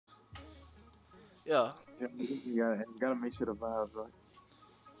Yeah, Yeah, it's gotta make sure the vibes right.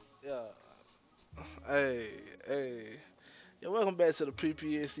 yeah. Hey, hey. Yeah, welcome back to the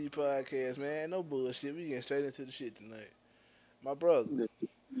PPSC podcast, man. No bullshit. We getting straight into the shit tonight. My brother,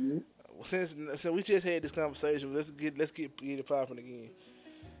 Yes. since we just had this conversation, let's get it popping again.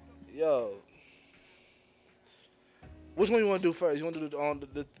 Yo, which one you want to do first? You want to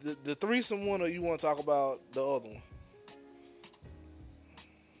do the threesome one, or you want to talk about the other one?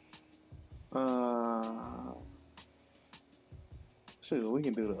 Uh, sure, we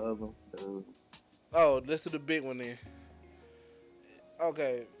can do the other one. Oh, let's do the big one then.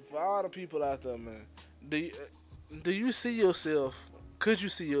 Okay, for all the people out there, man, do you, do you see yourself? Could you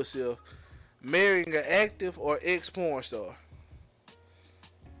see yourself marrying an active or ex porn star?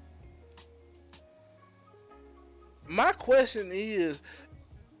 My question is,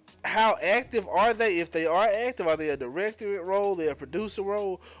 how active are they? If they are active, are they a director role, they a producer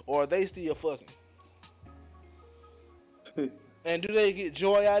role, or are they still fucking? And do they get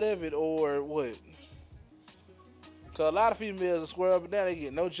joy out of it, or what? Cause a lot of females swear up and down they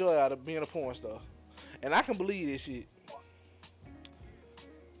get no joy out of being a porn star, and I can believe this shit.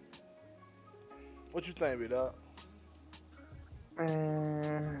 What you think, big dog?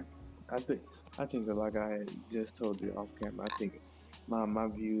 Man, I think I think that like I had just told you off camera, I think my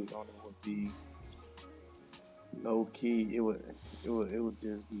views on it would be low key. It would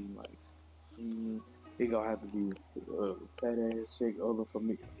just be like mm, it gonna have to be a fat ass chick in order for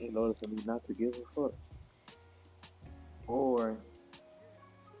me not to give a fuck, or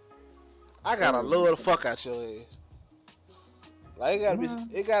I gotta or it'd be love the something. fuck out your ass. Like Nah,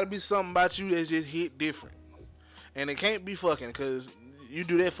 it gotta be something about you that's just hit different, and it can't be fucking cause you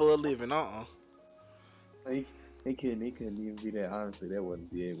do that for a living. they they couldn't even be that. Honestly, they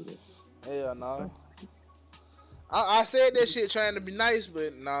wouldn't be able to. Hell To say. no. I said that shit trying to be nice,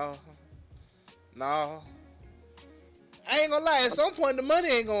 but no, no. I ain't gonna lie. At some point, the money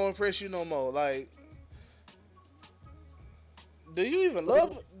ain't gonna impress you no more. Like, do you even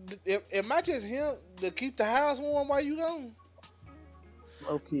love? Am I just him to keep the house warm while you gone?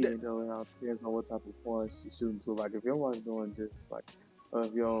 Low key, though, it all depends on what type of porn she's shooting to. Like, if your wife's doing just like,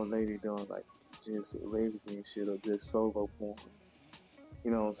 if your old lady doing like just lesbian shit or just solo porn, you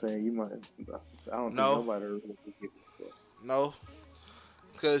know what I'm saying? You might, I don't think No, nobody really would give a fuck. no.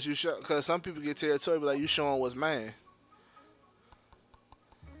 Cause some people get territorial, but like you showing what's mine.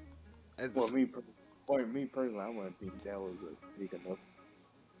 Well, It's, me personally, I wouldn't think that was a big enough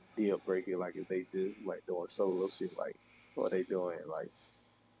deal breaker. Like, if they just like doing solo shit, like, or they doing like,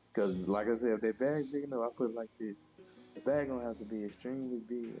 because like I said, if they bag big enough, I put it like this. The bag gonna have to be extremely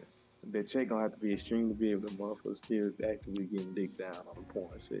big. The check gonna have to be extremely big if the motherfucker still actively getting dick down on the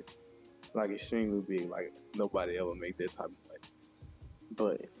porn set. Like extremely big, like nobody ever make that type of money.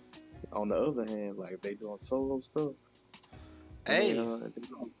 But on the other hand, like if they doing solo stuff and hey,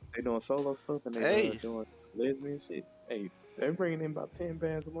 they doing solo stuff and they hey. doing lesbian shit, hey, they're bringing in about 10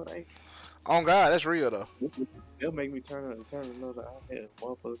 bands a month, ain't On God, that's real though. they? They'll make me turn another eye. Hell,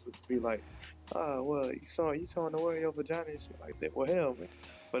 motherfuckers be like, "Ah, well, you saw to wear your vagina and shit like that." Well, hell, man.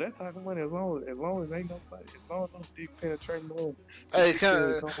 For that type of money, as long as ain't nobody, as long as no dick penetrating the room, the Hey, dick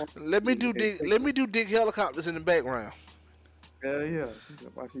still come on. let me do dick helicopters in the background. Hell yeah.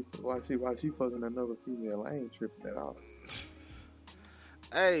 Why she fucking another female? I ain't tripping at all.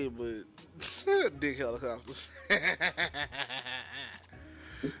 Hey, but dick helicopters.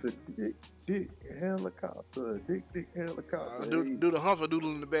 It's the dick helicopter, dick helicopter. Hey. Do the humper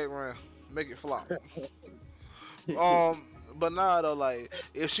doodle in the background, make it flop. Yeah. Um, but nah though, like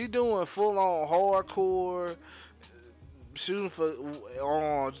if she doing full on hardcore shooting for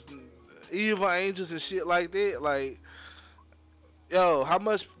on evil angels and shit like that, like yo, how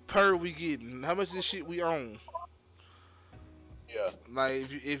much per we getting? How much of this shit we own? Yeah. Like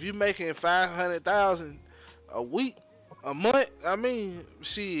if you making 500,000 a week, a month, I mean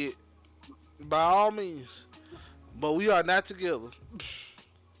shit, by all means. But we are not together.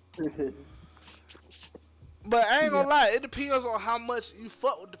 But I ain't Yeah. gonna lie, it depends on how much you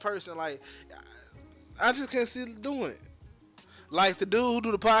fuck with the person. Like I just can't see doing it. Like the dude who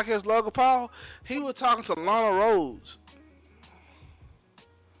do the podcast, Logan Paul, he was talking to Lana Rhodes,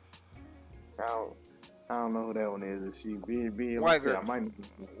 I don't, I don't know who that one is. Is she being like white that? girl, I might need to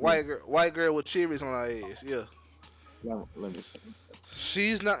see her. white girl with cherries on her ass. Yeah, Let me see.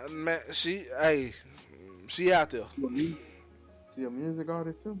 she's not man. She out there. She a music, she a music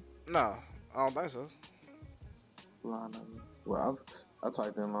artist too? Nah, I don't think so. Lana. Well, I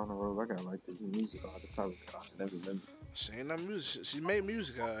typed in Lana Rose. I got like this music artist type of guy. Let me. She ain't no music. She made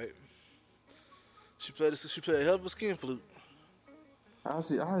music, alright. She played a hell of a skin flute. I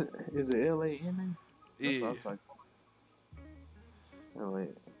see. Is it LANA? That's what Yeah. I type. LA.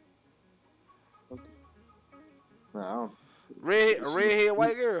 Okay. Nah, I don't. A She, redhead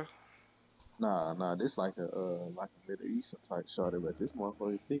white girl. nah. This like a Middle Eastern type shorty, but this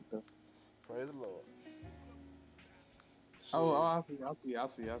motherfucker thick though. Praise the Lord. Oh, Shit. I I'm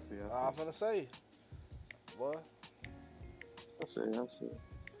see. finna say, boy. I see.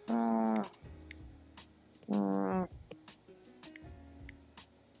 Uh, uh,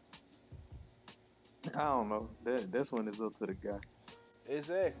 I don't know. That's when it's up to the guy.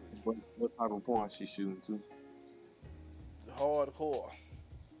 Exactly. What type of porn she shooting to? Hardcore. Oh,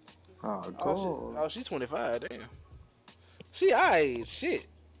 Oh shit. cool. Oh, she's 25. Damn. She our age. Shit.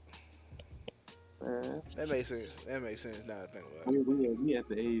 Man. That makes sense. That makes sense now that I think about it. We at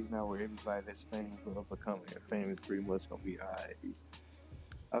the age now where everybody that's famous or becoming famous pretty much gonna be alright.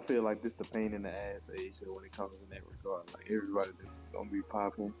 I feel like this the pain in the ass age though, when it comes in that regard. Like everybody that's gonna be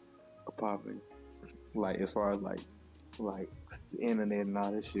popping. Like as far as like internet and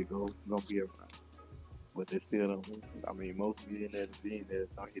all this shit gonna be around. But they still don't. I mean, most millionaires and billionaires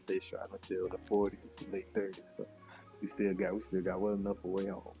don't hit their shot until the 40s, late 30s. So we still got well enough away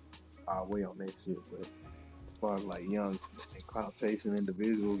on our way on that shit. But as far as like young and clout chasing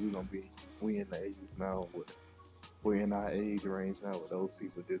individuals, we in the ages now where we're in our age range now where those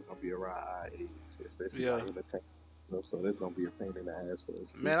people just gonna be around our age, especially Yeah. like entertainment. So that's gonna be a pain in the ass for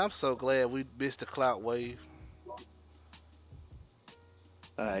us too. Man, I'm so glad we missed the clout wave.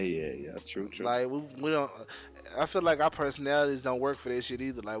 Ah, yeah, true. Like we don't. I feel like our personalities don't work for that shit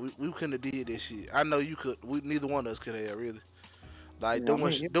either. Like we couldn't have did this shit. I know you could. We neither one of us could have really. Like Yeah, I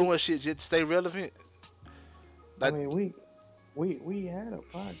mean, doing shit just to stay relevant. I Like mean, we had a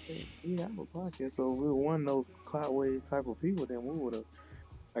podcast. We have a podcast, so if we were one of those cloudwave type of people, then we would have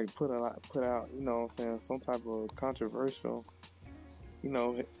like put out, you know what I'm saying, some type of controversial,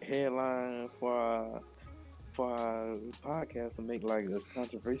 headline for our podcast to make like a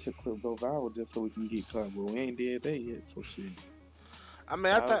controversial clip go viral just so we can get clout. But we ain't did that yet, so shit. I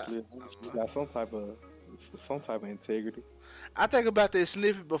mean, Obviously, we got some type of integrity. I think about this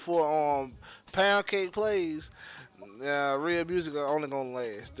snippet before Pound Cake plays. Real music are only gonna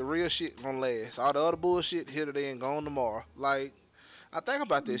last. The real shit gonna last. All the other bullshit here today and gone tomorrow. Like I think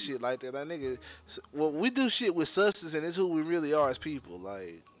about that shit like that. That nigga, well, we do shit with substance, and it's who we really are as people.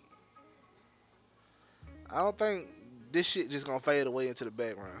 Like I don't think this shit just gonna fade away into the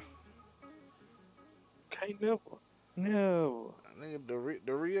background. Can't never. Nigga,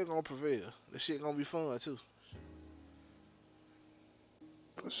 the real gonna prevail. The shit gonna be fun too.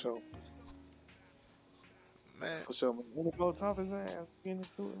 For sure. Man, For sure, man. Any more topics, man? Get into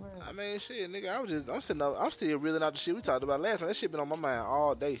it, man. I mean, shit, nigga. I'm sitting up. I'm still reeling out the shit we talked about last night. That shit been on my mind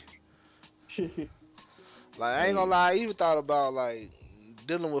all day. Like I ain't gonna Hey, lie, I even thought about like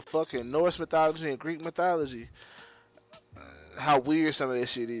dealing with fucking Norse mythology and Greek mythology. How weird some of that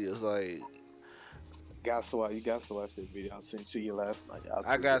shit is. Like you got to watch that video I sent to you last night. Y'all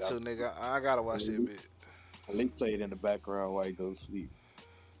I check got it to, out. nigga. I gotta watch that Lee bit. Lee played in the background while he goes to sleep.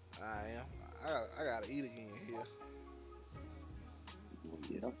 I am. I gotta eat again here.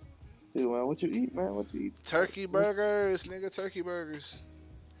 Yeah. Dude, man, what you eat, man? What you eat tonight? Turkey burgers, nigga. Turkey burgers.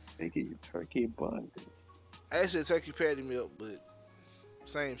 They get you turkey abundance. Actually, turkey patty milk, but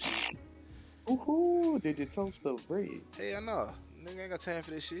same shit. Ooh, did you toast the bread? Hell no, nigga ain't got time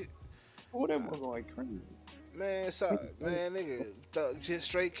for this shit. Oh, that was going crazy. Man, nigga, just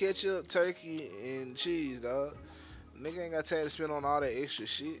straight ketchup, turkey, and cheese, dog. Nigga ain't got time to spend on all that extra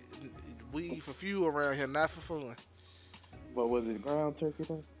shit. We for fuel around here, not for fun. But was it ground turkey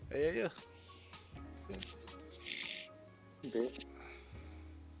though? Yeah. Yeah.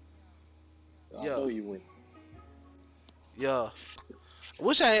 I Yeah, know you went. yeah. I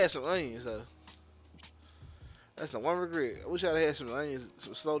wish I had some onions though. That's the one regret. I wish I had some onions,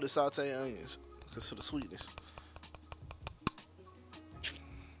 some slowly sauteed onions, cause for the sweetness.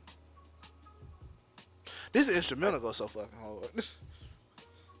 This instrumental goes so fucking hard,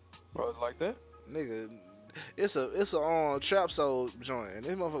 Bro, it's like that? nigga. It's a trap soul joint, and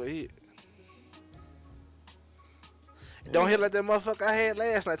this motherfucker hit. It don't hit Yeah. like that motherfucker I had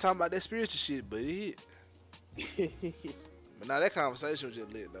last night talking about that spiritual shit, but it hit. But now that conversation was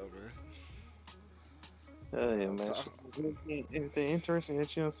just lit though, man. Oh yeah, man. So, Anything interesting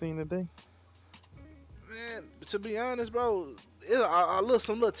that you done seen today? man, to be honest, bro, I look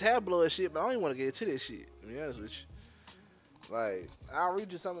some little tabloid shit, but I don't even want to get into this shit. To be honest with you, like I'll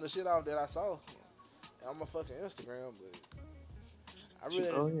read you some of the shit off that I saw on my fucking Instagram, but I Shit,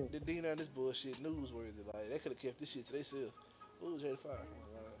 really go ahead. didn't think none of this bullshit newsworthy. Like they could have kept this shit to themselves. Ooh, J5. Oh my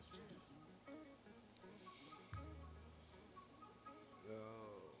god.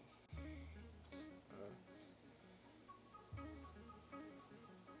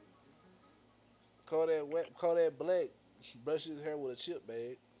 Kodak Black brushes his hair with a chip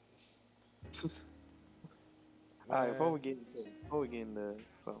bag. All right, Man, before we get into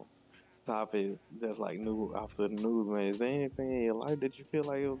some topics that's like new after the news, man, is there anything in your life that you feel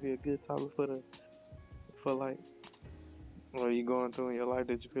like it would be a good topic for like what you going through in your life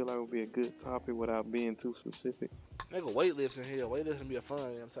that you feel like would be a good topic without being too specific? nigga, weightlifting here. Weightlifting be a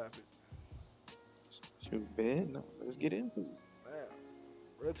fun damn topic. Shoot, bet. No, let's get into it. Man,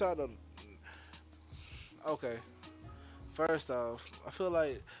 real talk though. Okay, first off, I feel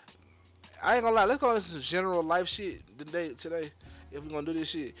like I ain't gonna lie. Let's go into some general life shit today. If we gonna do this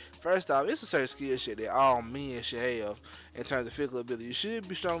shit, first off, it's a certain skill shit that all men should have in terms of physical ability. You should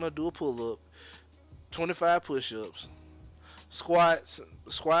be strong enough to do a pull up, 25 push ups,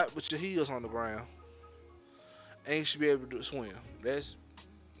 squat with your heels on the ground, and you should be able to swim. That's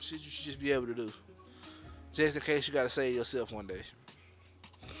shit you should just be able to do, just in case you gotta save yourself one day.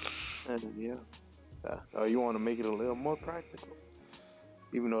 Yeah. Oh, you want to make it a little more practical?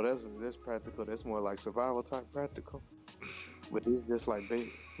 Even though that's practical, that's more like survival type practical. But it's just like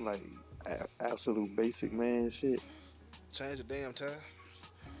absolute basic man shit. Change the damn time.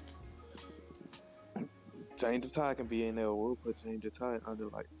 Change the tie can be in there. We'll put change the tie under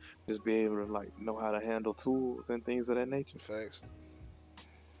like just be able to like know how to handle tools and things of that nature. Facts.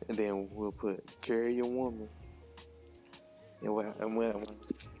 And then we'll put carry your woman. And what I mean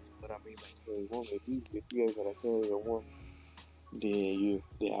by carry a woman, if you able to carry a woman, then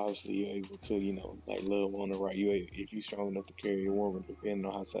obviously you're able to like love on the right. If you're strong enough to carry a woman, depending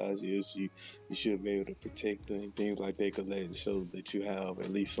on how size you is, you should be able to protect her and things like that because that shows that you have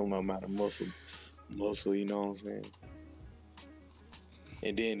at least some amount of muscle. You know what I'm saying?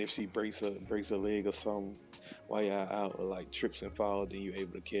 And then if she breaks her leg or something while you're out or like trips and falls, then you're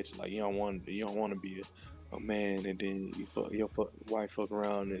able to catch it. Like you don't want to be a man and then your wife fuck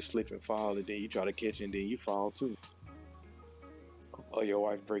around and slip and fall and then you try to catch it and then you fall too. Or your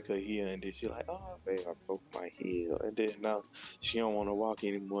wife break her heel and then she like, oh babe, I broke my heel, and then now she don't want to walk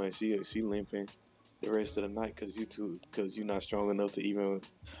anymore and she limping the rest of the night because you're not strong enough to even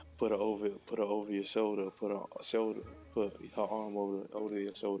put her over your shoulder, put her arm over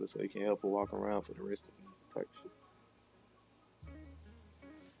your shoulder so you can help her walk around for the rest of the night type shit.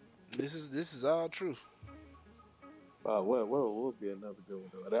 This is all truth. What would be another good one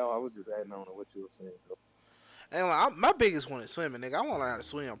though? I was just adding on to what you were saying though. And like, my biggest one is swimming, nigga. I want to learn how to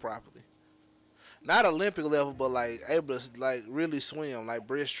swim properly. Not Olympic level, but like able to like really swim, like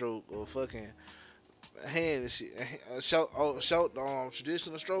breaststroke or fucking hand and shit. Short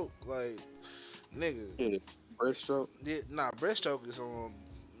traditional stroke, like nigga. Yeah, breaststroke. Yeah, nah, breaststroke is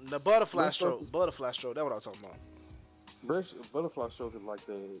the butterfly Breaststroke stroke. Butterfly stroke. That's what I'm talking about. butterfly stroke is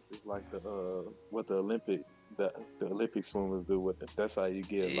like the what the Olympic swimmers do with it. That's how you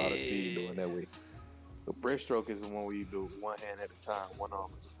get a lot of speed Yeah, doing that way. The breaststroke is the one where you do one hand at a time, one arm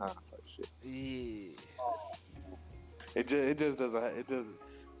at a time type shit. yeah. It just doesn't it doesn't.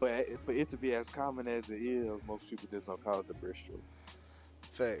 But for it to be as common as it is, most people just don't call it the breaststroke.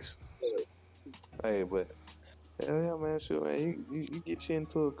 Facts. Hey, but yeah, man, sure, man. You get you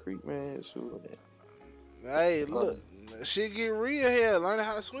into a creek, man, sure, man. Hey, Uh, look, shit get real here. Learning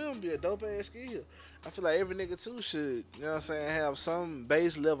how to swim be a dope ass skill. I feel like every nigga too should, you know what I'm saying, have some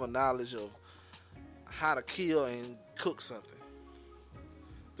base level knowledge of how to kill and cook something.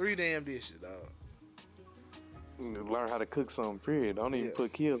 Three damn dishes, dog. learn how to cook something. Period. Don't even Yeah,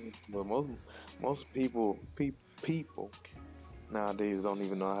 put kills. But most people nowadays don't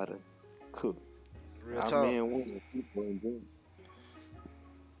even know how to cook. real I talk. mean, women, people in general.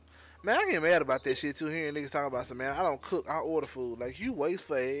 Man, I get mad about that shit too. Hearing niggas talking about some man, I don't cook, I order food. Like you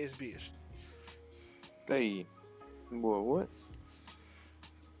wasteful ass bitch. Hey, boy, what?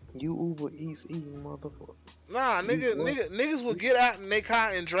 You Uber Eats eating motherfucker. Nah, You what? niggas will get out in their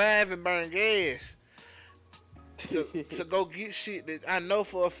car and drive and burn gas to go get shit that I know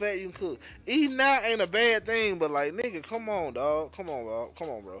for a fact you can cook. Eating out ain't a bad thing, but like nigga, come on, dog. Come on, dog. Come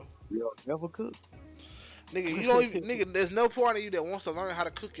on, bro. Yo, never cook. Nigga, you don't even nigga. There's no part of you that wants to learn how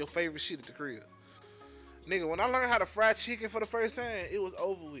to cook your favorite shit at the crib. Nigga, when I learned how to fry chicken for the first time, it was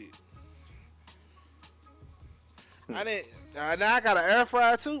over with. I didn't. Now I got an air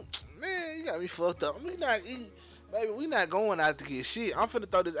fryer too. Man, you got me fucked up. We not eating, baby. We not going out to get shit. I'm finna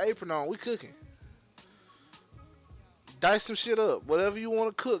throw this apron on. We cooking. Dice some shit up. Whatever you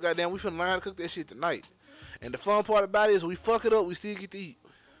want to cook, goddamn. We finna learn how to cook that shit tonight. And the fun part about it is we fuck it up, we still get to eat.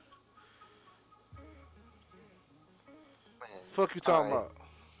 Man, Fuck you all talking right, about?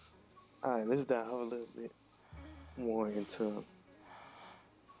 all right. Let's dive a little bit more into.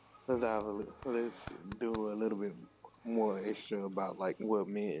 Let's do a little bit more extra about like what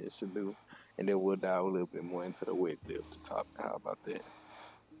men should do and then we'll dive a little bit more into the weightlifting topic. How about that?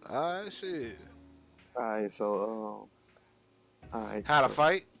 All right, shit. All right, so all right, How to so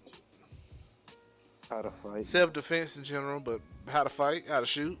fight, how to fight, self defense in general, but how to fight, how to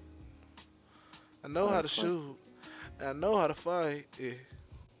shoot. I know how how to to fight. shoot. I know how to fight. Yeah.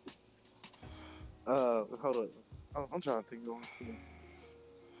 Hold up, I'm trying to think of one too.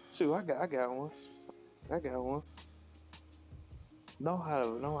 Shoot, I got one. I got one. Know how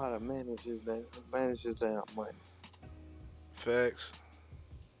to manage his damn money. Facts.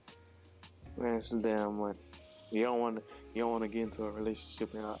 Manage his damn money. You don't want to get into a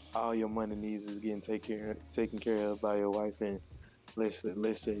relationship and all your money needs is getting taken care of by your wife, and let's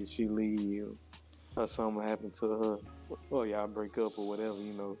say she leave you or something happen to her, or y'all break up or whatever,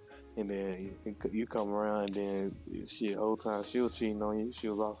 and then you come around, and shit, whole time she was cheating on you, she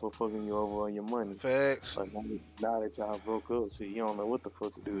was also fucking you over on your money. Facts. But now that y'all broke up, shit, you don't know what the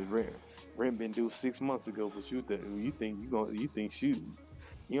fuck to do. Rent been due 6 months ago, but you don't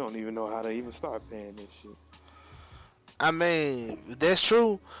even know how to even start paying this shit. I mean, that's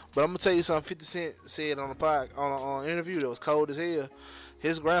true, but I'm gonna tell you something. 50 Cent said on a on an interview that was cold as hell.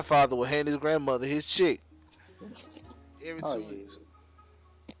 His grandfather would hand his grandmother his check every Oh 2 weeks.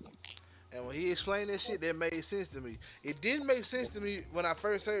 And when he explained that shit, that made sense to me. It didn't make sense to me when I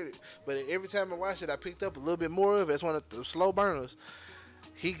first heard it, but every time I watched it, I picked up a little bit more of it. It's one of the slow burners.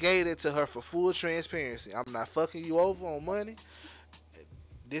 He gave it to her for full transparency. I'm not fucking you over on money.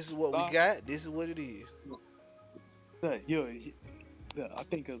 This is what we yeah. got. This is what it is. Yeah, I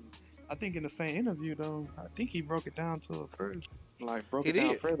think, I think in the same interview though, I think he broke it down to her first, like broke He it down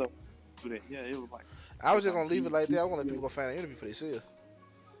did. further. Yeah, it was like I was just like gonna leave it like that. I want to let people go find an interview for themselves.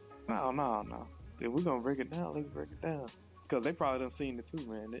 no. If we're gonna break it down, let's break it down. Cause they probably done seen it too,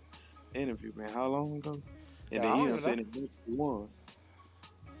 man. That interview, man. How long ago? And Yeah, then I he don't done even know. said it once.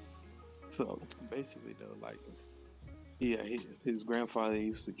 So basically though, like yeah, his grandfather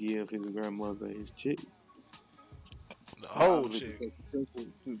used to give his grandmother his check. The whole Obviously chick.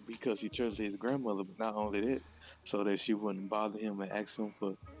 because he trusted his grandmother, but not only that, so that she wouldn't bother him and ask him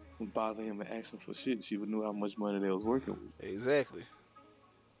for shit. She would know how much money they was working with. Exactly.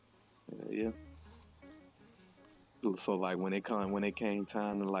 Yeah. So like when they came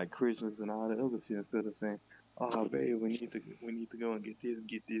time to like Christmas and all the other shit, instead of saying, "Oh babe, we need to go and get this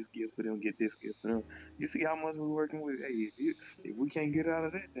gift for them, get this gift for them." You see how much we working with? Hey, if we can't get out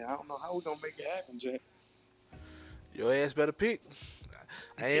of that, then I don't know how we gonna make it happen, Jack. Your ass better pick.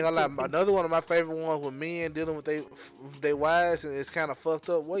 I ain't gonna lie. Another one of my favorite ones with men dealing with they wives and it's kind of fucked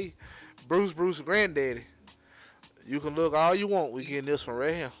up way. Bruce granddaddy. You can look all you want. We getting this one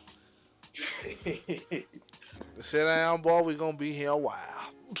right here. Sit down, boy. We gonna be here a while.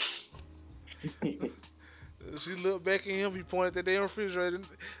 She looked back at him. He pointed at the damn refrigerator.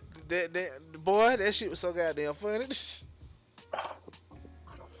 Boy, that shit was so goddamn funny.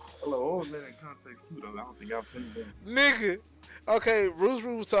 Hello, what was that in context too? Though I don't think I've seen that. Nigga. Okay, Bruce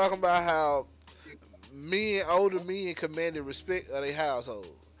was talking about how older men commanded respect of their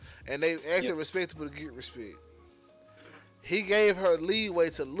household. And they Yeah. acted respectable to get respect. He gave her leeway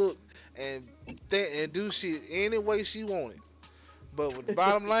to look and and do shit any way she wanted. But what the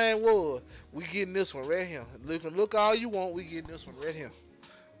bottom line was, we getting this one right here. Look all you want, we getting this one right here.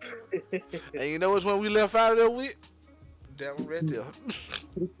 And you know which one we left out of there with? That one right there.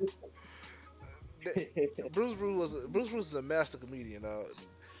 Bruce Bruce is a master comedian. Hell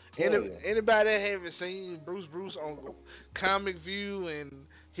yeah. Anybody that haven't seen Bruce on Comic View and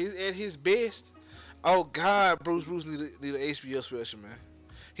at his best, oh God, Bruce need an HBO special, man.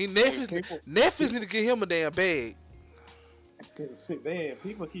 Hey, people, Netflix need to get him a damn bag. shit, man,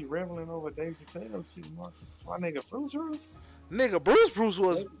 people keep reveling over Dave Chappelle shit. My nigga Bruce Bruce. Nigga, Bruce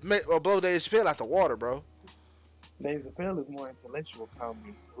was blow Dave Chappelle out the water, bro. Dave Chappelle is more intellectual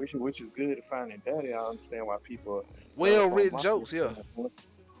comedy, which is good to find in daddy. I understand why people love Well on written my jokes, yeah.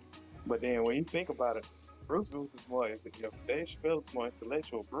 but then when you think about it, Bruce Bruce is more. If Dave Chappelle is more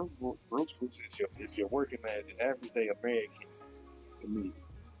intellectual, Bruce Bruce is your working man, the average day Americans to me.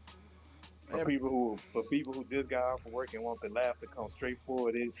 Man, For people who just got off of work and want the laugh to come straight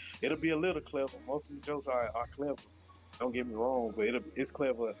forward, it'll be a little clever. Most of the jokes are clever. Don't get me wrong, but it's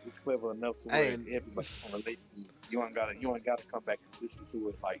clever. It's clever enough to where ain't everybody can relate to it. You ain't gotta come back and listen to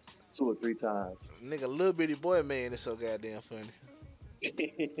it like 2 or 3 times. nigga, little bitty boy man is so goddamn funny.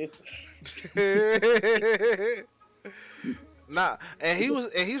 Nah, and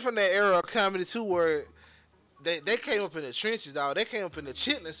he's from that era of comedy too, where they came up in the trenches, dog. They came up in the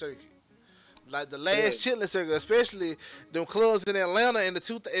chitlin circuit, like the Yeah, last chitlin circuit, especially them clubs in Atlanta in the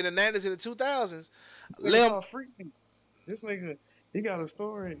 '90s and the 2000s. this nigga Lem, called Freak Me. This nigga. He got a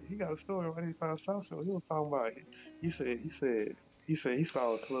story. He got a story when he found South Show. He was talking about. He said. He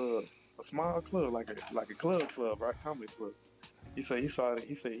saw a club, a small club, like a club, right? Comedy club. He said he saw it.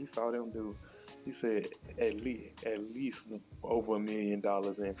 He said he saw them do. He said at least over $1 million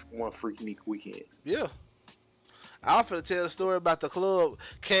in one freaking weekend. Yeah. I'm finna tell a story about the club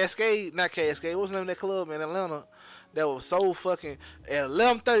Cascade, not Cascade. What's the name of that club in Atlanta that was so fucking at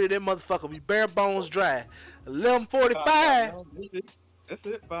 11:30? That motherfucker be bare bones dry. Five five 11:45, nine. That's it. That's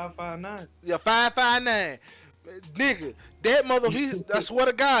it. 559. yeah, 559. Nigga, that mother, I swear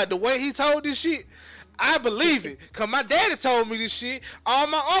to God, the way he told this shit, I believe it. Cause my daddy told me this shit. All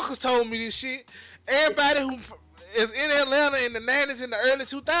my uncles told me this shit. Everybody who is in Atlanta in the 90s and the early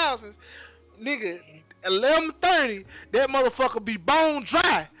 2000s, nigga, 11:30, that motherfucker be bone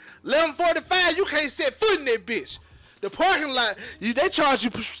dry. 11:45, you can't set foot in that bitch. The parking lot, they charge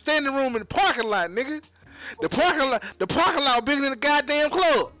you for standing room in the parking lot, nigga. The parking lot bigger than the goddamn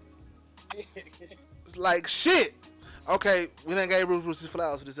club. It's like shit. Okay, we done gave Bruce his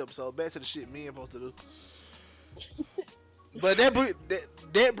flowers for this episode. Back to the shit me and supposed to do. But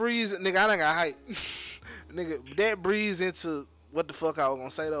that breeze, nigga, I done got hype. Nigga, that breeze into what the fuck I was gonna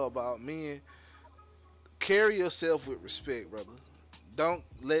say though about men. Carry yourself with respect, brother. Don't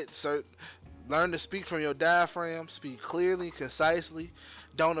let certain learn to speak from your diaphragm. Speak clearly, concisely.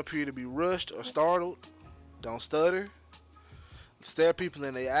 Don't appear to be rushed or startled. Don't stutter. Stare people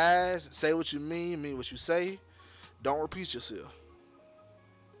in their eyes. Say what you mean what you say. Don't repeat yourself.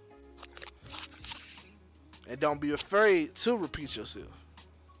 And don't be afraid to repeat yourself.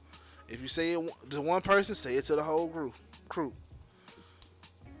 If you say it to one person, say it to the whole crew.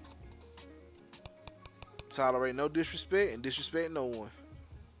 Tolerate no disrespect and disrespect no one.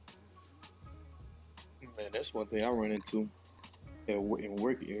 Man, that's one thing I run into in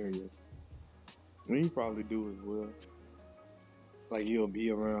work areas. I mean, you probably do as well. Like you'll be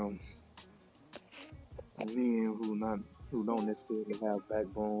around men who don't necessarily have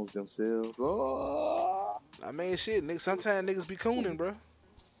backbones themselves. Oh, I mean, shit, nigga. Sometimes niggas be cooning, bro.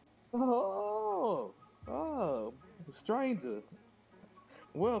 oh, oh, stranger,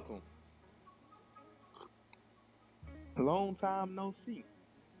 welcome. Long time no see.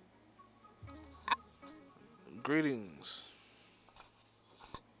 Greetings.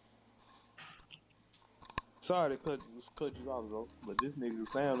 Sorry to cut you off, though, but this nigga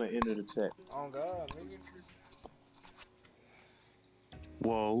Sam entered the chat. Oh God, nigga.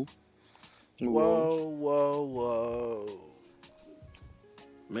 Whoa, Whoa. Whoa, whoa.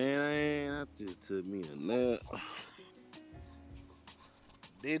 man, I just took me a nap.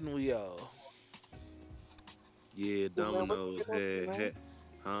 Didn't we all? Yeah, Hey, man, what you Domino's been up to, man? had,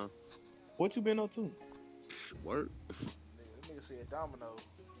 huh? What you been up to? Work. Nigga, that nigga said domino.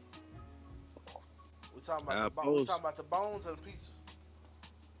 We talking I about we post talking about the bones or the pizza?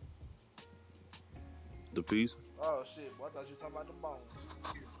 the piece. Oh shit, boy, I thought you were talking about the bones.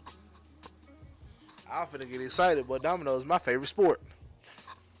 I'm finna get excited, but domino is my favorite sport.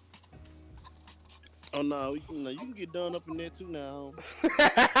 Oh no, you can get done up in there too now.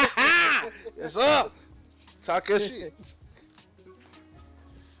 Yes, up. Talk your shit.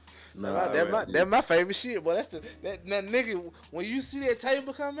 Nah, That's my favorite shit, boy. That's that nigga. When you see that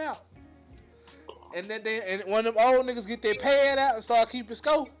table come out, and one of them old niggas get their pad out and start keeping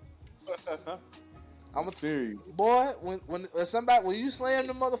score. I'm a Serious. boy. When you slam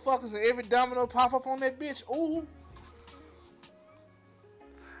the motherfuckers and every domino pop up on that bitch, ooh.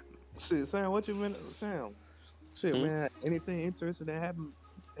 Shit, Sam, what you been, Sam? Shit, Hmm? man. Anything interesting that happened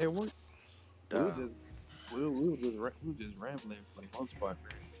at work? We were Nah. just, we were just rambling for the most part,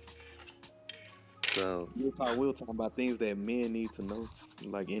 man. So We were talking about things that men need to know,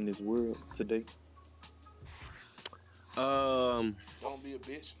 like in this world today. um Don't be a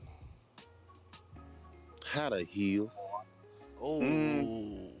bitch. how to heal.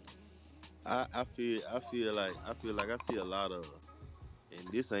 Mm. Oh, I feel like I see a lot of, and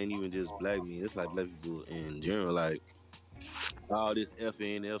this ain't even just black men, it's like black people in general, like all this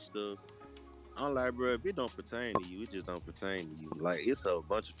FNF stuff. I'm like, bro, if it don't pertain to you, it just don't pertain to you. Like, it's a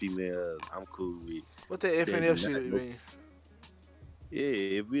bunch of females I'm cool with what that that FNF do shit not know. mean?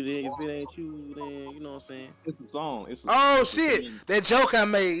 Yeah, if it ain't you, then you know what I'm saying. It's a song. Oh It's a shit, thing. that joke I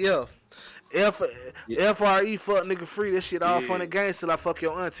made, yeah. F Yeah, FRE fuck nigga free. That shit all fun yeah, and games till I fuck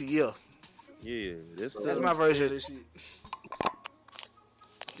your auntie. Yeah, yeah. That that's stuff, my version of that this shit.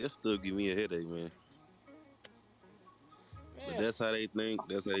 that stuff give me a headache, man. But Man, that's how they think.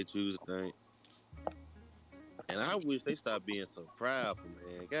 That's how they choose to think. And I wish they stop being so proudful,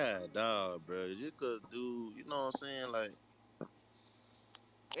 man. God, dog, bro. Just cause, dude, you know what I'm saying? Like,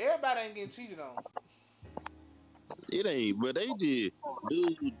 everybody ain't getting cheated on. It ain't, but they just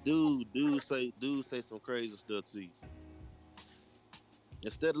dude say some crazy stuff to you.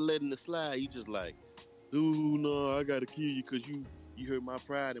 Instead of letting it slide, you just like, dude, no, I gotta kill you because you hurt my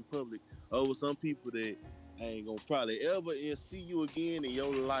pride in public. Over some people that I ain't gonna probably ever see you again in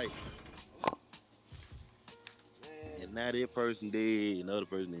your life. Man, And now that person dead, another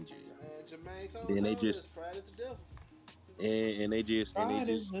person in jail. man, Jermaine Cole Then they told us just pride is the devil. and they just and God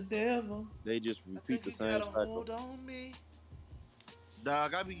is the devil. they just I repeat think the he got same a cycle. hold on me.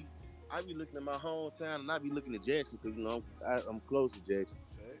 Dog, I be looking at my hometown and I be looking at Jackson because I'm close to Jackson.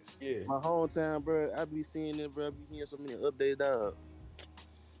 Facts. Yeah. My hometown, bro, I be seeing it, bro. I be hearing so many updates, dog.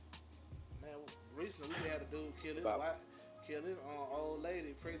 Man, recently we had a dude About kill his old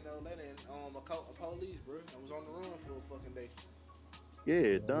lady, pregnant old lady, and a police, bro. And was on the run for a fucking day.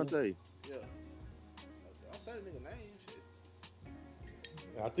 Yeah, Mhm. Dante. Yeah, I'll say the nigga name,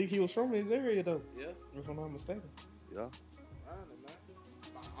 shit. I think he was from his area though, Yeah, if I'm not mistaken. Yeah. around it, man.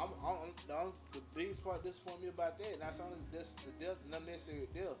 The biggest part disappoint me about that. Not only this the death, not necessarily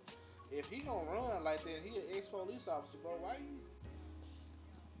death. If he gonna run like that, he an ex police officer, bro. Why you?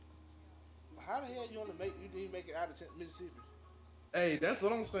 How the hell you wanna make you didn't make it out of Mississippi? Hey, that's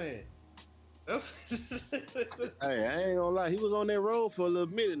what I'm saying. That's Hey, I ain't gonna lie, he was on that road for a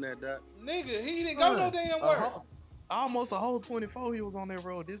little minute now, Doc. Nigga, he didn't go no Son, damn a where. whole, almost a whole 24 he was on that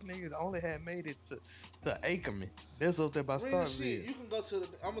road. This nigga only had made it to Ackerman. That's up there by Real shit. Starkville. You can go to the.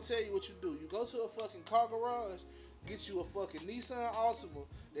 I'm gonna tell you what you do. You go to a fucking car garage, get you a fucking Nissan Altima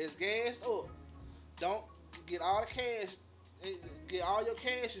that's gassed up. Don't get all the cash, get all your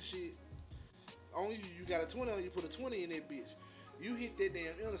cash and shit. Only you got a 20 on you, put a 20 in that bitch. You hit that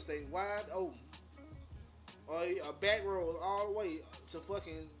damn interstate wide open, or a back road all the way to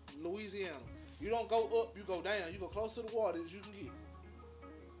fucking Louisiana. You don't go up, you go down. You go close to the water as you can get.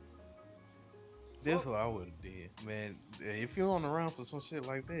 That's Fuck. what I would have did, man. If you're on the run for some shit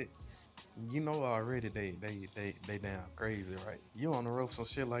like that, you know already they down crazy, right? You on the road for some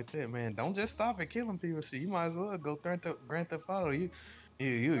shit like that, man. Don't just stop at killing people. Shit, you might as well go Grand Theft Auto. You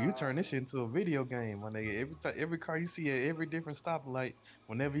Nah, turn this shit into a video game, my nigga. Every time, every car you see at every different stoplight,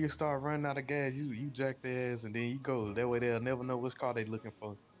 whenever you start running out of gas, you jack their ass and then you go. That way they'll never know which car they looking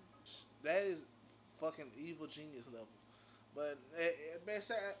for. that is fucking evil genius level. But at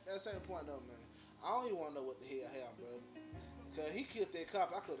a certain point though, man, I don't even want to know what the hell happened, bro. Cause he killed that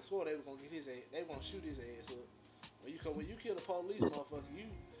cop. I could have swore they were gonna get his ass. They were gonna shoot his ass up. When you kill a police motherfucker, you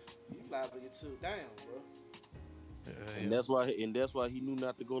liable to get took down, bro. And Yeah. that's why he knew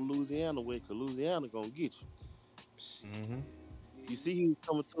not to go Louisiana way, cause Louisiana gonna get you. Shit. Mm-hmm. You see, he was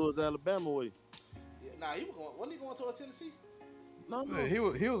coming towards Alabama way. Yeah. Nah, he was going. Wasn't he going towards Tennessee? No, Yeah,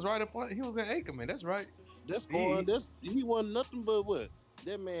 no, he was right up. He was in Ackerman. That's right. that's going. He That's he wasn't nothing but what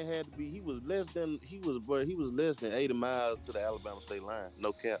that man had to be. He was less than 80 miles to the Alabama state line.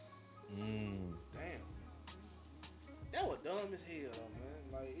 No cap. mm, Damn. That was dumb as hell, though, man.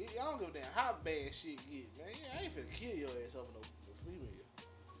 Like, I don't give a damn how bad shit get, man. Yeah, I ain't finna kill your ass over no female.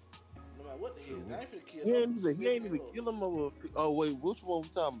 No matter what the hell, I true. ain't finna kill He no ain't significant even other. kill him over. Oh wait, which one we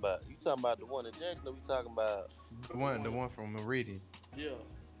talking about? You talking about the one in Jackson? Or we talking about The The one, one from Meridian. yeah,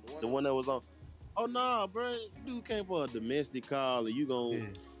 the one the that one that was on? Oh no, nah, bro. Dude came for a domestic call, and you gon' Yeah.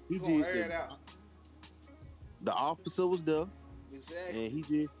 you he gonna just air it out. the officer was there, and Exactly. he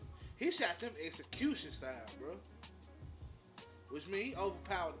just He shot them execution style, bro. Which means he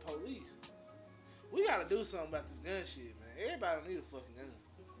overpowered the police. We gotta do something about this gun shit, man. Everybody don't need a fucking gun.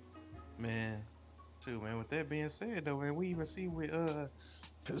 Man, too, man. With that being said, though, man, we even see with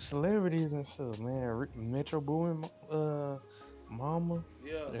celebrities and stuff, man. Metro Boomin, Mama,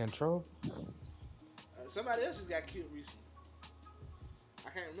 Yeah. and Trouble. Somebody else just got killed recently. I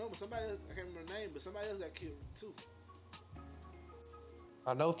can't remember. Somebody else, I can't remember the name, but somebody else got killed too.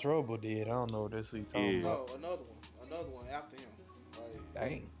 I know Trouble did. I don't know if that's who you talking yeah. about. No, another one after him. Like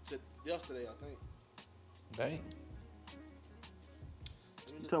Dang, yesterday, I think. dang. Let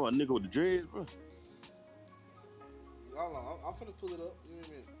me You look. talking about nigga with the dreads, bro? Hold on, I'm finna pull it up. Give me a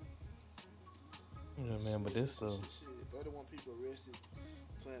minute. Yeah, man. But Shit, this shit, shit, stuff, shit, shit. 31 people arrested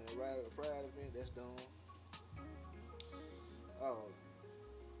planning a ride at a pride event. That's done. Oh,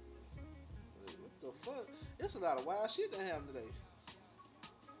 what the fuck? There's a lot of wild shit that happened today.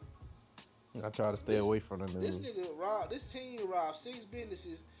 I try to stay This away from the this news. nigga robbed. This team robbed 6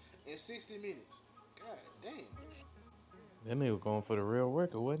 businesses in 60 minutes. God damn. That nigga going for the real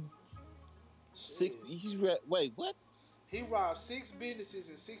record, wasn't shit. Wait, what? He robbed 6 businesses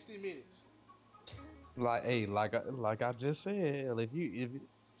in 60 minutes. he? Like, hey, like I just said, hell, if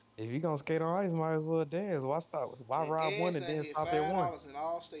you gonna skate on ice, might as well dance. Why stop? Why And rob one gas and now then hit stop at one? $5 in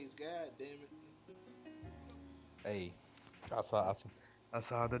all states. God damn it. Hey, I saw, I saw, I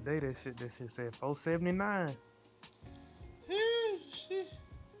saw the day that shit said 479. Shit.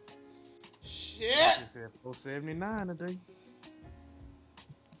 That Shit. shit said 479 today.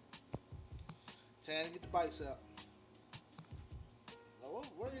 Time to get the bikes out. Now,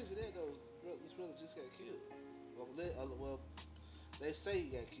 where is it at though? This brother just got killed. Well, they say he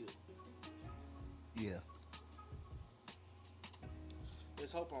got killed. Yeah.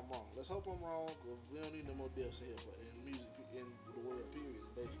 Let's hope I'm wrong. Let's hope I'm wrong. Cause we don't need no more deaths in here for in music in the world. Period.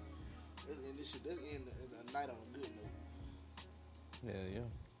 Today. Let's end this shit. Let's end the night on a good note. Yeah, yeah.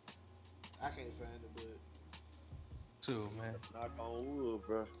 I can't find it, but True, man. Knock on wood,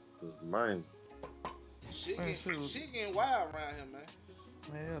 bro. Cause man, Man, shoot. shit getting wild around here, man.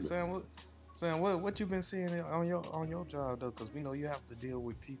 Man, yeah, Sam, what you been seeing on your job though? Because we know you have to deal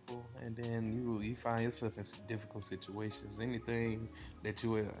with people, and then you find yourself in difficult situations. Anything that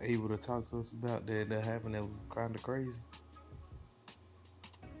you were able to talk to us about that happened that was kind of crazy?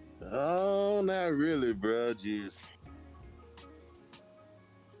 oh, not really, bro. Just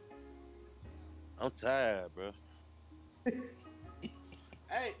I'm tired, bro.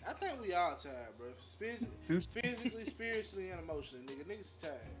 Hey, I think we all tired, bro. Physically, spiritually, and emotionally, nigga. Niggas is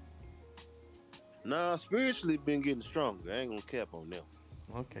tired. Nah, spiritually been getting stronger. I ain't gonna cap on them.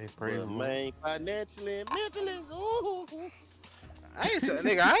 Okay, praise But the Lord. man, financially and mentally, ooh,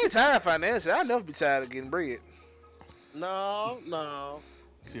 Nigga. I ain't tired financially. I'll never be tired of getting bread. no, no.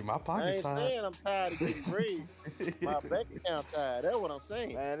 See, my I pocket's ain't tired. saying I'm tired of getting bread. My bank account tired. That's what I'm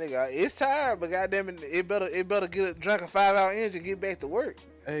saying. Man, nigga, it's tired, but goddamn it better get drink a 5 hour engine and get back to work.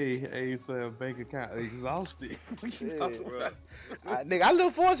 Hey, Sam, bank account exhausted. What you Shit. talking Bro, about? Nigga, I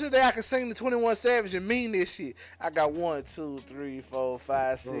look forward to that I can sing the 21 Savage and mean this shit. I got 1, 2, 3, 4,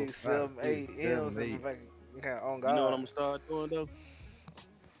 5, Oh, 6, five, 7, six, 8 seven, M's in my eight. bank account. On you know what I'm God. gonna start doing though?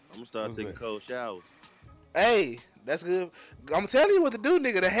 I'm gonna start What's taking that? cold showers. Hey, that's good. I'm telling you what to do,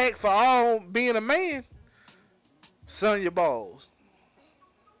 nigga. The hack for all being a man. Sun your balls.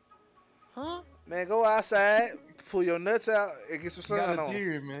 Huh? Man, go outside, pull your nuts out, and get some You got sun a on them.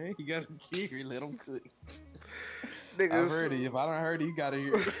 theory, man. You got a theory. Let them cook. I've Niggas. heard it. If I don't heard it, you gotta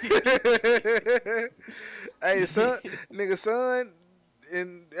hear Hey, son, it. nigga, son,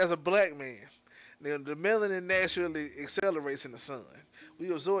 as a black man, nigga, the melanin naturally accelerates in the sun.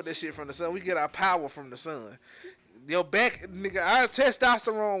 We absorb that shit from the sun. We get our power from the sun. Your back, nigga, our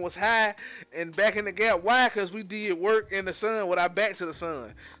testosterone was high and back in the gap. Why? Because we did work in the sun with our back to the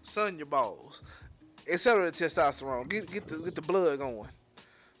sun. Sun your balls. Accelerate testosterone. Get the blood going.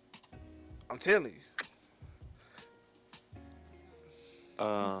 I'm telling you.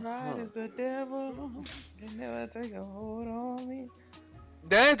 Pride Huh. is the devil. Can never take a hold on me.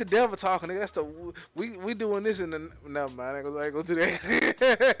 That ain't the devil talking, nigga. That's the we doing this in the never mind. I ain't gonna do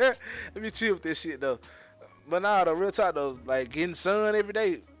that. Let me chill with this shit though. But nah, the real talk though, like getting sun every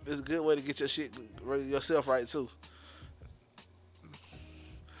day is a good way to get your shit yourself right too.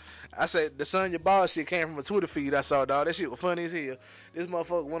 I said the sun your boss shit came from a Twitter feed I saw, dog. That shit was funny as hell. This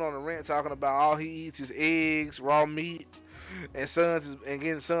motherfucker went on a rant talking about all he eats is eggs, raw meat, and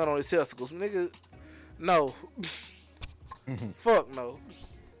getting sun on his testicles. Nigga, no, fuck no.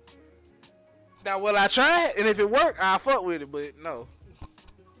 Now, will I try it? And if it work, I'll fuck with it. But no,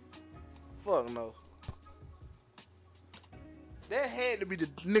 fuck no. That had to be the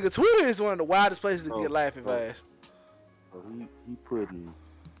nigga. Twitter is one of the wildest places to get Oh, life oh, advice. oh, he putting.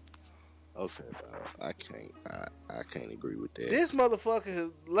 Okay, bro. I can't agree with that. This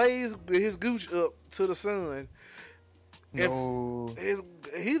motherfucker lays his gooch up to the sun. And No.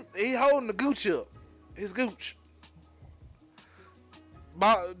 he holding the gooch up, his gooch,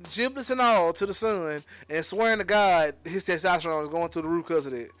 giblets and all to the sun, and swearing to God his testosterone is going through the roof because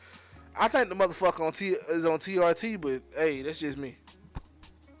of that. I think the motherfucker is on TRT, but hey, that's just me.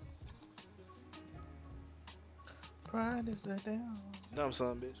 Pride is the devil. Dumb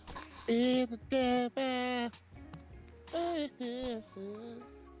son, bitch. Is the devil.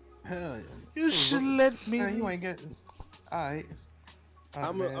 Hell yeah. You should let me. Man, you ain't getting. Alright. Alright,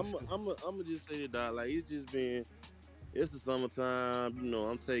 I'm a, man. I'm a, I'm a, I'm a just say it, dog. Like it's just been, it's the summertime. You know,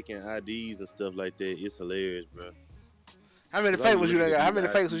 I'm taking IDs and stuff like that. It's hilarious, bro. How many Cause I be fakes you looking done at got? How these many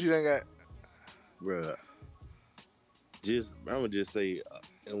fakes IDs, you done got? bro. Just I'm gonna just say,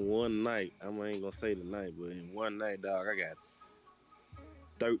 in one night, I ain't gonna say the night, but in one night, dog, I got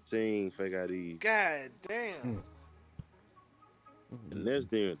 13 fake IDs, God damn. and that's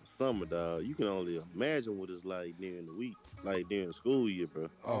during the summer, dog. You can only imagine what it's like during the week, like during the school year, bro.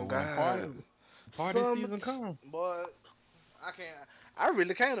 Oh Oh, when God. party Some season come. boy, I can't. I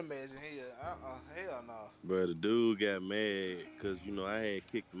really can't imagine. Hell no. Bro, the dude got mad because, I had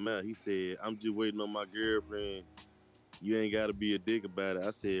kicked him out. He said, I'm just waiting on my girlfriend. You ain't got to be a dick about it.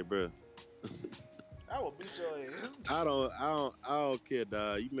 I said, bro, I will beat your ass. I don't care,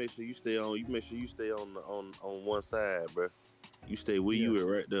 dog. You make sure you stay on one side, bro. You stay where Yeah. you at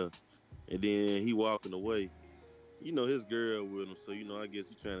right there. And then he walking away. His girl with him, so I guess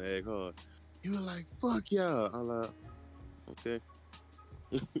he trying to act hard. He was like, "Fuck y'all." I'm like, "Okay,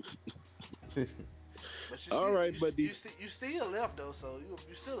 But you all still right, buddy." you still left though, so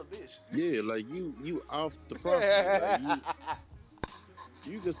you still a bitch. Yeah, like you off the property. Like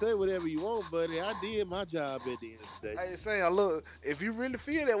you can say whatever you want, buddy. I did my job at the end of the day. I ain't saying look. If you really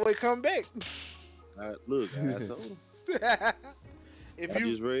feel that way, come back. Look, I told him. if I you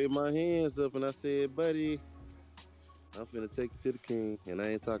just raised my hands up and I said, "Buddy, I'm finna take you to the king, and I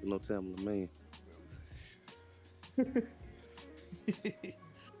ain't talking no Tamala man.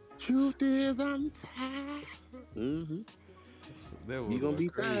 Truth is, I'm tired. Mm-hmm. That You was gonna one be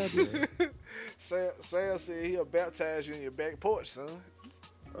crazy, tired, man. Sam said he'll baptize you in your back porch, son.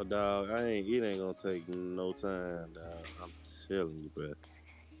 oh, dog. It ain't gonna take no time, dog. I'm telling you, bro.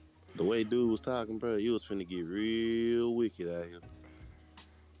 The way dude was talking, bro, you was finna get real wicked out here.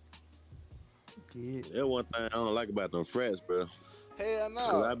 Yeah. That one thing I don't like about them frats, bro. Hell Cause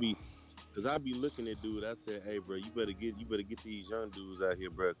no. I be looking at dude. I said, hey, bro, you better get these young dudes out here,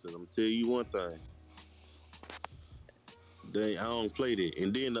 bro. Cause I'm tell you one thing, I don't play that.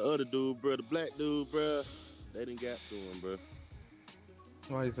 And then the other dude, bro, the black dude, bro, they didn't got to him, bro.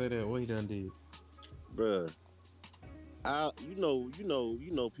 Why you say that? What he done did? Bro,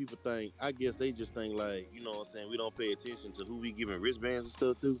 people think. I guess they just think like, what I'm saying. We don't pay attention to who we giving wristbands and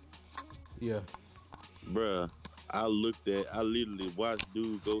stuff to, Yeah. bro. I literally watched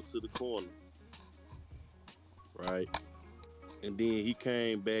dude go to the corner, right, and then he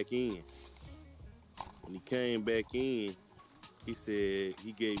came back in. When he came back in, he said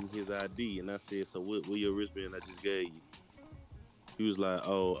he gave me his ID, and I said, "So what your wristband I just gave you?" He was like,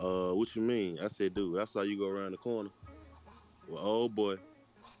 "Oh, what you mean?" I said, "Dude, I saw you go around the corner." Well, oh boy,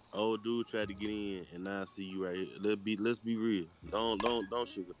 old dude tried to get in, and now I see you right here. Let's be real. Don't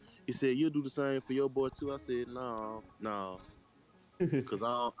sugar. He said, "You'll do the same for your boy too." I said, "No, no, cause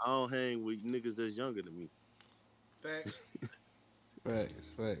I don't hang with niggas that's younger than me. Facts.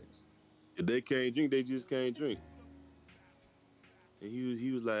 Facts, facts. If they can't drink, they just can't drink." And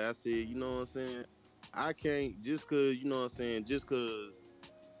he was like, I said, you know what I'm saying? I can't just cause just cause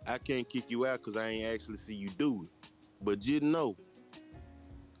I can't kick you out cause I ain't actually see you do it. But just know,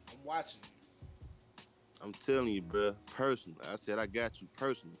 I'm watching you. I'm telling you, bruh, personally. I said I got you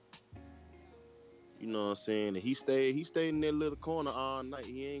personally. You know what I'm saying? And he stayed in that little corner all night.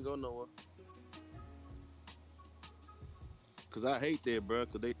 He ain't go nowhere. Cause I hate that, bruh,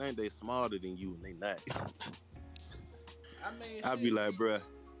 cause they think they smarter than you and they not. I mean, I be shit. like, bruh,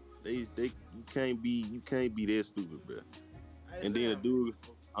 you can't be that stupid, bruh. Hey And then the Sam. dude,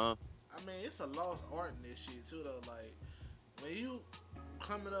 huh? I mean, it's a lost art in this shit too, though. Like when you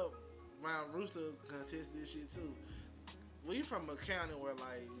coming up around Rooster contest this shit too. We from a county where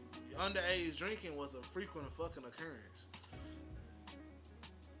like underage drinking was a frequent fucking occurrence.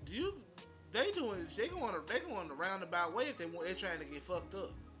 Do you? They doing? They going the roundabout way if they want. They trying to get fucked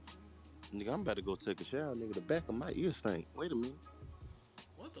up. Nigga, I'm about to go take a shower, nigga. The back of my ear stink. Wait a minute.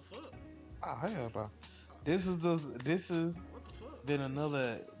 What the fuck? Oh hell no. This is What the fuck? been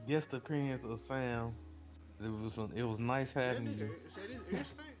another guest appearance of Sam. It was nice That having you. nigga said his ear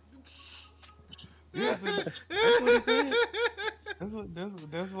stink. Seriously, that's what he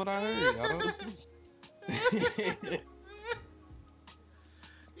said. That's what I heard. I don't see.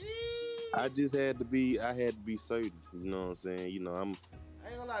 I had to be certain. You know what I'm saying? I ain't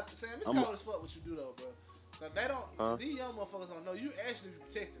gonna lie, Sam. It's I'm, cold as fuck what you do though, bro. Cause they don't. huh? These young motherfuckers don't know you actually be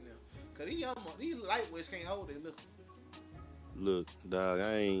protecting them. Cause these lightweights can't hold their liquor. Look, dog,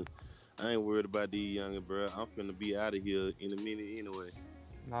 I ain't worried about these youngin', bro. I'm finna be out of here in a minute anyway.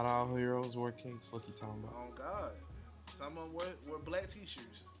 Not all heroes wear capes. Fuck you talking about? Oh God, some of them wear black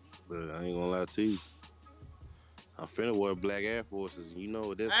t-shirts. But I ain't gonna lie to you. I'm finna wear black Air Forces, and you know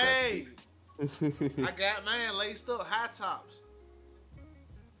what that's about to do. Hey, I got mine laced up, high tops.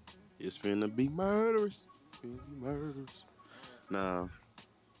 It's finna be murderous. Finna be murderous. Nah,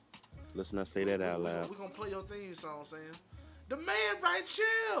 let's not say We, that we, out we, gonna, loud. we gonna play your theme song, Sam. The man right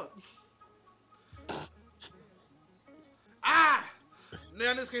chill. Ah,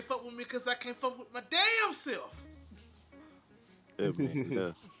 now this can't fuck with me because I can't fuck with my damn self. Yeah, man,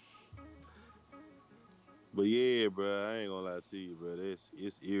 yeah. But yeah, bro, I ain't gonna lie to you, bro.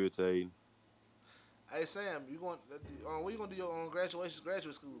 It's irritating. Hey Sam, you going? Where you gonna do your graduate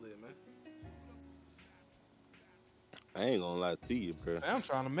school at, man? I ain't gonna lie to you, bro. Sam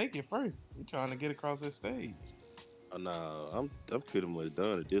trying to make it first. He trying to get across that stage. Nah, I'm pretty much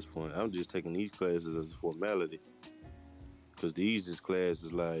done at this point. I'm just taking these classes as a formality. Cause these just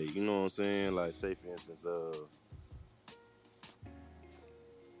classes, like, you know what I'm saying? Like, say for instance,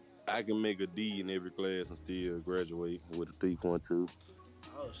 I can make a D in every class and still graduate with a 3.2.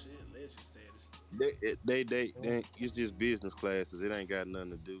 Oh shit, legend status. It's just business classes. It ain't got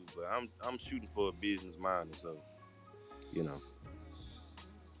nothing to do. But I'm shooting for a business minor, so you know.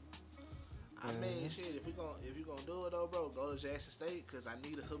 I mean, Yeah. shit. If you gonna do it though, bro, go to Jackson State because I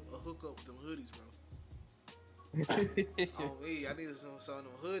need a hook up with them hoodies, bro. On me, I need some of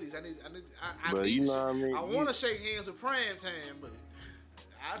them hoodies. I But need you to know what I I mean. want to shake hands with Prime Time, but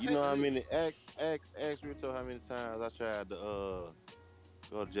I'll You take know the how hoodie. many ask real talk how many times I tried to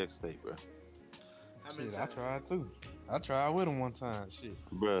go to Jackson State, bro. How many Shit, I times? tried too. I tried with him one time. Shit.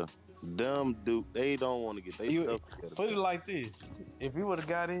 Bruh, dumb dude, they don't want to get they You stuff together, put it bro. like this: if he would have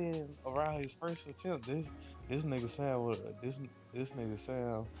got in around his first attempt, this nigga Sam would this nigga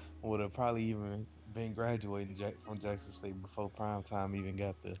Sam would have probably even been graduating from Jackson State before prime time even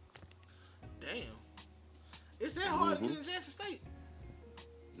got there. Damn, it's that hard to Mm-hmm. get in Jackson State?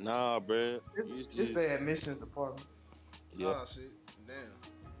 Nah, bruh. It's, It's it's just the admissions department. yeah. Oh shit, damn.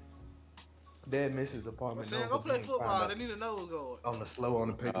 The admissions Well, department Sam, knows, go but they play ain't find football. out They need a nose guard. on the slow on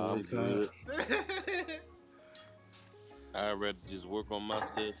the Nah, I'm paperwork side. good. I'd rather just work on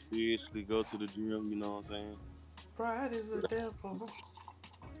myself spiritually, go to the gym, you know what I'm saying? Pride is a devil.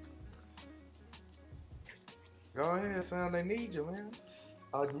 Go ahead, Sam. They need you, man.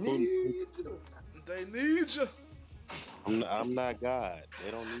 I Who, need you. They need you, I'm not God.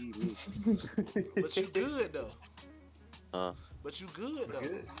 They don't need me. but you good though. Huh? But you good though.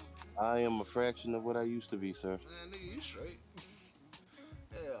 Good. I am a fraction of what I used to be, sir. Man, nigga, you straight.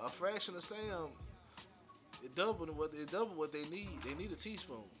 Yeah, a fraction of Sam, it double what they need. They need a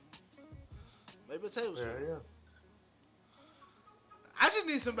teaspoon, maybe a tablespoon. Yeah, yeah. I just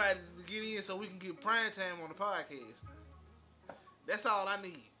need somebody to get in so we can get prime time on the podcast. That's all I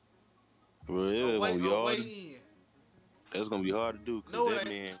need. Well, yeah, it's gonna be A hard. way in. It's gonna be hard to do because No, it that ain't.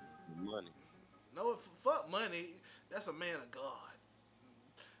 man money. No, fuck money. That's a man of God.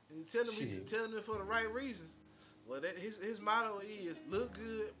 And you Shit. telling me for the right reasons. Well, that his motto is look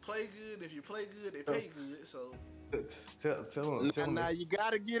good, play good. If you play good, they Tell, pay good. So Now, tell him now this. you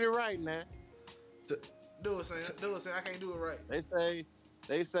gotta get it right now. T- do it, Sam. t- Do it, Sam. I can't do it right.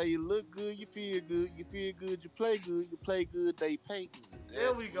 They say you look good, you feel good, you play good, they pay good. There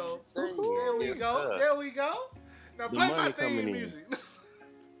That's we what go. it's saying. There we Yes, Woohoo! go. sir. There we go. Now The play my money coming theme in. music.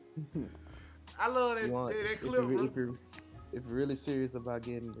 I love You want that if clip. you if you're really serious about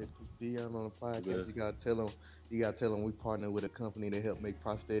getting Dion on the podcast, Bruh. you gotta tell him we partner with a company to help make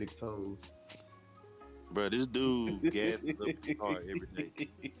prosthetic toes. Bruh, this dude gasses up his car every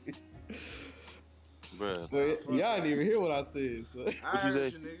day. Bruh. Nah, But fuck y'all that. didn't even hear what I said. So. What I you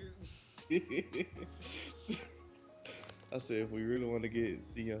heard say? you, nigga. I said if we really want to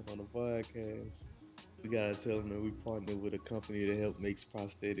get Dion on the podcast, we gotta tell him that we partner with a company that help makes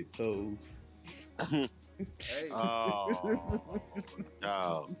prosthetic toes. Hey, Oh,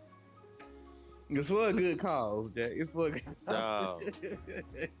 dog. It's for a good cause, Jack. It's for a good Dog.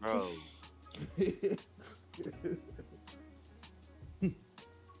 Bro.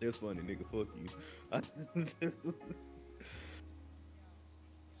 That's funny, nigga. Fuck you.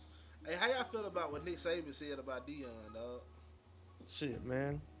 hey, how y'all feel about what Nick Saban said about Dion, dog? Shit,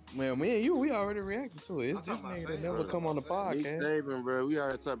 man. Man, me and you, we already reacted to it. It's I'm this talking about nigga that Sam. I'm never Bro. talking come on about the Sam. Nick podcast. Saban, bro. We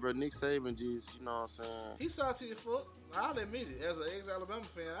already talked, bro. Nick Saban just, you know what I'm saying? He salty as fuck. I'll admit it. As an ex-Alabama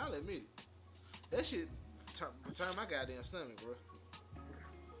fan, I'll admit it. That shit turn my goddamn stomach, bro.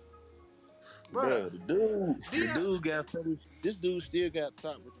 Bro, Bruh, the Dion, dude got this dude still got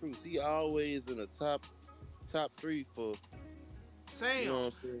top recruits. He always in the top three for, you know Sam. what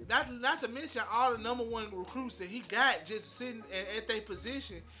I'm saying? Not to mention all the number one recruits that he got just sitting at their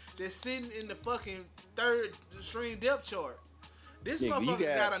position, just sitting in the fucking third string depth chart. This Nigga,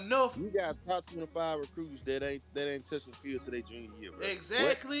 motherfucker got enough. you got top 25 recruits that ain't touching the field till their junior year, bro. What?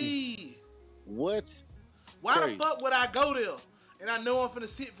 Exactly. What? Why the Crazy. fuck would I go there and I know I'm finna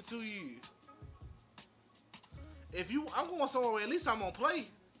sit for 2 years? I'm going somewhere where at least I'm gonna play.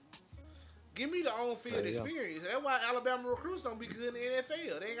 Give me the on-field Yeah. experience. That's why Alabama recruits don't be good in the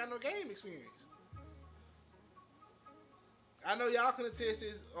NFL. They ain't got no game experience. I know y'all can attest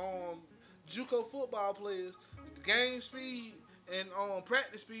this. JUCO football players, game speed and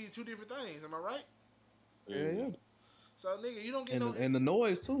practice speed, two different things. Am I right? Yeah, yeah. Mm. So nigga, you don't get And no. the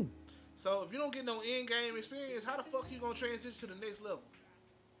noise too. So if you don't get no in game experience, how the fuck you gonna transition to the next level?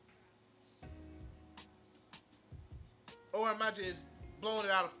 Or am I just blowing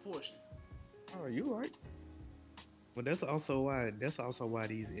it out of proportion? Oh, you right. But that's also why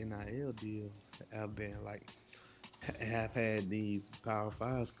these NIL deals have been like have had these Power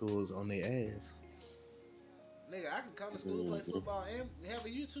Five schools on their ass. Nigga, I can come to school, play Mm-hmm. football, and have a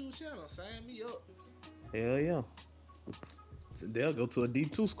YouTube channel. Sign me up. Hell yeah. So they'll go to a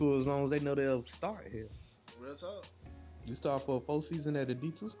D2 school as long as they know they'll start here. Real talk. You start for a full season at a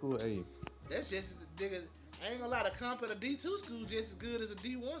D2 school, hey, That's just nigga. I ain't gonna lie, the comp at a D2 school just as good as a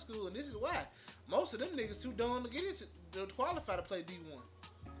D1 school, and this is why. Most of them niggas too dumb to get into to qualify to play D1.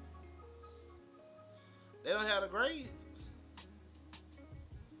 They don't have the grades.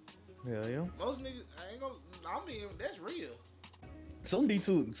 hell yeah. Most niggas, I ain't gonna. I mean, that's real. Some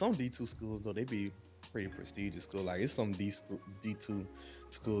D2 schools though they be pretty prestigious school. Like it's some D2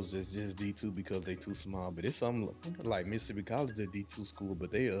 schools that's just D2 because they too small. But it's some like Mississippi College a D2 school,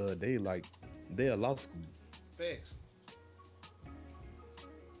 but they a law school. Facts.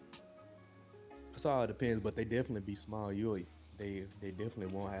 That's all it depends. But they definitely be small. They definitely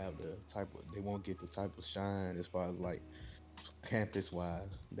won't have the type of they won't get the type of shine as far as like campus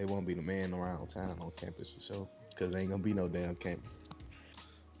wise. They won't be the man around town on campus for sure. Cause there ain't gonna be no damn campus.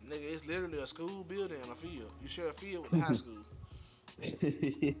 Nigga, it's literally a school building and a field. You share a field with the high school.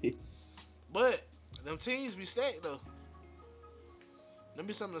 But them teams be stacked though. Them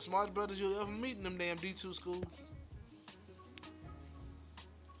be some of the smartest brothers you'll ever meet in them damn D2 schools.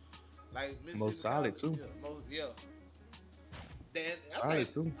 Like Mississippi Most solid College, too. yeah. Then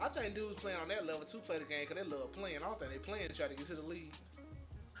Solid too. I think dudes playing on that level too play the game because they love playing. I don't think they playing to try to get to the league.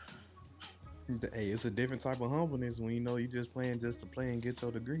 Hey, it's a different type of humbleness when you know you just playing just to play and get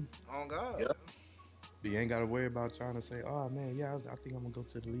your degree. On God. Yeah. You ain't gotta worry about trying to say, "Oh man, yeah, I think I'm gonna go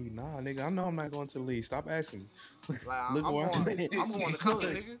to the league." Nah, nigga, I know I'm not going to the league. Stop asking. Like Look I'm where I'm going, at. I'm going to coach,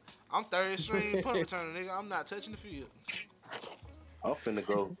 nigga. I'm third string punt returner, nigga. I'm not touching the field. I'm finna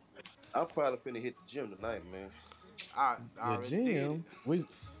go. I'm probably finna hit the gym tonight, man. I The already did it. gym.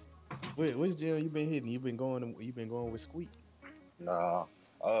 Which gym you been hitting? You been going with Squeak. Nah.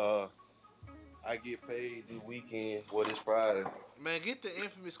 I get paid this weekend. What is Friday? Man, get the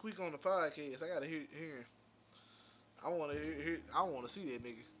infamous squeak on the podcast. I gotta hear him. I wanna hear I wanna see that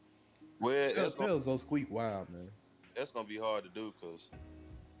nigga. Well, Tell Zo Squeak wild, man. that's gonna be hard to do because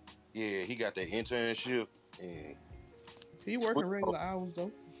yeah, he got that internship and He working regular hours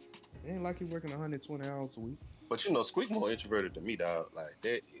though. Ain't like he working 120 hours a week. but you know, Squeak more introverted than me, dog. Like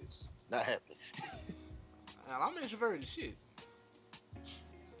that is not happening. And I'm introverted as shit.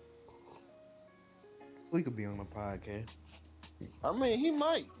 Squeak could be on the podcast. I mean, he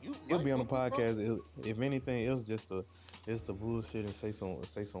might. He'll be on the podcast. If anything else, just to bullshit and say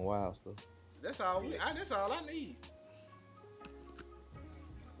some wild stuff. That's all that's all I need.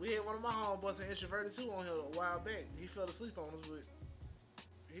 We had one of my homeboys an introverted too on here a while back. He fell asleep on us, but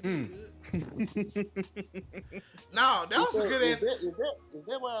he did good. No, that was a good Is answer. is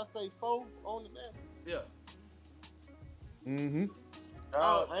that why I say four on the map? Yeah. Mm-hmm.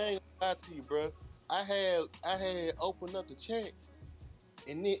 I ain't gonna lie to you, bro. I had opened up the chat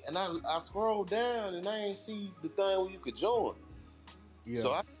and I scrolled down and I ain't see the thing where you could join. Yeah.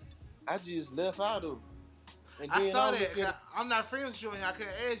 So I just left out of it. And I then saw was that. looking- I'm not friends with you on here. I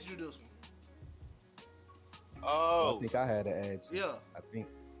couldn't add you to this one. Oh, I think I had to add you. Yeah. I think.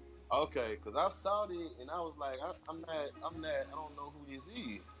 okay. Because I saw it and I was like, I'm not. I don't know who this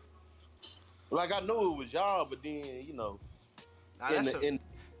is. Like I knew it was y'all, but then you know, Nah, nigga,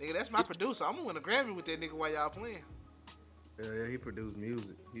 that's my producer. I'm gonna win a Grammy with that nigga while y'all playing. Yeah, he produced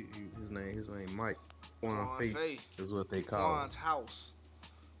music. His name Mike. Quan Quan Faith Faye. is what they call him. Quan's house.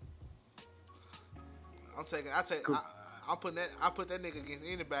 I put that nigga against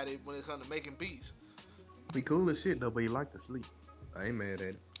anybody when it comes to making beats. He cool as shit though, but he like to sleep. I ain't mad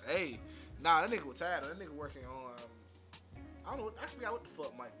at it. Hey, nah, that nigga was tired. That nigga working on I don't know. I forgot what the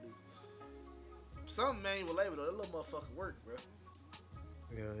fuck Mike do. Some manual labor though. That little motherfucker work, bro.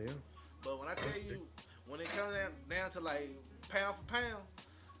 Yeah. But when I tell you, when it comes down to like pound for pound,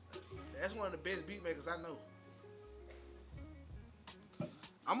 that's one of the best beat makers I know.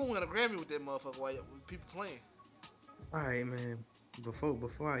 I'm gonna win a Grammy with that motherfucker while with people playing. All right, man.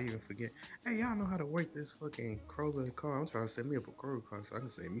 Before I even forget, hey, y'all know how to work this fucking Kroger car? I'm trying to set me up a Kroger car so I can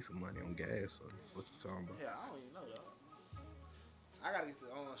save me some money on gas. So what you talking about? Yeah, I don't even know that. I gotta get the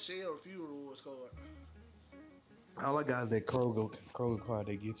Shell Fuel Rewards card. All I got is that Kroger card.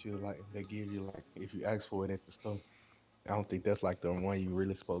 They give you like if you ask for it at the store. I don't think that's like the one you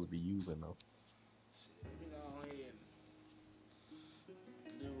really supposed to be using though. Shit, let me go ahead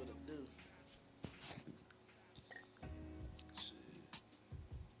and do what it do.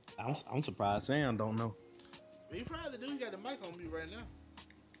 I'm surprised Sam don't know. He probably do. He got the mic on mute right now.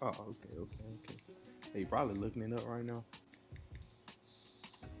 Oh, okay. He probably looking it up right now.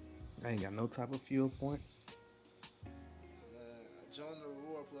 I ain't got no type of fuel points. Join the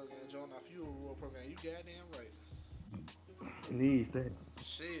reward program. Join our fuel reward program. You goddamn right. Needs that.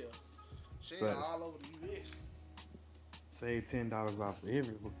 Shell But all over the U.S. save $10 off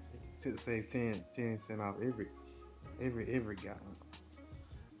every. Save 10 cents off every guy.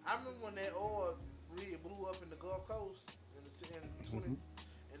 I remember when that oil rig blew up in the Gulf Coast in Mm-hmm.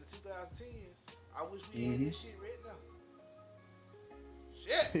 in the 2010s. I wish we had Mm-hmm. this shit right now.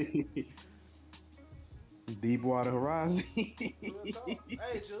 Shit. Deepwater Horizon. Real talk.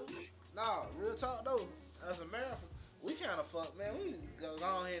 Hey, Chu. Nah, real talk though. As America, we kind of fucked, man. We need to go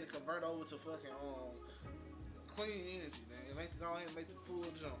ahead and convert over to fucking clean energy, man. Go ahead and make the full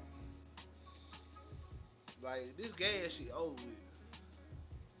jump. Like this gas shit over with.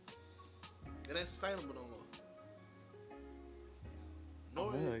 It ain't sustainable no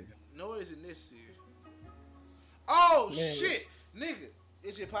more. Nor is it necessary. Oh Man. shit, nigga!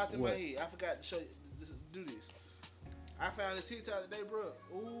 It just popped in my What? head. I forgot to show you. Do this. I found this TikTok today, bro.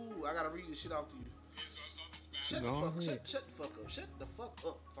 Ooh, I gotta read this shit off to you. Shut the fuck up. Shut the fuck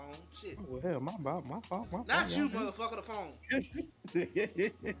up, phone. Shit. Well, hell, my fault. Not you, motherfucker. The phone.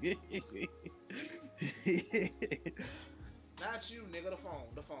 Not you, nigga. The phone.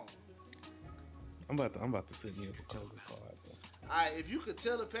 The phone. I'm about to send you a proposal card. Alright, if you could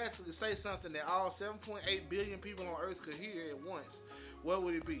telepathically say something that all 7.8 billion people on Earth could hear at once, what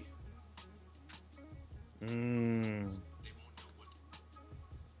would it be?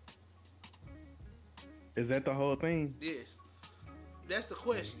 Is that the whole thing? Yes. That's the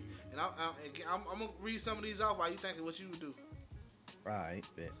question. And I'm going to read some of these off while you thinking what you would do. Right.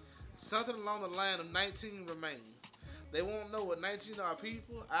 Bet. Something along the line of 19 remain. They won't know what 19 are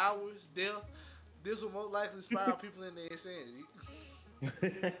people, hours, death. This will most likely spiral people into insanity.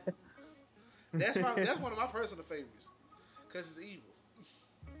 That's one of my personal favorites. Because it's evil.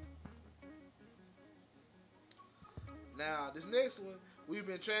 Now, this next one, we've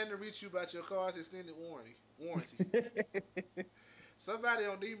been trying to reach you about your car's extended warranty. Somebody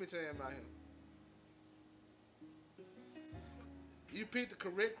on Demon Time about him. You picked the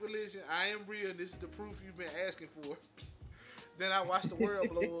correct religion. I am real. This is the proof you've been asking for. Then I watched the world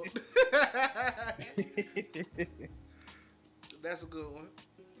blow up. That's a good one.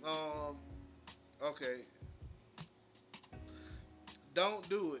 Okay. Don't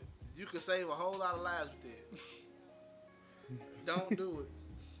do it. You could save a whole lot of lives with that. Don't do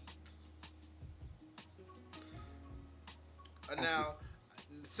it. Now,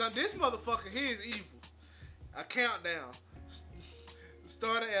 so this motherfucker here is evil. A countdown.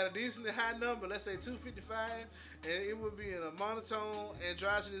 Starting at a decently high number, let's say 255, and it would be in a monotone,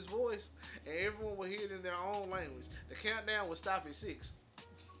 androgynous voice, and everyone would hear it in their own language. The countdown would stop at 6.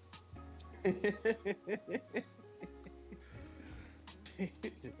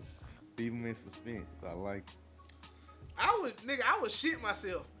 Leave them in suspense. I like it. I would shit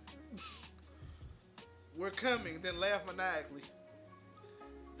myself. We're coming, then laugh maniacally.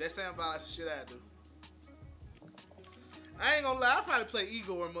 That sound about like some shit I do. I ain't gonna lie, I probably play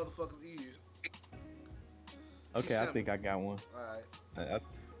ego in motherfuckers' ears. Okay, I think I got one. Alright.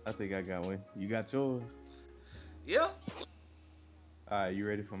 I think I got one. You got yours? Yeah? Alright, you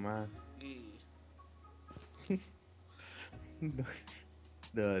ready for mine? Yeah.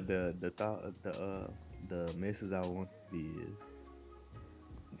 The message I want to be is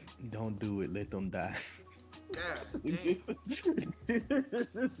don't do it, let them die. God damn.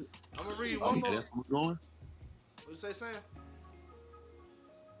 I'm gonna read one more. That's where we're going. What you say, Sam?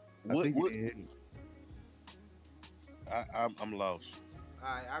 What? I'm lost.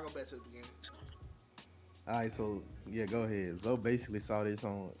 Alright, I'll go back to the beginning. Alright, so yeah, go ahead. Zoe basically saw this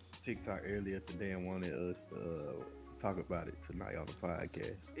on TikTok earlier today and wanted us to talk about it tonight on the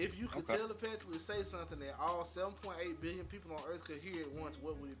podcast. If you could telepathically say something that all 7.8 billion people on Earth could hear at once,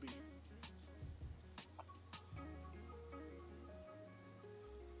 what would it be?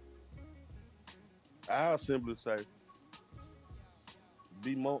 I'll simply say,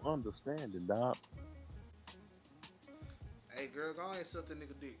 be more understanding, dog. Hey, girl, go ahead and suck that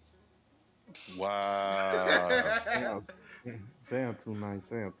nigga dick. Wow. Sound too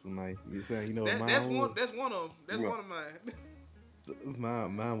nice. You saying, you know, that's one of them. That's one of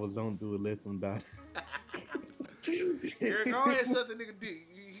mine. Mine was don't do it, let them die. Girl, go ahead and suck that nigga dick.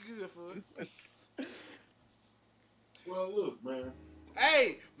 He good for it. Well, look, man.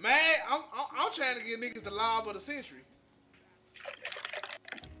 Hey, man, I'm trying to get niggas the lob of the century.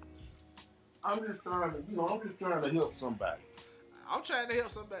 I'm just trying to help somebody. I'm trying to help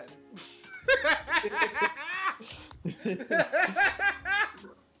somebody.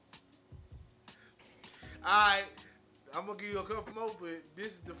 Alright, I'm gonna give you a couple more, but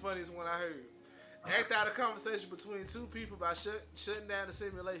this is the funniest one I heard. Act out a conversation between two people by shutting down the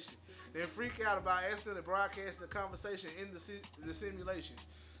simulation. Then freak out about accidentally broadcasting the conversation in the simulation.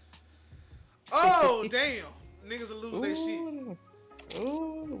 Oh, damn. Niggas will lose their shit.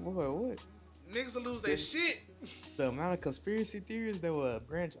 Oh boy, what? Niggas will lose their shit. The amount of conspiracy theories that will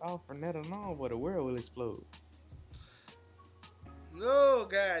branch off from that alone, where the world will explode. No,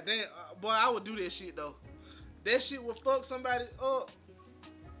 god damn. Boy, I would do that shit, though. That shit will fuck somebody up.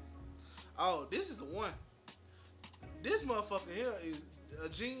 Oh, this is the one. This motherfucker here is a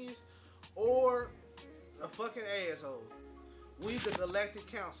genius or a fucking asshole. We the Galactic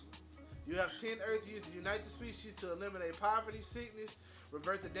Council. You have 10 Earth years to unite the species to eliminate poverty, sickness,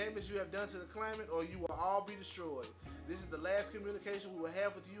 revert the damage you have done to the climate, or you will all be destroyed. This is the last communication we will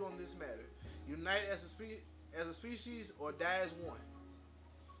have with you on this matter. Unite as a species or die as one.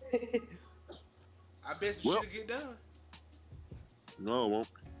 I bet some Well, shit'll get done. no, it won't.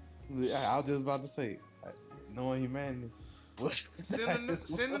 I was just about to say, knowing humanity. Send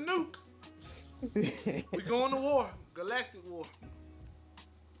a nuke. We going to war. Galactic war.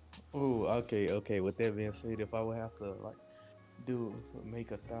 Oh, okay. With that being said, if I would have to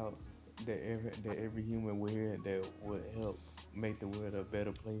make a thought that every human would hear that would help make the world a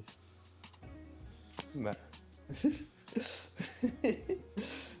better place. Nah.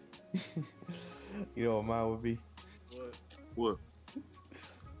 You know what mine would be? What?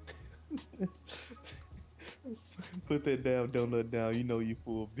 Put that damn donut down. You know you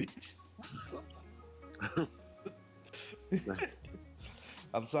fool, bitch.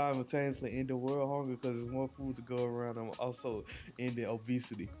 I'm simultaneously ending world hunger because there's more food to go around. I'm also ending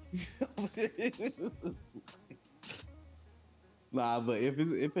obesity. Nah, but if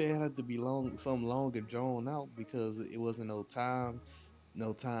it had to be some long and drawn out because it wasn't no time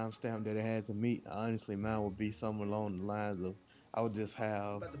stamp that it had to meet. Honestly, mine would be somewhere along the lines of I would just I'm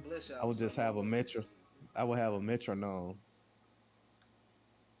have about to bless y'all I would with just something have a real quick. metro. I would have a metronome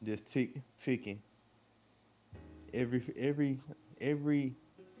just ticking every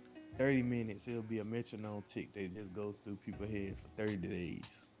 30 minutes. It'll be a metronome tick that just goes through people's head for 30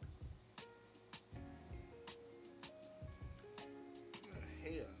 days.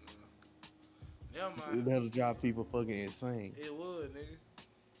 Hell no. Never mind. That'll drive people fucking insane. It would, nigga.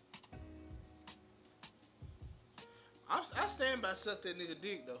 I stand by suck that nigga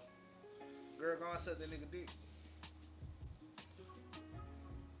dick though. Girl, go and suck that nigga dick.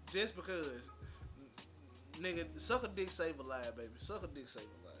 Just because, nigga, suck a dick, save a life, baby. Suck a dick, save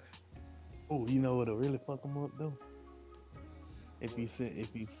a life. Oh, you know what'll really fuck them up though? If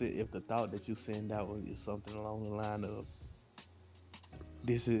the thought that you send out is something along the line of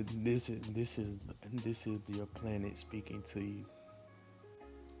this is your planet speaking to you.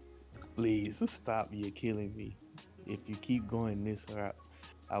 Please stop, you're killing me. If you keep going this route,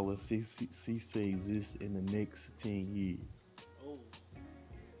 I will cease to exist in the next 10 years. Oh.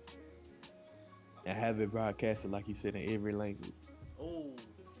 And have it broadcasted like you said in every language. Oh.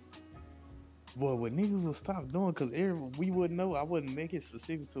 Boy, what niggas will stop doing, because we wouldn't know. I wouldn't make it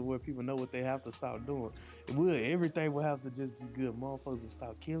specific to where people know what they have to stop doing. Everything would have to just be good. Motherfuckers would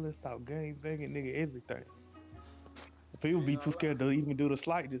stop killing, stop gang banging, nigga, everything. People be too scared to even do the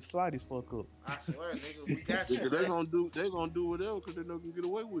slightest fuck up. I swear, nigga, we got you. They gonna do whatever because they know they can get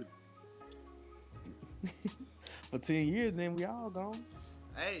away with it. For 10 years, then we all gone.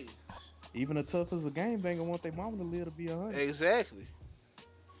 Hey. Even the toughest of gang banger want their mama to live to be 100. Exactly.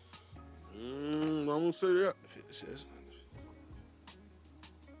 I'm gonna say that.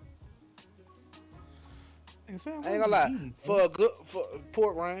 I ain't gonna lie. For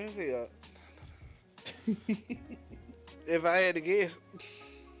pork rinds, yeah. If I had to guess,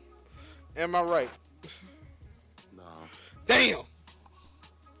 am I right? Nah. Damn.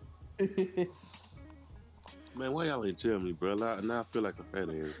 Man, why y'all ain't tell me, bro? Now I feel like a fat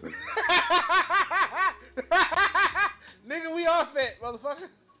ass. Nigga, we are fat, motherfucker.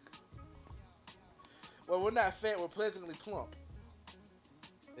 Well, we're not fat. We're pleasantly plump.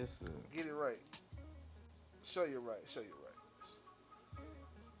 Get it right. Show you right.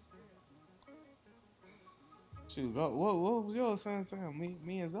 Shoot, what was yours, Sam?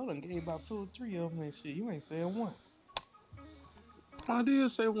 Me and Zola gave about 2 or 3 of them and shit. You ain't said one. I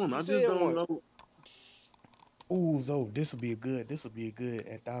did say one. You I just don't know. Ooh, Zoe, this will be a good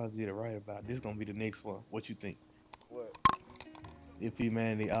anthology to write about. This gonna be the next one. What you think? What? If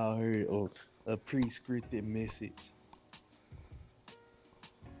humanity all heard of a pre-scripted message.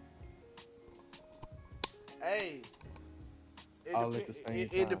 Hey, all at the same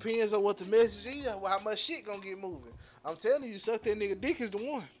It time. depends on what the message is, how much shit gonna get moving. I'm telling you, suck that nigga dick is the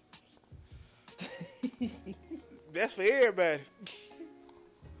one. That's for everybody.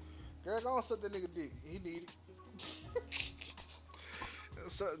 Girl, go on suck that nigga dick. He need it.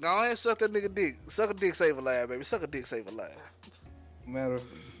 Go ahead and suck that nigga dick. Suck a dick, save a life, baby. Suck a dick, save a life.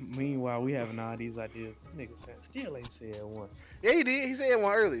 Meanwhile, we having all these ideas. This nigga still ain't said one. Yeah, he did. He said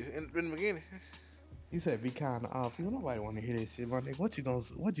one earlier in the beginning. He said, "Be kind to all people." Nobody want to hear this shit, my nigga. What you gonna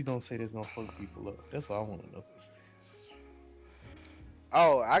say that's gonna fuck people up? That's what I want to know.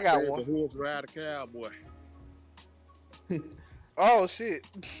 Oh, I got There's one. a horse ride a cowboy. Oh shit.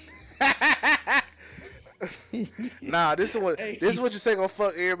 Nah, this the one. Hey. This is what you say gonna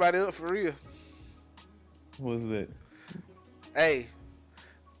fuck everybody up for real. What's that? Hey,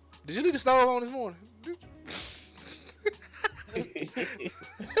 did you leave the stove on this morning?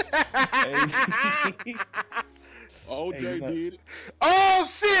 OJ Hey, did it. Oh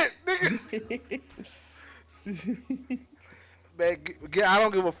shit, nigga. Man, I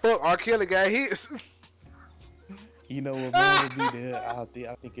don't give a fuck. R. Kelly got hits. You know what more would be there out there?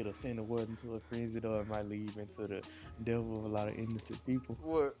 I think it'll send the world into a frenzy, though it might lead into the devil of a lot of innocent people.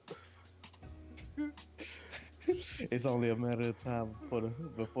 What? It's only a matter of time before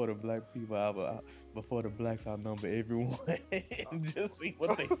the black people before the blacks outnumber everyone. Just see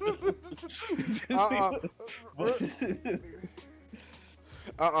what they do. Rooster.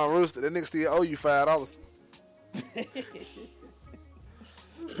 That nigga still owe you $5.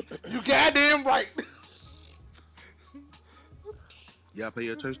 You goddamn right. Y'all pay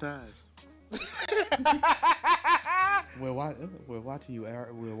your church tithes. We're watching you.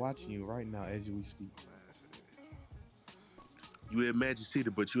 We're watching you right now as we speak. You in Magic City,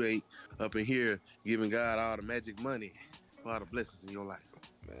 but you ain't up in here giving God all the magic money for all the blessings in your life.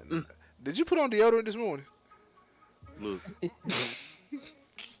 Man, did you put on deodorant this morning? Look.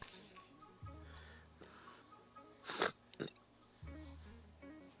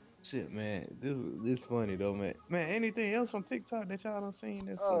 Shit, man, this funny though, man. Man, anything else from TikTok that y'all done seen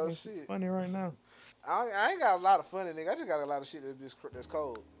that's Shit. funny right now? I ain't got a lot of funny, nigga. I just got a lot of shit that's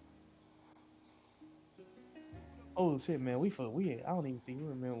cold. Oh shit, man, I don't even think we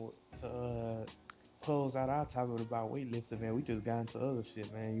remember to close out our topic about weightlifting, man. We just got into other shit,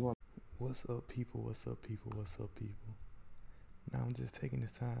 man. You want? What's up, people? What's up, people? What's up, people? Now I'm just taking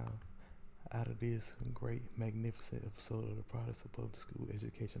this time out of this great, magnificent episode of the Products of Public School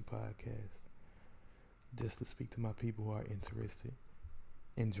Education Podcast, just to speak to my people who are interested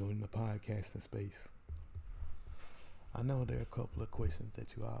in joining the podcasting space. I know there are a couple of questions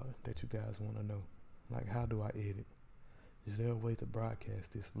that you guys want to know, like how do I edit? Is there a way to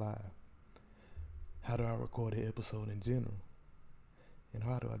broadcast this live? How do I record an episode in general? And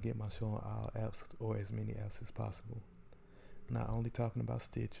how do I get my show on all apps or as many apps as possible? Not only talking about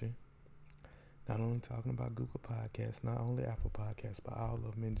Stitcher, not only talking about Google Podcasts, not only Apple Podcasts, but all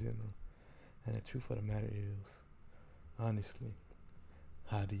of them in general. And the truth of the matter is, honestly,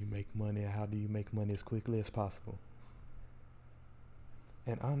 how do you make money? How do you make money as quickly as possible?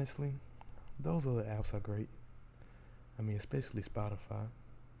 And honestly, those other apps are great. I mean, especially Spotify.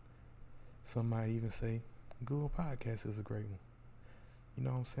 Some might even say Google Podcasts is a great one. You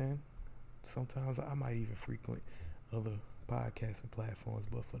know what I'm saying? Sometimes I might even frequent other podcasting platforms,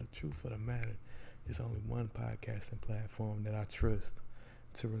 but for the truth of the matter, there's only one podcasting platform that I trust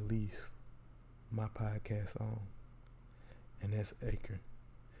to release my podcast on, and that's Anchor.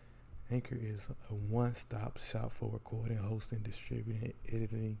 Anchor is a one-stop shop for recording, hosting, distributing,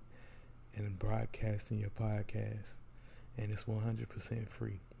 editing, and broadcasting your podcast, and it's 100%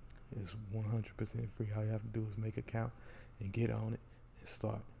 free. It's 100% free. All you have to do is make an account and get on it and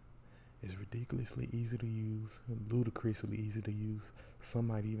start. It's ridiculously easy to use, ludicrously easy to use. Some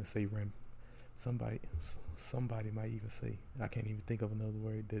might even say somebody might even say, I can't even think of another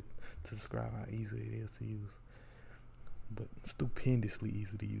word to describe how easy it is to use. But stupendously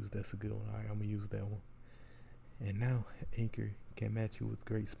easy to use. That's a good one. All right, I'm going to use that one. And now Anchor can match you with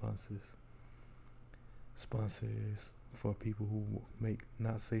great sponsors. Sponsors for people who make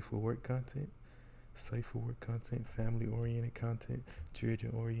not safe for work content, safe for work content, family oriented content,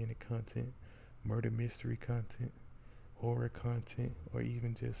 children oriented content, murder mystery content, horror content, or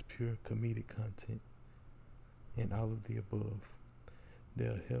even just pure comedic content, and all of the above.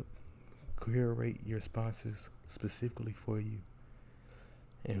 They'll help curate your sponsors specifically for you.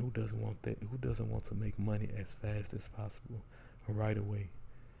 And who doesn't want that? Who doesn't want to make money as fast as possible right away?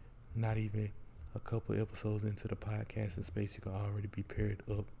 Not even a couple episodes into the podcasting space, you can already be paired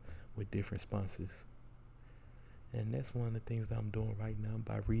up with different sponsors. And that's one of the things that I'm doing right now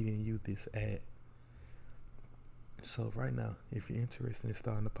by reading you this ad. So right now, if you're interested in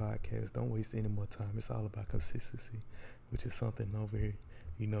starting a podcast, don't waste any more time. It's all about consistency, which is something over here.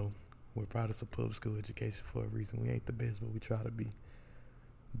 You know, we're products of public school education for a reason. We ain't the best, but we try to be.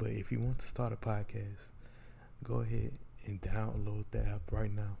 But if you want to start a podcast, go ahead and download the app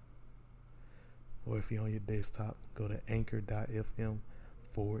right now. Or if you're on your desktop, go to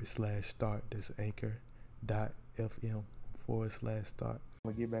anchor.fm/start. That's anchor.fm/start. I'm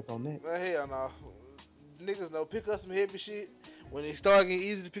gonna get back on that. Well, hell no. Niggas know pick up some heavy shit. When it start getting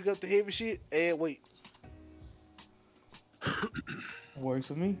easy to pick up the heavy shit, add weight. Works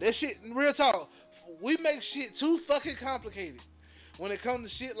for me. That shit, real talk, we make shit too fucking complicated when it comes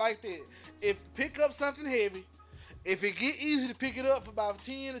to shit like that. If pick up something heavy, if it get easy to pick it up for about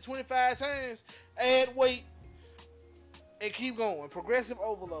 10 to 25 times, add weight and keep going. Progressive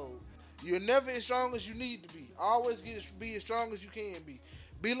overload. You're never as strong as you need to be. Always be as strong as you can be.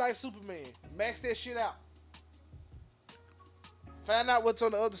 Be like Superman. Max that shit out. Find out what's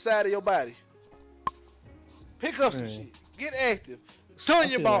on the other side of your body. Pick up some shit. Get active. Sun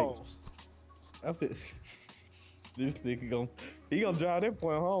your balls. I feel this nigga gonna drive that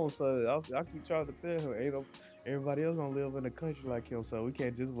point home. So I keep trying to tell him, ain't no, everybody else don't live in the country like him. So we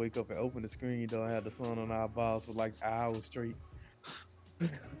can't just wake up and open the screen door and have the sun on our balls for like an hour straight.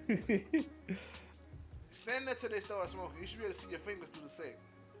 Stand there till they start smoking. You should be able to see your fingers through the sack.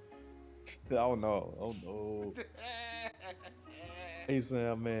 Oh no. Hey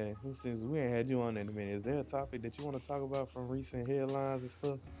Sam, man, since we ain't had you on in a minute, is there a topic that you want to talk about from recent headlines and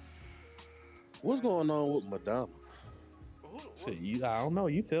stuff? What's going on with Madonna? I don't know.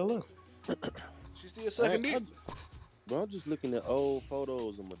 You tell us. She still sucking dick. Bro, I'm just looking at old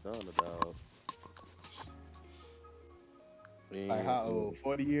photos of Madonna, dog. Like how old?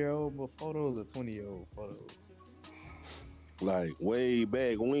 40-year-old photos or 20-year-old photos? Like way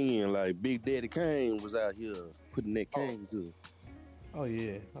back when, like Big Daddy Kane was out here putting that cane to. Oh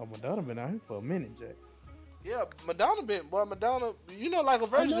yeah. Oh, Madonna been out here for a minute, Jack. Yeah, Madonna, you know, like a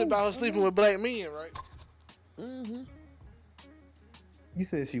virgin about her sleeping with black men, right? Mm-hmm. You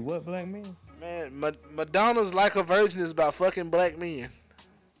said she what, black man? Man, Madonna's like a virgin is about fucking black men.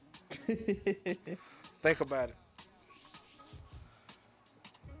 Think about it.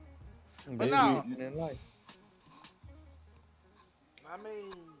 But no, I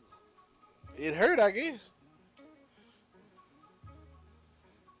mean, it hurt, I guess.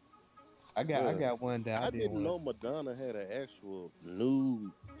 I got one that I didn't know Madonna had an actual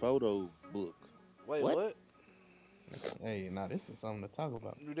nude photo book. Wait, what? Hey, now this is something to talk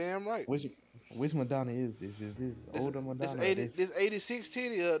about. You damn right. Which Madonna is this? Is this older Madonna? This 86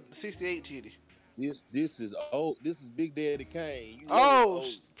 titty or 68 titty? This is old. This is Big Daddy Kane.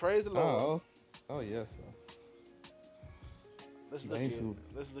 Praise the Lord. Oh yes, sir. Let's look at it.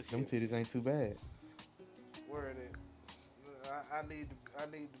 Them titties ain't too bad. Where it is? I need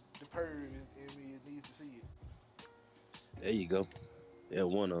the purge in me. It needs to see it. There you go. Yeah,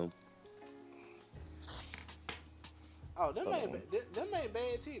 one of them. Oh, them ain't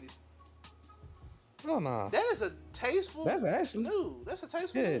bad titties. Oh no. That is a tasteful. That's actually nude. That's a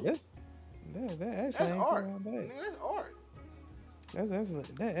tasteful. Yeah, nude. that actually ain't art. too damn bad. Man, that's art.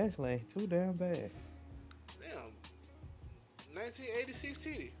 That actually ain't too damn bad. Damn. 1986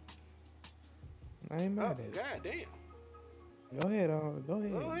 titty. I ain't mad at it. God damn. Go ahead. Go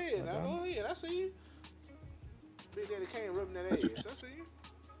ahead. I see you. Big Daddy Kane rubbing that ass. I see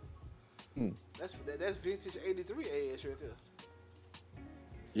you. That's vintage 83 ass right there.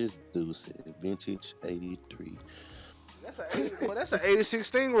 This dude said vintage 83. That's an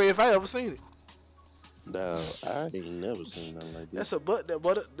 86 Stingray if I ever seen it. No, I ain't never seen nothing like this.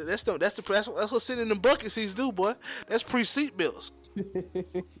 That's what sitting in the bucket seats do, boy. That's pre-seat belts.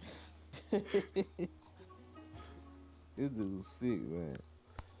 This dude's sick, man.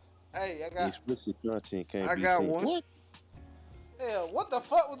 Hey, I got explicit content can't I be got seen. one. What? Yeah, what the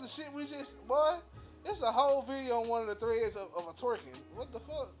fuck was the shit we just, boy? It's a whole video on one of the threads of a twerking. What the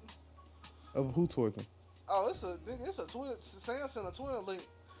fuck? Of who twerking? Oh, it's a Twitter. Sam sent a Twitter link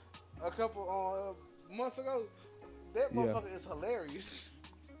a couple months ago. That motherfucker is hilarious.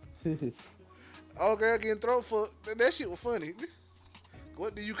 Old girl getting throat fucked. That shit was funny.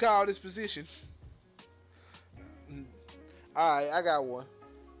 What do you call this position? Alright, I got one.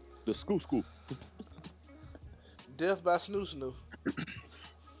 The school. Death by Snoo.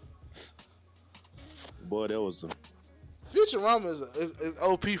 Boy, that was a... Futurama is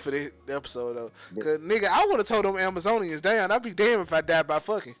OP for this episode though. Cause nigga, I would have told them Amazonians down. I'd be damned if I died by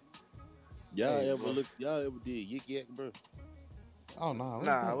fucking. Y'all ever did Yik Yak, bro? Oh no.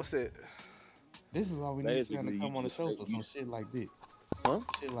 Nah, what's that? This is why we need Sam to come on the show for some shit like this. Huh?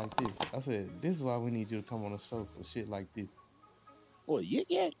 Shit like this. I said, this is why we need you to come on the show for shit like this. What yik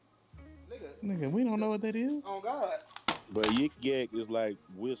yak? Nigga, Nigga, we don't know what that is. oh God. Bro, yik yak is like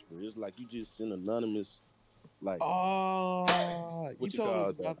whisper. It's like you just send anonymous, like Oh, you what you told call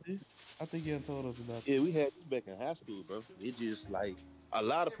us it, about this. I think you told us about yeah, this. we had this back in high school, bro. It just like a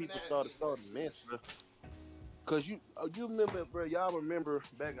lot of Every now people and again, started mess, bro. Cause you remember, bro? Y'all remember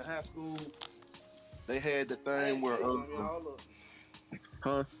back in high school they had the I had thing to where kill something, y'all. Look,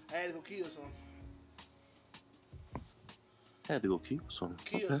 huh? I had to go kill something. Had to go keep some.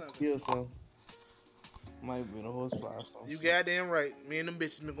 Kill Okay. something. Yeah, so might have been a horse fly or some You shit. goddamn right. Me and them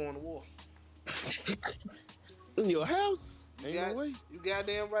bitches been going to war. In your house? You Ain't no got way. you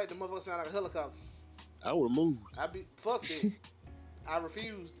goddamn right. The motherfucker sound like a helicopter. I would have moved. I be fuck that. I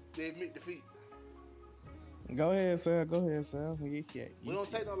refuse to admit defeat. Go ahead, Sam. Go ahead, Sam. Yeah. We don't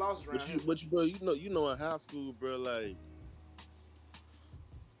take no losses around here. Bro, in high school, bro, like,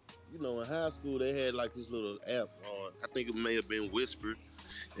 in high school they had like this little app, or I think it may have been Whisper.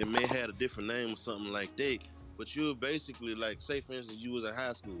 It may have had a different name or something like that. But you'll basically like, say for instance, you was in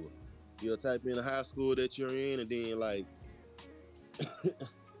high school. You'll type in the high school that you're in, and then like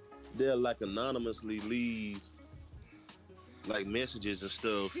they'll like anonymously leave like messages and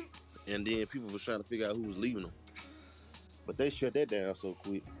stuff, and then people was trying to figure out who was leaving them. But they shut that down so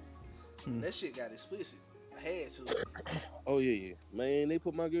quick. That shit got explicit. I had to. Oh yeah, man. They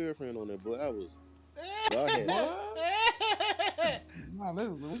put my girlfriend on there, but I had, What? Nah,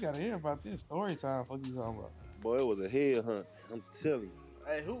 we gotta hear about this story time. Fuck you talking about? boy, it was a headhunt. I'm telling you,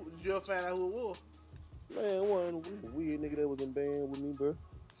 Hey, who did you ever find out who it was? man. One weird nigga that was in band with me, bro.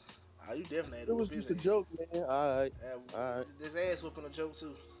 Oh, you definitely had It to was whoop his just a ass. joke, man. All right. This ass whooping a joke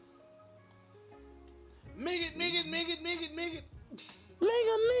too. Migget, migget, migget, migget, migget.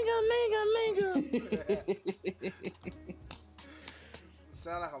 Nigga.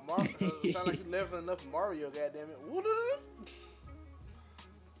 Sound like sound like you leveling up Mario. Goddamn it.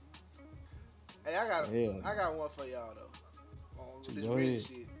 Hey, I got one for y'all though. This Go real ahead.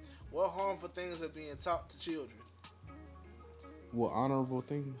 shit. What harmful things are being taught to children? What honorable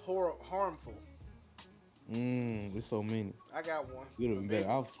thing? Harmful. There's so many. I got one. You'd have A been big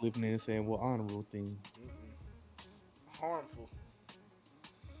better. I was flipping it and saying what honorable thing. harmful.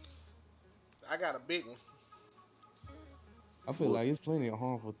 I got a big one. I feel like it's plenty of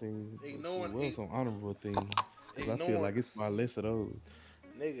harmful things, but Ignoring well, some honorable things. Cause I feel ignoring like it's far less of those.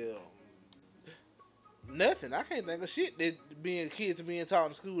 nigga. Nothing. I can't think of shit that being kids being taught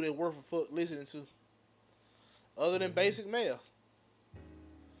in school that worth a fuck listening to. Other than basic math.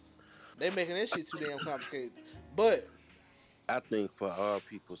 They making that shit too damn complicated. But I think for our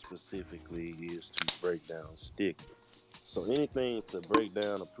people specifically is to break down stigma. So anything to break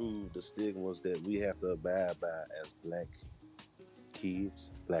down or prove the stigmas that we have to abide by as black kids,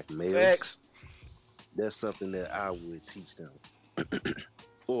 black males, facts. that's something that I would teach them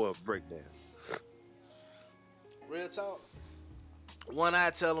or break down. Real talk. One, I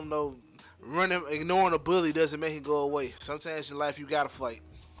tell them though, ignoring a bully doesn't make it go away. Sometimes in life you gotta fight.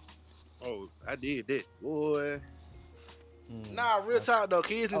 Oh, I did that, boy. Nah, real talk though,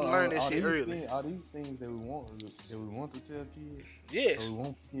 kids need to learn that shit early. Are these things that we want to tell kids? Yes. So we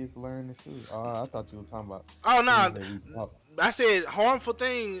want kids to learn this too. I thought you were talking about Oh no, things that we taught. I said harmful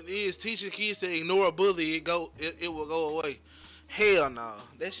thing is teaching kids to ignore a bully. It will go away. Hell no,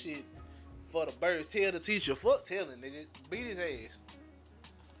 that shit for the birds. Tell the teacher, fuck telling nigga, beat his ass.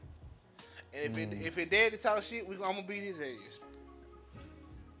 And if it daddy talk shit, I'm gonna beat his ass.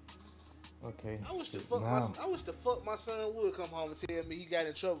 Okay. I wish shit, the fuck my son would come home and tell me he got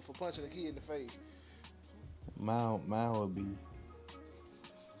in trouble for punching a kid in the face. Mine would be.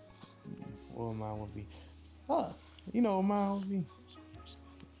 What mine would be? Huh? You know what mine would be?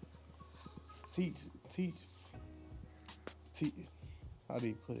 Teach. How do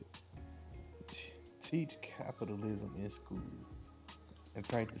you put it? Teach capitalism in schools and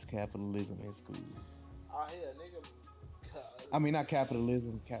practice capitalism in schools. Oh hell, nigga. I mean, not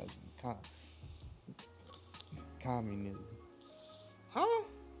capitalism, communism. Huh?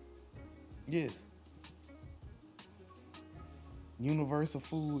 Yes. Universal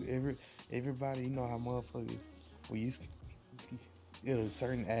food. Everybody, you know how motherfuckers we used.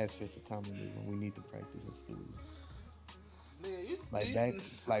 Certain aspects of communism we need to practice in school. Nigga,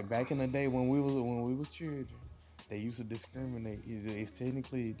 Like back in the day when we was children, they used to discriminate. It's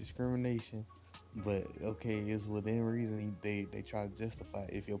technically discrimination, but okay, it's within reason. They try to justify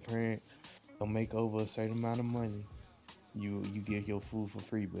it. If your parents don't make over a certain amount of money, you get your food for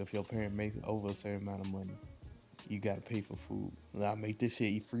free. But if your parent makes over a certain amount of money, you gotta pay for food. I make this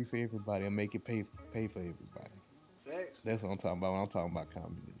shit free for everybody. I make it pay for everybody. Facts. That's what I'm talking about when I'm talking about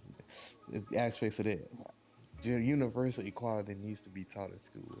communism. The aspects of that. Universal equality needs to be taught in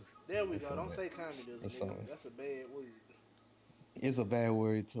schools. There we That's go. something Don't that say communism, that's nigga. something. That's a bad word. It's a bad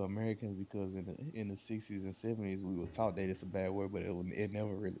word to Americans because in the 60s and 70s we were taught that it's a bad word, but it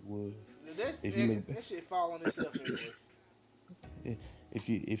never really was. If you look That shit fall on itself anyway.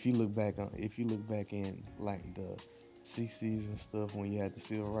 if you look back in like the 60s and stuff when you had the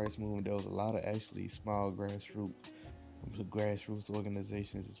civil rights movement, there was a lot of actually small grassroots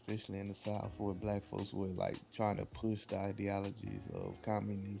organizations, especially in the South, where black folks were like trying to push the ideologies of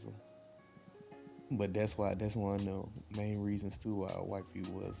communism. But that's one of the main reasons too why white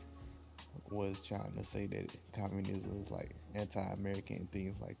people was trying to say that communism is like anti-American and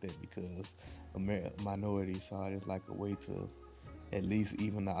things like that because minorities saw it as like a way to at least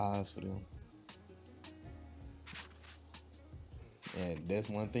even the odds for them. And that's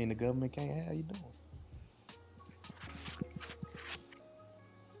one thing the government can't have you doing.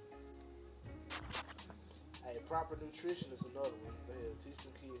 Hey, proper nutrition is another one. Hell, teach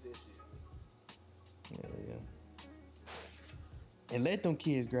them kids that shit. Yeah, yeah. And let them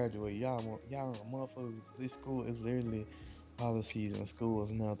kids graduate. Y'all motherfuckers. This school is literally policies in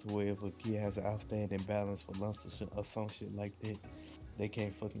schools now to where if a kid has an outstanding balance for lunch or some shit like that, they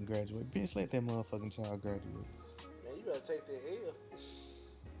can't fucking graduate. Bitch, let that motherfucking child graduate. Man, you better take that L.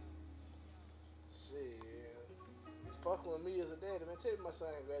 Shit. Fucking with me as a daddy, man. Tell me my son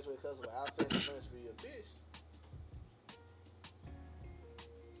graduate because of an outstanding lunch bill, bitch.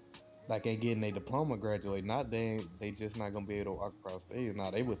 Like they getting their diploma graduate. Not they just not gonna be able to walk across stage.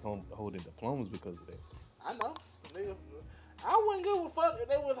 Nah, they holding diplomas because of I know, nigga. I wouldn't give a fuck if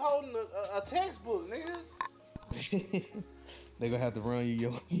they withholding a textbook, nigga. that. They gonna have to run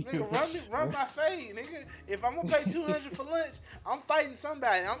Nigga, run my fade, nigga. If I'm gonna pay 200 for lunch, I'm fighting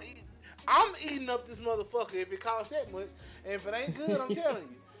somebody. I'm eating up this motherfucker if it costs that much. And if it ain't good, I'm telling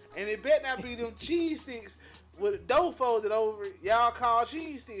you. And it better not be them cheese sticks with dough folded over it. Y'all call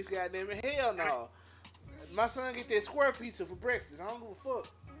cheese sticks, goddamn it. Hell no. My son get that square pizza for breakfast. I don't give a fuck.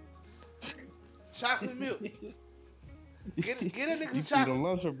 Chocolate milk. Get a nigga You some feed chocolate. them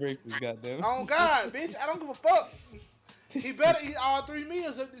lunch or breakfast, goddamn. On God, bitch. I don't give a fuck. He better eat all 3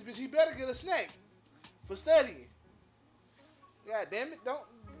 meals of this bitch. He better get a snack for studying. God damn it.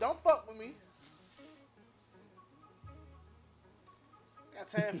 Don't fuck with me. Got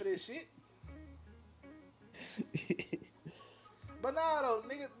time for this shit. But nah though,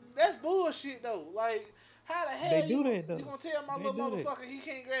 nigga, that's bullshit though. Like, how the They hell do you that though. gonna tell my They little do that. motherfucker he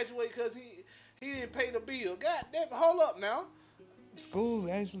can't graduate because he didn't pay the bill? God damn, hold up now. Schools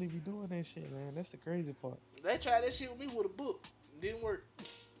actually be doing that shit, man. That's the crazy part. They tried that shit with me with a book. It didn't work.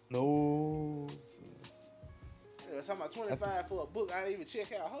 No, They was talking about I th- 25 for a book. I didn't even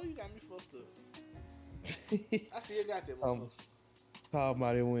check out. How you got me fucked up? I still got that motherfucker. talking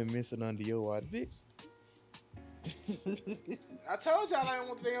about it went missing under your watch, bitch. I told y'all I didn't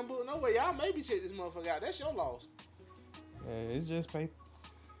want the damn book no way. Y'all maybe check this motherfucker out. That's your loss. It's just paper.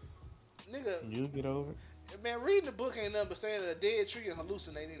 Nigga, You'll get over man, reading the book ain't nothing but standing at a dead tree and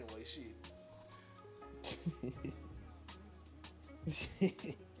hallucinate anyway. Shit.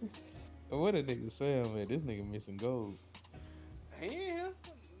 it. What a nigga saying, man? This nigga missing gold. Yeah.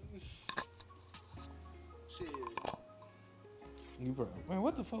 Shit. Man,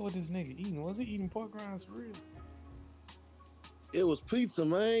 what the fuck was this nigga eating? Was he eating pork rinds for real? It was pizza,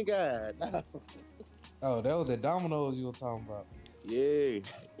 man. God. Oh, that was the Domino's you were talking about. Yeah.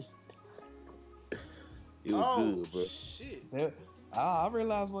 It was Oh, good, bro. shit. I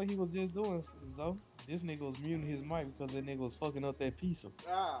realized what he was just doing, so this nigga was muting his mic because that nigga was fucking up that pizza.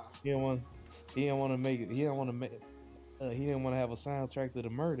 Ah. He didn't want he didn't want to make it. He didn't want to make. He didn't want to have a soundtrack to the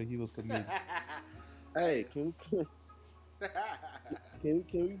murder he was committing. Hey, can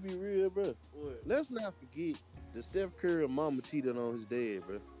we be real, bro? What? Let's not forget that Steph Curry mama cheated on his dad,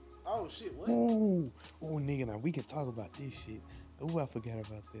 bro. Oh, shit. What? Ooh, nigga, now we can talk about this shit. Ooh, I forgot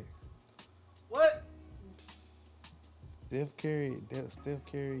about that. What? Steph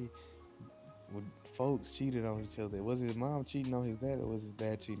Curry, when folks cheated on each other. Was his mom cheating on his dad, or was his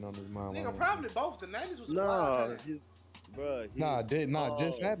dad cheating on his mom? Nigga, probably both. The 90s was some Nah, wild time.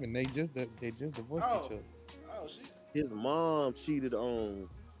 Just happened. They just divorced each other. Oh, shit. His mom cheated on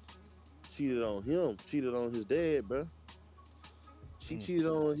him, cheated on his dad, bro. She cheated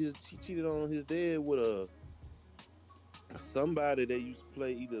on his dad with somebody that used to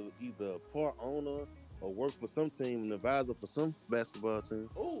play either a part owner or work for some team, an advisor for some basketball team.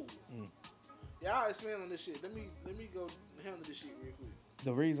 Ooh. Y'all explain on this shit. Let me go handle this shit real quick.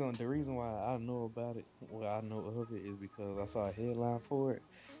 The reason why I know about it, well, I know of it, is because I saw a headline for it,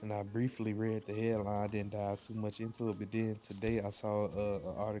 and I briefly read the headline. I didn't dive too much into it, but then today I saw an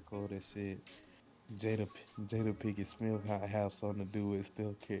article that said Jada Pinkett Smith have something to do with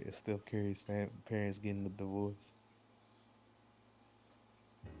Steph Curry's parents getting a divorce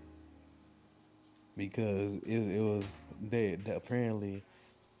because it was that apparently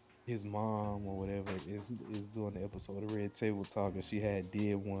his mom or whatever is doing the episode of Red Table Talk, and she had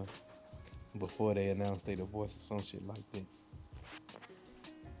did one before they announced their divorce or some shit like that.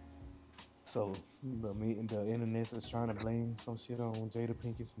 So the internet is trying to blame some shit on Jada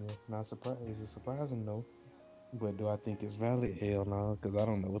Pinkett Smith. Not surprised. Is it surprising? No. But do I think it's valid? Hell no, because I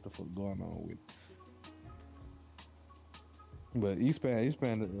don't know what the fuck going on with it. But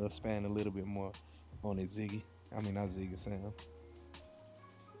span a little bit more on it, Ziggy. I mean, not Ziggy, Sam.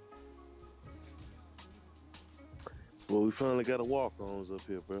 Well, we finally got a walk-ons up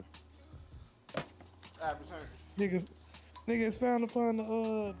here, bro. I return. Niggas, niggas found upon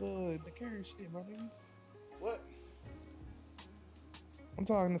the carry shit, my nigga. What? I'm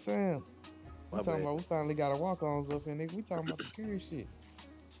talking to Sam. We My talking bad. about we finally got a walk-ons up here, nigga. We talking about the carry shit.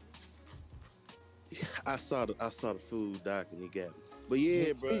 I saw the food doc and it got me. But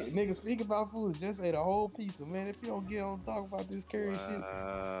yeah, bro. Nigga, speak about food. Just ate a whole piece of man. If you don't get on talk about this carry shit,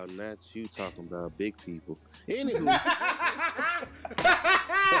 Wow, not you talking about big people. Anywho,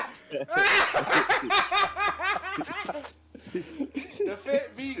 The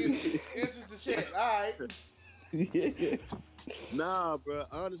fat vegan enters the chat. All right. yeah. nah, bro.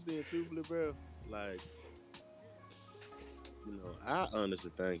 Honestly and truthfully, bro. Like, I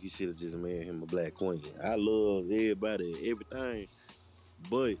honestly think he should have just made him a black queen. I love everybody, everything,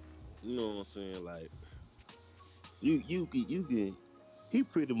 but you know what I'm saying? Like, you can. He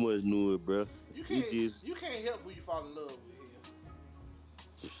pretty much knew it, bro. You He can't just, you can't help who you fall in love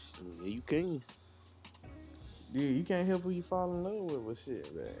with here. yeah, you can. Yeah, you can't help who you fall in love with, but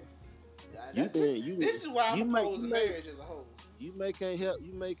shit, man. You can. This is why I'm You may. opposed You to may. marriage as a whole. You may can't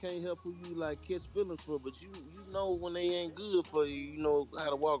help who you like catch feelings for, but you know when they ain't good for you, you know how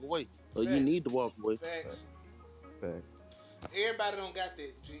to walk away. Or you Facts. need to walk away. Facts. Fact. Everybody don't got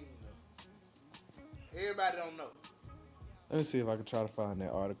that gene though. Everybody don't know. Let me see if I can try to find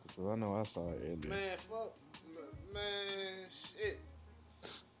that article because I know I saw it earlier. Man, fuck. Man, shit.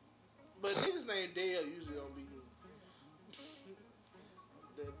 But niggas named Dale usually don't be good.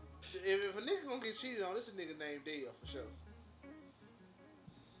 If a nigga gonna get cheated on, this a nigga named Dale for sure.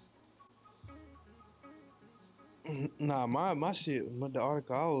 Nah, my shit, the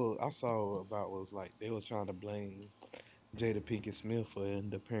article I saw about was like they was trying to blame Jada Pinkett Smith for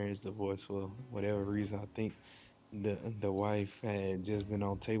the parents' divorce for whatever reason. I think the wife had just been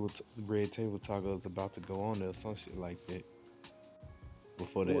on Red Table Talk was about to go on there or some shit like that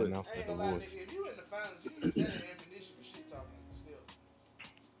before they What? announced I the ain't gonna lie, divorce. nigga. If you in the finals, you use that as ammunition for shit talking still.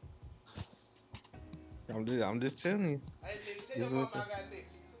 I'm just telling you. Hey, nigga, tell This your is what mama I got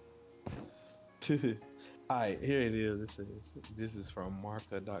next. All right, here it is. This is from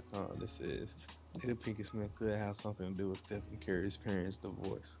marca.com. This says Jada Pinkett Smith could have something to do with Stephen Curry's parents'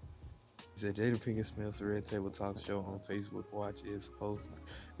 divorce. He said Jada Pinkett Smith's Red Table Talk show on Facebook Watch is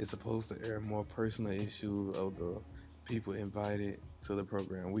supposed to air more personal issues of the people invited to the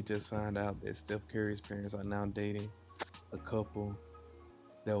program. We just found out that Steph Curry's parents are now dating a couple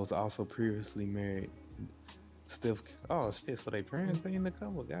that was also previously married. Steph, oh shit, so they parents dating a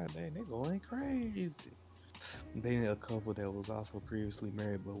couple. God dang, they going crazy. Dating a couple that was also previously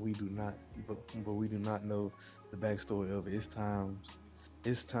married, but we do not know the backstory of it.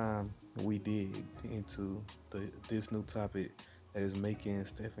 It's time we dig into this new topic that is making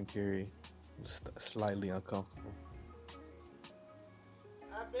Stephen Curry slightly uncomfortable.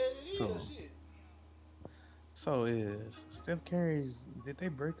 I bet it is. So, Shit. so is Steph Curry's? Did they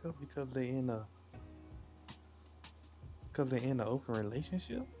break up because they in an open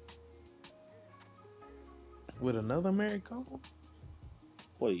relationship with another married couple?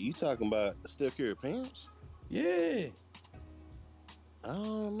 Wait, you talking about Steph Curry parents? Yeah. I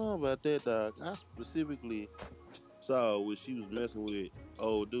don't know about that, dog. I specifically saw when she was messing with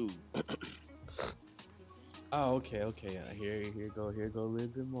old dude. Oh, okay. Here go a little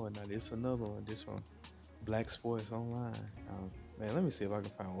bit more. Now this another one. This one, Black Sports Online. Man, let me see if I can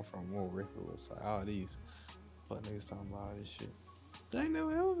find one from more regular site. All these fuck niggas talking about all this shit. They ain't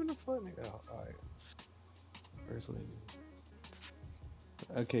never ever been a fuck nigga. Oh, all right, first ladies.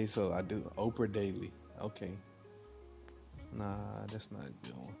 Okay, so I do Oprah Daily. Okay, nah, that's not a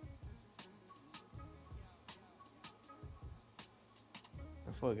good one.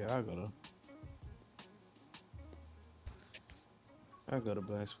 Fuck it, I go to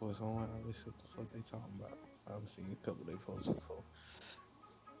Black Sports Online. Let's see what the fuck they talking about. I've seen a couple they posts before.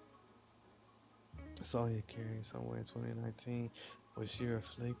 Sonya Carey somewhere in 2019, where she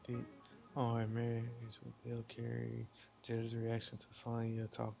reflected on her marriage with Bill Carey, Jada's reaction to Sonya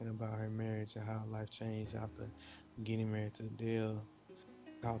talking about her marriage and how life changed after getting married to Dale,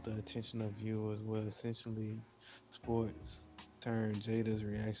 caught the attention of viewers where essentially sports turned Jada's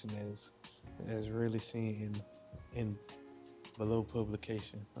reaction as rarely seen in below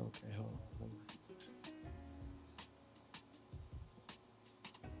publication. Okay, hold on. Let me read this.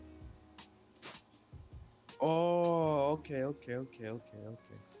 Oh, okay.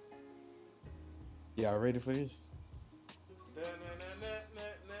 Y'all ready for this?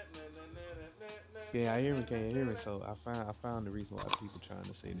 Yeah, I hear me. Can you hear me? So I found the reason why people trying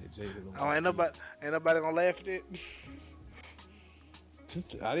to say that Jada the Oh, one did it. ain't nobody gonna laugh at it.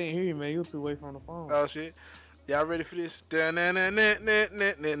 I didn't hear you, man. You too away from the phone. Oh shit. Y'all ready for this? Are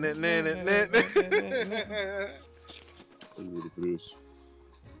you ready for this?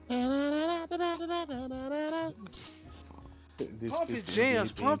 This Pump fits it, the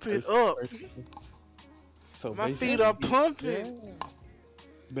jams, immediate theme pump it up. perfectly. So My feet are basically, Yeah.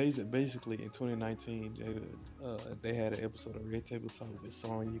 pumping. basically in 2019, Jada, they had an episode of Red Table Talk with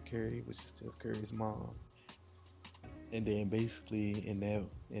Sonya Curry, which is Steph Curry's mom, and then basically in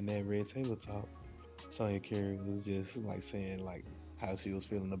that Red Table Talk, Sonya Carey was just like saying like how she was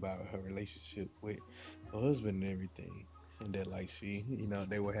feeling about her relationship with her husband and everything, and that like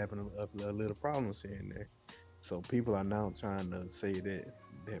they were having a little problems here and there. So people are now trying to say that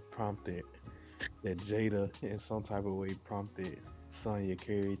Jada in some type of way prompted Sonya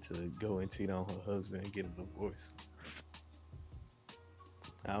Carey to go and cheat on her husband and get a divorce.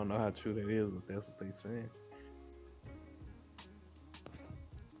 I don't know how true that is, but that's what they saying.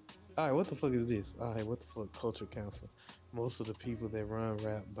 All right, what the fuck is this? All right, what the fuck? Culture Council. Most of the people that run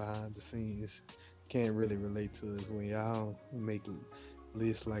rap behind the scenes can't really relate to us. When y'all make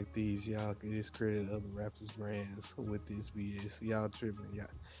lists like these, y'all can discredit other rappers' brands with this BS. Y'all tripping. Y'all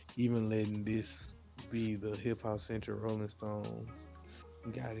even letting this be the hip hop central Rolling Stones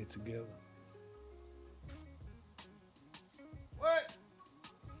got it together. What?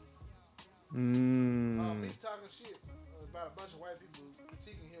 Me Mmm. talking shit about a bunch of white people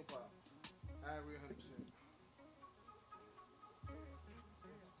critiquing hip hop. I agree 100%.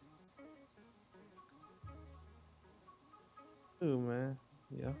 Ooh, man.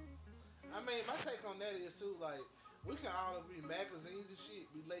 Yeah. I mean, my take on that is too, like, we can all agree magazines and shit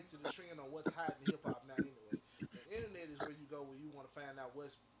relate to the trend on what's hot in hip hop now anyway. The internet is where you go when you want to find out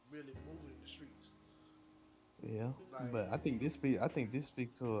what's really moving in the streets. Yeah. But Like, I think this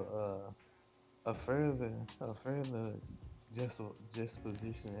speak to a further just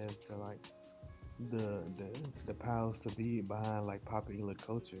position as to like the powers to be behind like popular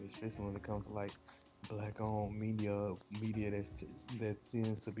culture, especially when it comes to like black owned media that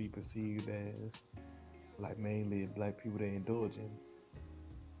tends to be perceived as like mainly black people that indulge in.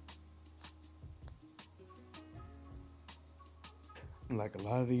 Like a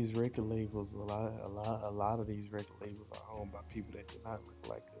lot of these record labels, a lot of these record labels are owned by people that do not look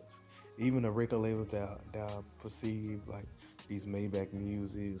like us. Even the record labels that are perceived like these Maybach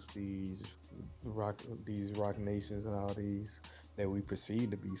Musics, these Rock Nations, and all these that we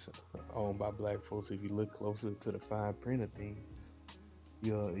perceive to be owned by black folks. If you look closer to the fine print of things,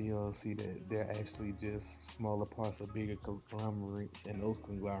 you'll see that they're actually just smaller parts of bigger conglomerates, and those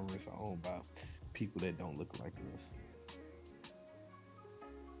conglomerates are owned by people that don't look like us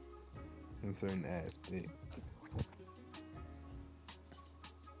in certain aspects.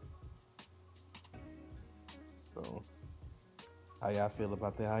 So, how y'all feel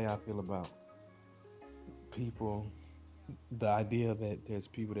about that? How y'all feel about people? The idea that there's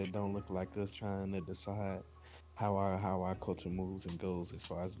people that don't look like us trying to decide how our culture moves and goes as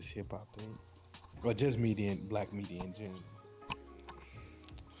far as this hip hop thing, or just black media in general.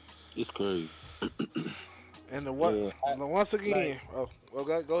 It's crazy. and Yeah. once Like, again, oh, well,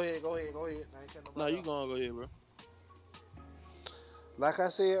 go ahead. I ain't cutting no, nobody you off. gonna go ahead, bro. Like I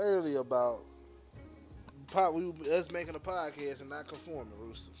said earlier about us making a podcast and not conforming,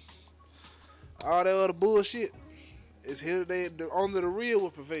 Rooster. All that other bullshit is here. Only the real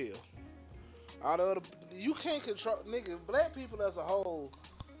will prevail. All the other you can't control, nigga. Black people as a whole,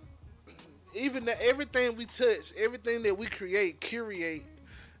 even everything we touch, everything that we create, curate,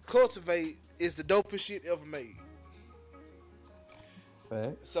 cultivate, is the dopest shit ever made.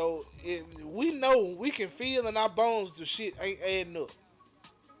 Facts. So we know we can feel in our bones the shit ain't adding up.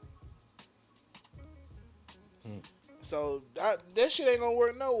 Mm. So that shit ain't gonna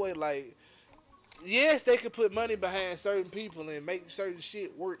work no way. Like, yes, they could put money behind certain people and make certain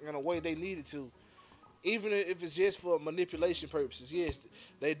shit work in a way they needed to, even if it's just for manipulation purposes. Yes,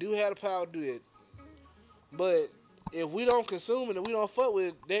 they do have the power to do it. But if we don't consume it and we don't fuck with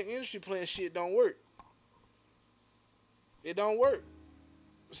it, that industry playing shit don't work. It don't work.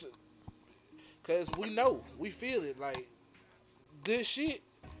 Cause we know, we feel it. Like good shit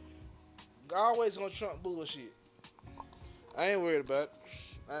always gonna trump bullshit. I ain't worried about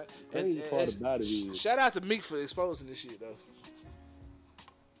it. Crazy part about it is, Shout out to Meek for exposing this shit though.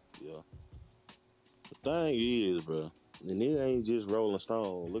 yeah. The thing is, bro, and it ain't just Rolling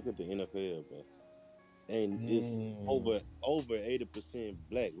Stone. Look at the NFL, bro, and it's Mm. over 80%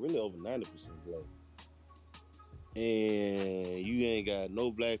 black, really over 90% black, and you ain't got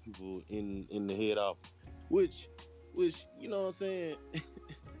no black people in the head office, which you know what I'm saying.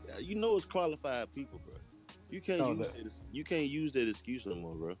 You know it's qualified people, bro. No, the You can't use that excuse no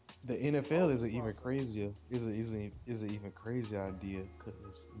more, bro. the NFL is an even crazier is an even crazier idea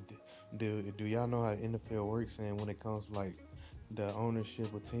because do y'all know how the NFL works and when it comes to like the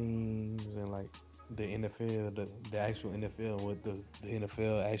ownership of teams and like the NFL the actual NFL what the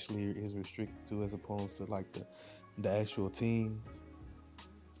NFL actually is restricted to as opposed to like the actual teams.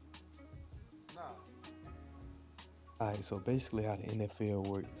 Nah, All right, so basically how the NFL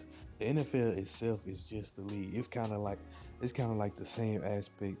works, the NFL itself is just the league. It's kind of like the same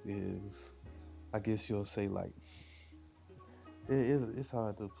aspect is I guess you'll say like it's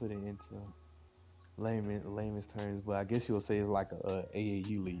hard to put it into layman's terms, but I guess you'll say it's like a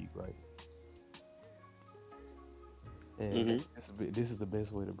AAU league, right? And Hmm. this is the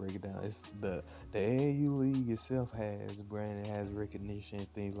best way to break it down. It's the AAU league itself has brand, it has recognition,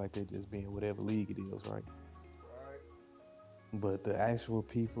 things like that, just being whatever league it is, right? right. But the actual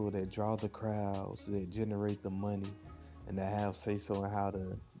people that draw the crowds, that generate the money, and that have say so in how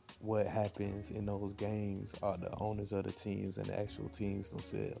the what happens in those games are the owners of the teams and the actual teams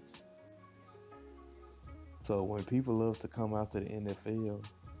themselves. So when people love to come after the NFL,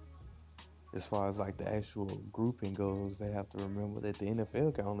 as far as like the actual grouping goes, they have to remember that the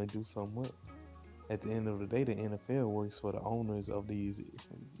NFL can only do so much. At the end of the day, the NFL works for the owners of these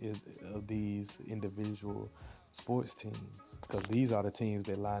individual sports teams because these are the teams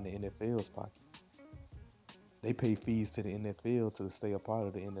that line the NFL's pocket. They pay fees to the NFL to stay a part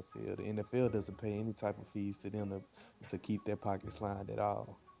of the NFL. The NFL doesn't pay any type of fees to them to keep their pockets lined at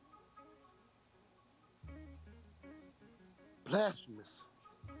all. Blasphemous.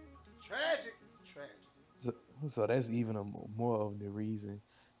 Tragic. Tragic. So, so that's even more of the reason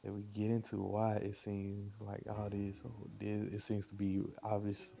that we get into why it seems like all this, it seems to be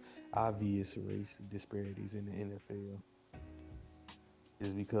obvious race disparities in the NFL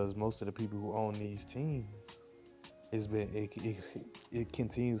is because most of the people who own these teams, it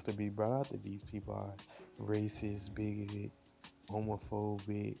continues to be brought out that these people are racist, bigoted,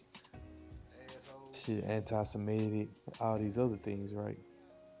 homophobic, Assholes. shit, anti-Semitic, all these other things, right?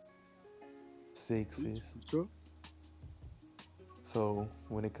 Sexist. True. So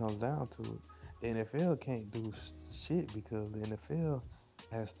when it comes down to it, the NFL can't do shit because the NFL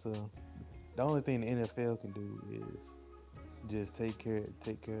has to. The only thing the NFL can do is just take care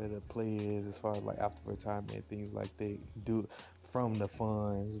of the players as far as like after retirement things like that. Do from the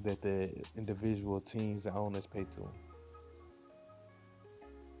funds that the individual teams and owners pay to them.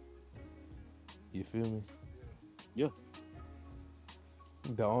 You feel me? Yeah.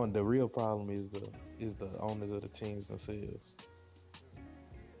 The real problem is the owners of the teams themselves.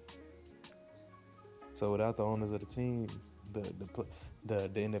 So without the owners of the team, the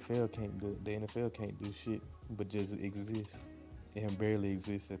NFL can't do shit but just exist and barely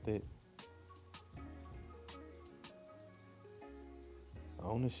exist at that.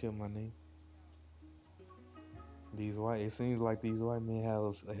 Ownership, my name. It seems like these white men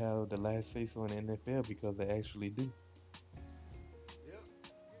have the last say so in the NFL because they actually do. Yep.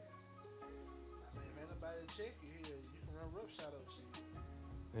 I mean, if ain't nobody check you here, you can run roughshod up shit.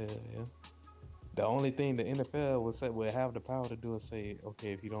 Yeah, yeah. The only thing the NFL would have the power to do is say,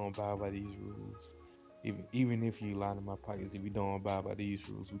 okay, if you don't abide by these rules, even if you line in my pockets, if you don't abide by these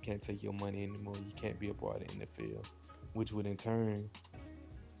rules, we can't take your money anymore. You can't be a part of the NFL, which would in turn,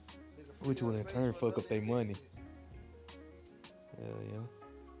 Nigga free which up would in space turn for fuck another up their money. investment. Yeah, yeah.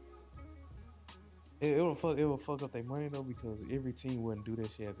 It will fuck up their money though because every team wouldn't do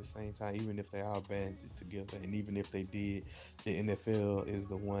that shit at the same time, even if they all banded together, and even if they did, the NFL is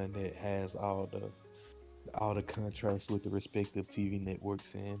the one that has all the contracts with the respective TV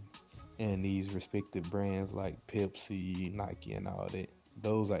networks and these respective brands like Pepsi, Nike, and all that.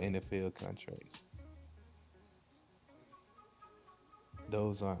 Those are NFL contracts.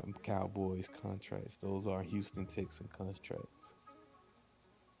 Those aren't Cowboys contracts. Those are Houston Texan contracts.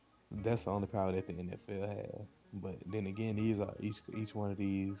 That's the only power that the NFL has. But then again, these are each one of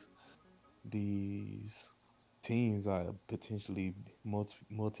these teams are potentially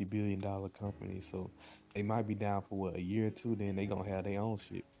multi billion-dollar companies, so they might be down for what, a year or two. Then they gonna have their own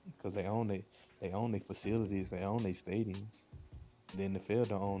shit because they own their facilities, they own their stadiums. The NFL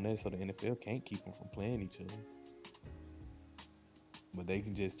don't own that, so the NFL can't keep them from playing each other. But they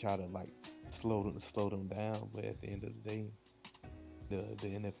can just try to like slow them down. But at the end of the day, the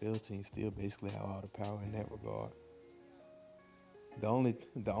NFL team still basically have all the power in that regard. The only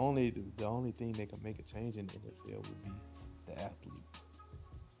thing that can make a change in the NFL would be the athletes.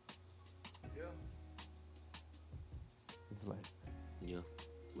 Yeah, It's like Yeah.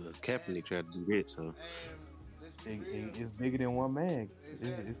 Well, and Kaepernick tried to do that, so and let's be real. it's bigger than one man.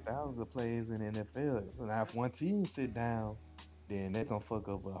 Exactly. It's thousands of players in the NFL. Now, if one team sit down, then that gonna fuck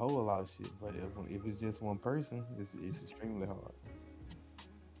up a whole lot of shit. But if it's just one person, it's extremely hard.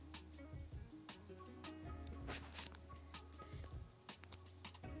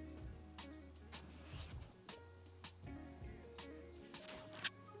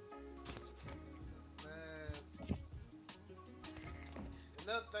 Man,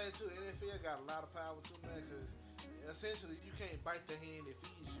 another thing too, the NFL got a lot of power too, man, because essentially you can't bite the hand that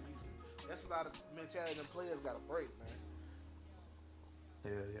feeds you either. That's a lot of mentality them players got to break, man.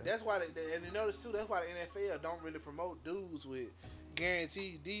 Yeah, yeah. That's why, and you notice too, that's why the NFL don't really promote dudes with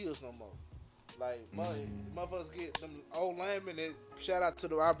guaranteed deals no more. Like, Mm, motherfuckers get them old linemen that shout out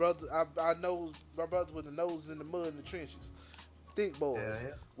to our brothers, our nose, my brothers with the noses in the mud in the trenches. Thick yeah, boys.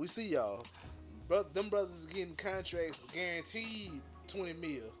 yeah. We see y'all. Them brothers is getting contracts guaranteed 20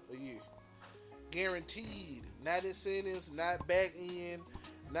 mil a year. Guaranteed. Not incentives, not back end,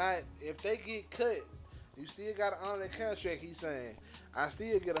 not if they get cut, you still gotta honor that contract, he's saying. I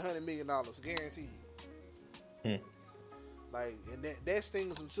still get $100 million guaranteed. Hmm. Like, and that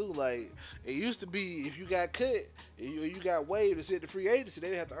stings them too. Like, it used to be if you got cut, you got waived to sit the free agency, they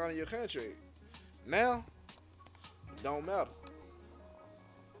didn't have to honor your contract. Now, it don't matter.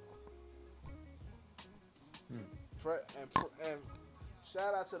 Hmm. And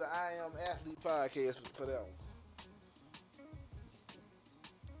shout out to the I Am Athlete podcast for that one.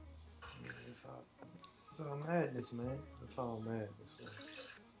 Yeah, it's all madness, man. It's all madness,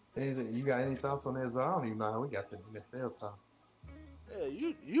 man. You got any thoughts on that? 'Cause I don't even know how we got to the NFL talk. Yeah,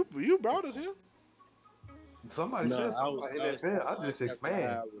 you brought us here. Somebody no, said something about I was NFL. trying I to just ask y'all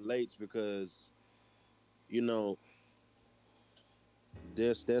expand. how it relates because you know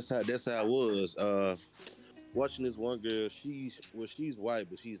that's how it was. Watching this one girl, she's white,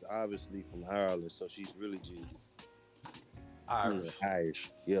 but she's obviously from Ireland, so she's really just Irish. Irish,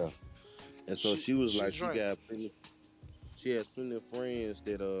 yeah. And so she was She like, drank. she has plenty of friends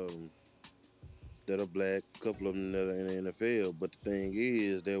that are black, a couple of them that are in the NFL. But the thing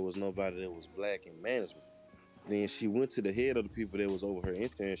is, there was nobody that was black in management. Then she went to the head of the people that was over her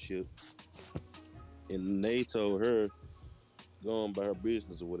internship, and they told her go on by her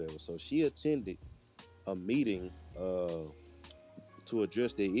business or whatever. So she attended a meeting to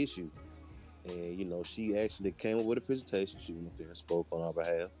address their issue. And she actually came up with a presentation. She went up there and spoke on our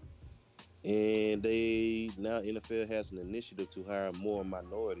behalf. And they now NFL has an initiative to hire more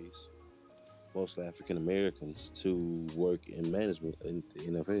minorities, mostly African Americans, to work in management in the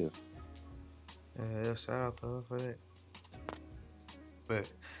NFL. Yeah, yeah, shout out to her for that. But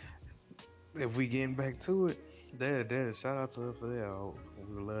if we getting back to it, there, shout out to her for that.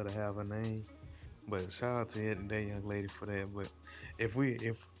 We would love to have her name. But shout out to that young lady for that. But if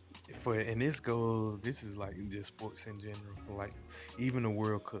for and this goes, this is like just sports in general. Like even the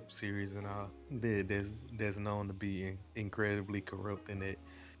World Cup series and all, there's known to be incredibly corrupt in that.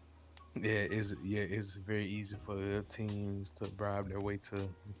 It's very easy for the teams to bribe their way to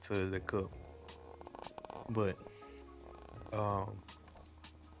the cup. But um,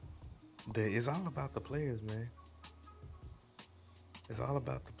 it's all about the players, man. It's all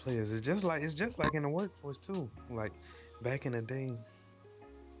about the players. It's just like in the workforce too. Like back in the day,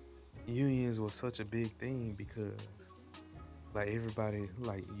 unions was such a big thing because like everybody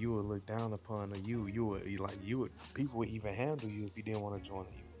like you would look down upon or you would people would even handle you if you didn't want to join a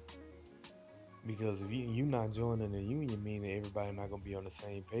union. Because if you not joining a union, meaning everybody not gonna be on the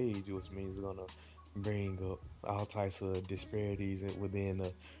same page, which means it's gonna bring up all types of disparities within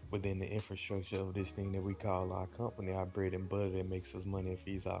the infrastructure of this thing that we call our company, our bread and butter that makes us money and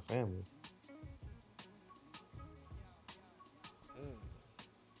feeds our family. Mm.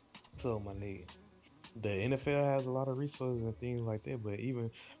 So my nigga, the NFL has a lot of resources and things like that, but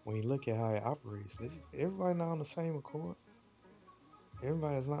even when you look at how it operates, everybody not on the same accord.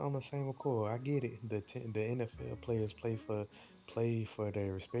 Everybody's not on the same accord. I get it. The NFL players play for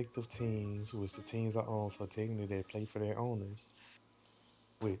their respective teams, which the teams are on. So technically, they play for their owners.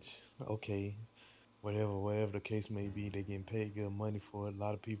 Which okay, whatever the case may be, they getting paid good money for it. A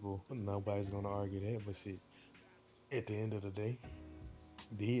lot of people, nobody's gonna argue that, but shit, at the end of the day,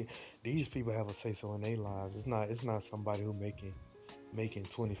 the, these people have a say so in their lives. It's not somebody who making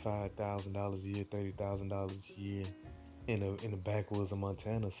 $25,000 a year, $30,000 a year in the backwoods of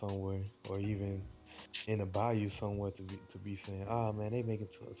Montana somewhere, or even in a bayou somewhere to be saying, oh man, they making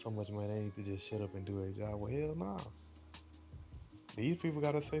so much money, they need to just shut up and do their job. Well, hell no. These people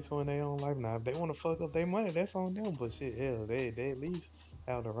gotta say so in their own life now. If they want to fuck up their money, that's on them. But shit, hell, they at least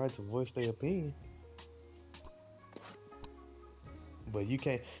have the right to voice their opinion. But you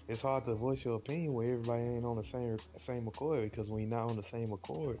can't. It's hard to voice your opinion when everybody ain't on the same accord. Because when you're not on the same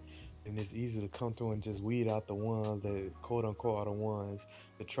accord, then it's easy to come through and just weed out the ones that quote unquote are the ones,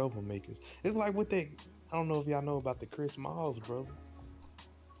 the troublemakers. It's like what they. I don't know if y'all know about the Chris Miles brother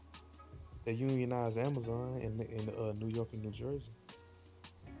that unionized Amazon in New York and New Jersey.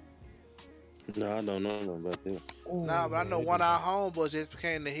 No, I don't know nothing about that. Nah, Oh but I man, know that one of dude our got homeboys just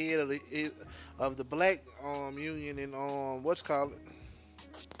became the head of the black union in what's called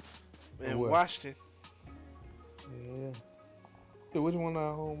in what? Washington, Yeah. Shit, which one of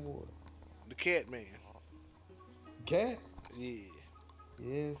our homeboy? the Cat Man. Cat? Yeah.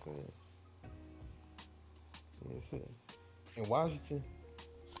 Yes, sir. Yes, sir. In Washington,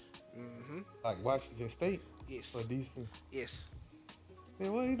 Mhm. like Washington State or Yes. DC. Yes.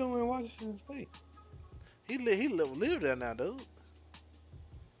 Man, what are you doing in Washington State? He live there now, dude.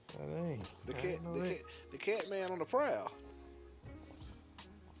 God dang, The I cat ain't know the that. cat the Cat Man on the prowl.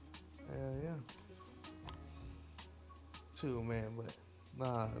 Hell yeah. Chill, man, but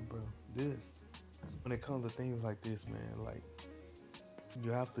nah, bro. This when it comes to things like this, man, like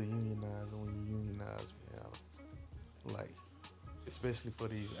you have to unionize, and when you unionize, man, like especially for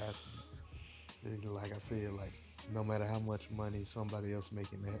these athletes, like I said, like no matter how much money somebody else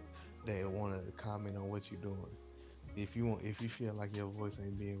making that, they want to comment on what you're doing. If you feel like your voice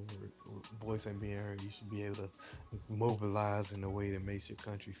ain't being heard, you should be able to mobilize in a way that makes your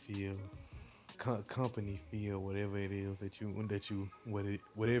country feel, company feel, whatever it is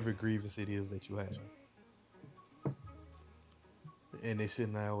whatever grievance it is that you have. And it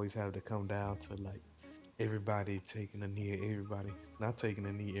shouldn't always have to come down to like everybody taking a knee, everybody not taking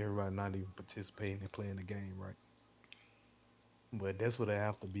a knee, everybody not even participating and playing the game right. But that's what I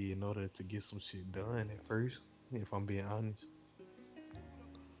have to be in order to get some shit done at first. If I'm being honest,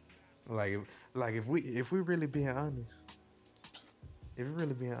 like if we really being honest, if we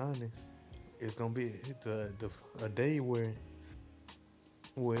really being honest, it's gonna be a day where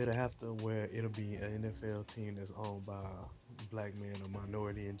it'll be an NFL team that's owned by a black man or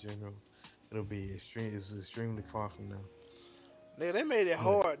minority in general. It's extremely far from now. Nigga, they made it But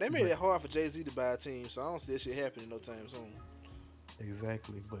hard. They made but it hard for Jay Z to buy a team, so I don't see that shit happening no time soon.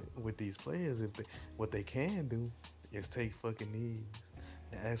 exactly. But with these players, if they what they can do is take fucking knees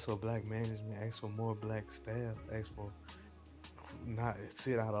and ask for black management, ask for more black staff, ask for not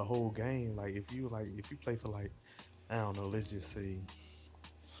sit out a whole game. If you play for like I don't know, let's just say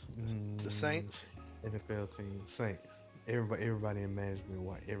The mm, Saints. NFL team, Saints. Everybody in management,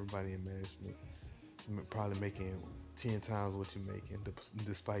 why everybody in management probably making 10 times what you're making,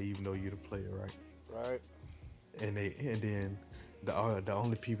 despite even though you're the player, right? Right. And then the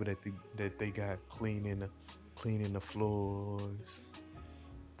only people that they got cleaning the floors,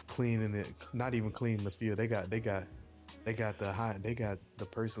 cleaning it, not even cleaning the field. They got the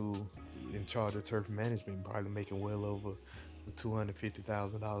person who in charge of turf management probably making well over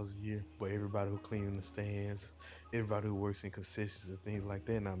 $250,000 a year, but everybody who cleaning the stands, everybody who works in concessions and things like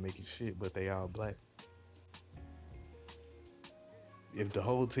that, not making shit, but they all black. If the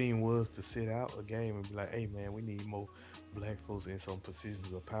whole team was to sit out a game and be like, "Hey man, we need more black folks in some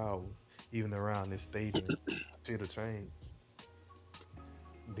positions of power, even around this stadium," shit'll change.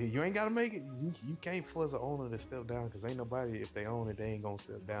 You ain't gotta make it. You can't force an owner to step down because ain't nobody if they own it, they ain't gonna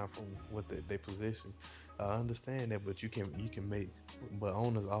step down from what they position. I understand that, but you can make. But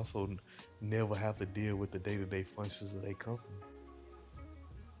owners also never have to deal with the day-to-day functions of their company.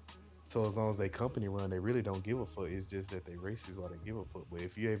 So as long as they company run, they really don't give a fuck. It's just that they racist or they give a fuck. But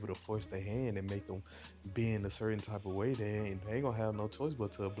if you're able to force their hand and make them be in a certain type of way, they ain't gonna have no choice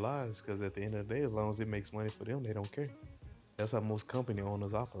but to oblige. Because at the end of the day, as long as it makes money for them, they don't care. That's how most company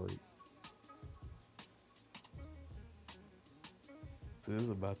owners operate. So this is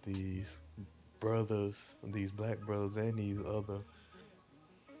about these brothers, these black brothers, and these other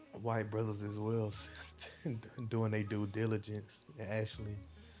white brothers as well, doing their due diligence and actually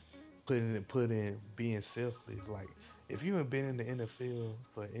putting being selfless. Like if you ain't been in the NFL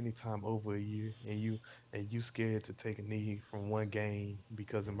for any time over a year and you scared to take a knee from one game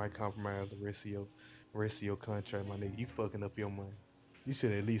because it might compromise the rest of your contract, my nigga, you fucking up your money. You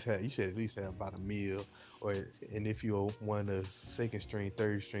should at least have about a meal or and if you're one of the second string,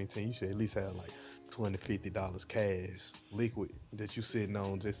 third string team, you should at least have like $20, $50 cash liquid that you sitting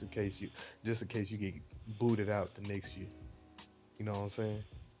on just in case you get booted out the next year. You know what I'm saying?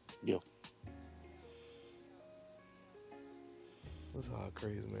 Yeah. That's all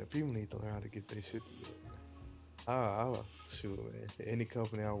crazy, man. People need to learn how to get their shit together, man. Shoot, man. Any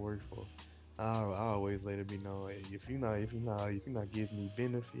company I work for, I always let it be known, hey, if you're not giving me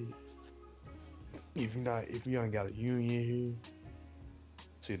benefits, if you ain't got a union here,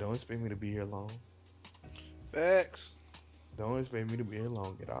 see, don't expect me to be here long. Facts. Don't expect me to be here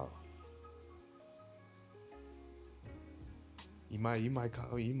long at all. You might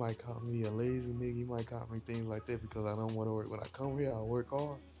call me a lazy nigga. You might call me things like that because I don't want to work. When I come here, I work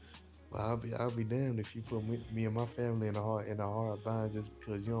hard. But I'll be damned if you put me and my family in a hard bind just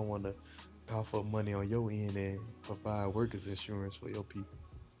because you don't want to cough up money on your end and provide workers insurance for your people.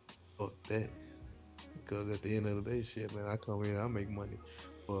 Fuck that. Because at the end of the day, shit, man, I come here, I make money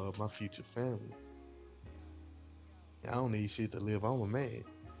for my future family. I don't need shit to live. I'm a man.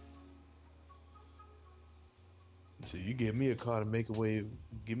 So you give me a car to make away,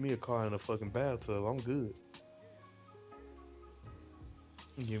 give me a car in a fucking bathtub. I'm good.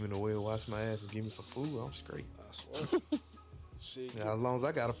 Give me the way to wash my ass and give me some food. I'm straight. I swear. Shit, Now, as long as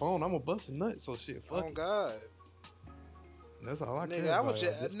I got a phone, I'm a busting nut. So shit, fuck on it. God. That's all I Nigga, care I would about.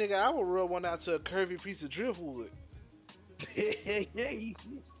 I just nigga, I would rub one out to a curvy piece of driftwood. it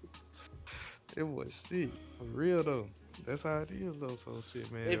was sick for real though. That's how it is though. So shit,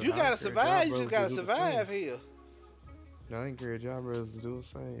 If man. you I gotta encourage y'all survive, you just brothers to gotta do the survive same. here. I encourage y'all brothers to do the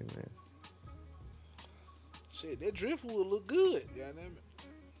same, man. Shit, that driftwood look good. Goddamn it.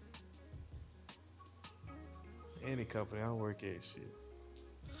 Any company I work at, shit.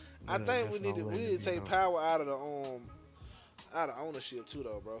 I think That's all I'm we letting need it to be take known. power out of ownership too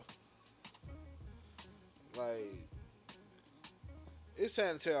though, bro. Like it's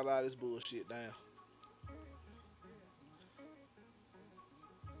time to tear a lot of this bullshit down.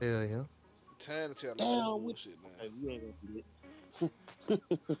 Hell yeah. Time to tear a lot of this Damn, bullshit down. hey, we ain't gonna do that.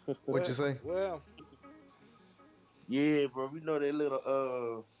 What you Well, say? well, Yeah, bro. We know that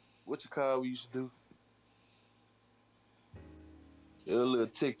little what you call we used to do? That little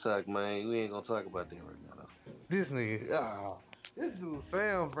TikTok, man. We ain't gonna talk about that right now, though. This dude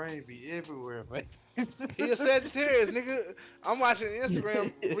Sam brain be everywhere, man. he a Sagittarius, nigga. I'm watching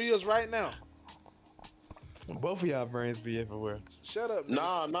Instagram reels right now. Both of y'all brains be everywhere. Shut up,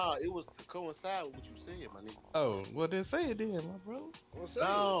 nigga. Nah. It was to coincide with what you said, my nigga. Oh, well then say it then, my bro. Well, say it.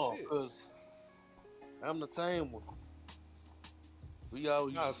 No, Shit. cause I'm the same one. We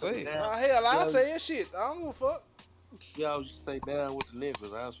always used Nah, to say say it. down. Hell, We I always, say it. Shit. I don't give a fuck. we always used to say down with the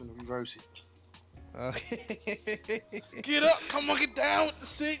niggas. I was gonna reverse it. Uh, Get up. Come on, get down with the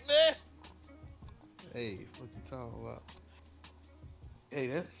sickness. hey, fuck you talking about?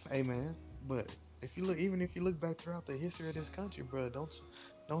 Hey man, but even if you look back throughout the history of this country, bro,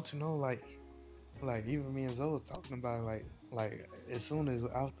 don't you know like even me and Zoe was talking about like as soon as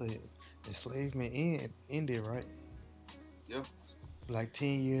after enslavement ended, right? Yeah. Like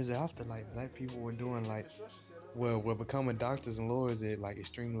 10 years after, like black people were doing like were becoming doctors and lawyers at like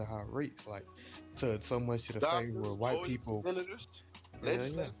extremely high rates, like to so much to the fact where Doctors, white lawyers, people, senators, hell yeah,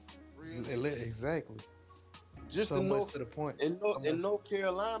 legislators. Real niggas. exactly, Just so in much to the point, so much North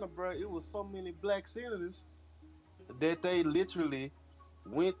Carolina, bro, it was so many black senators that they literally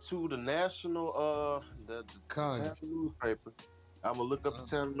went to the national the town Congress. newspaper. I'm gonna look up the Uh,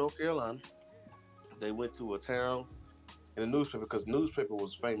 town of North Carolina. They went to a town in the newspaper because newspaper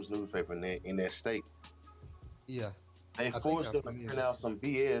was a famous newspaper in that state. yeah, They I think forced I'm them to familiar print with out that. some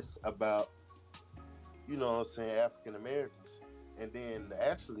BS about, you know what I'm saying, African Americans. And then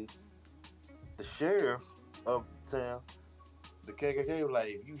actually the sheriff of the town, the KKK was like,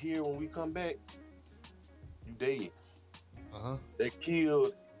 if you here when we come back, you dead. Uh-huh. They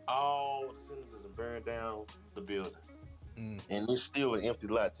killed all the senators and burned down the building. Mm, And it's still an empty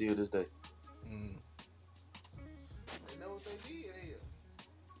lot till this day. mm, They know what they did here.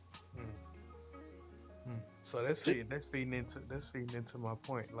 mm, So that's feeding into my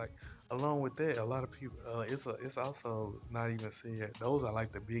point. Like along with that, a lot of people it's also not even said those are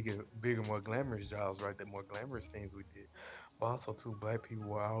like the bigger, more glamorous jobs, right? The more glamorous things we did. But also too, black people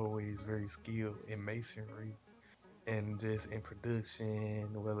were always very skilled in masonry and just in production,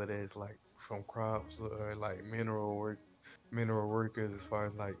 whether that's like from crops or like mineral workers as far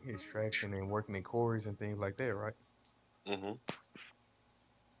as like extracting and working in quarries and things like that, right? Mm-hmm.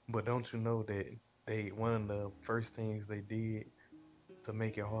 But don't you know that they one of the first things they did to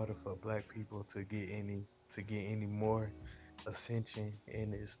make it harder for black people to get any more ascension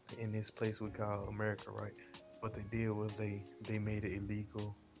in this place we call America, right? What they did was they made it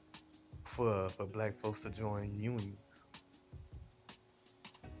illegal for black folks to join unions.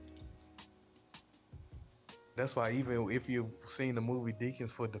 That's why even if you've seen the movie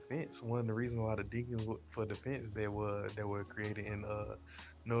Deacons for Defense, one of the reasons why the for Defense they were created in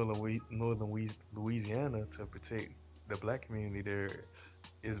Louisiana to protect the black community there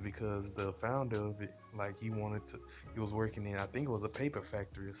is because the founder of it, like he was working in, I think it was a paper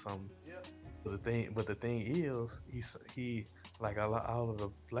factory or something. Yep. But the thing is, he like all of the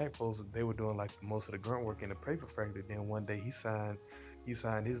black folks, they were doing like most of the grunt work in the paper factory. Then one day he signed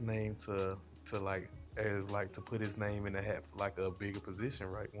his name to like as like to put his name in the hat for like a bigger position,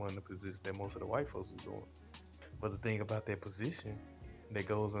 right? One of the positions that most of the white folks was doing. But the thing about that position that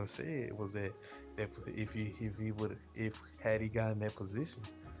goes unsaid was that if he would if had he gotten that position,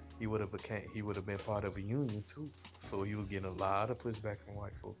 he would have been part of a union too. So he was getting a lot of pushback from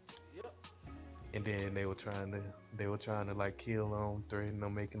white folks. Yep. And then they were trying to like kill them, threatening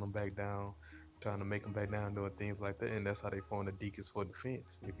them, making them back down, trying to make them back down, doing things like that. And that's how they formed the Deacons for Defense.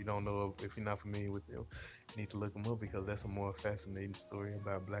 If you don't know, if you're not familiar with them, you need to look them up because that's a more fascinating story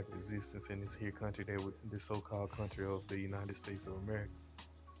about Black resistance in this here country this so-called country of the United States of America.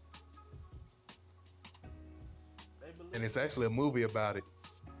 They And it's believe actually a movie about it.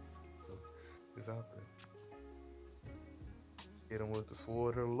 So it's out there. Hit them with the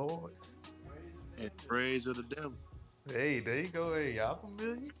sword of the Lord. raise the And damn devil. Rage of the Devil. Hey, there you go. Hey, y'all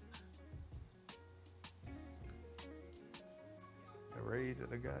familiar? The rage of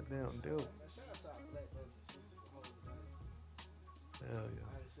the goddamn devil. Shout out to our black brothers and sisters for holding it down. Hell yeah.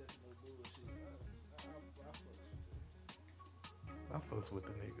 I ain't accepting no bullshit. I fucks with I fuss with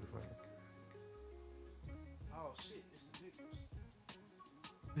the niggas, man. that. Oh shit, it's the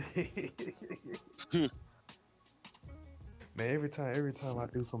niggers. Man, every time I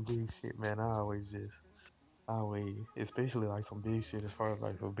do some big shit, man, I always, especially like some big shit as far as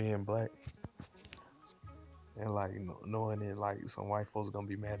like for being black and like knowing that like some white folks gonna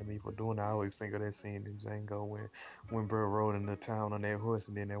be mad at me for doing it. I always think of that scene in Django when bro rode into town on that horse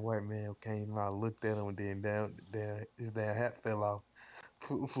and then that white man came out, looked at him, and then down his damn hat fell off,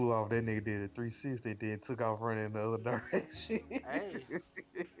 flew off. That nigga did a 360, then took off running in the other direction. Hey,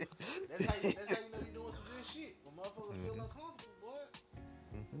 that's how you know you doing some good shit. When motherfuckers feel hmm uncomfortable, boy.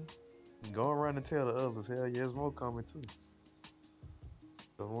 hmm Go around and tell the others, hell yeah, there's more coming too.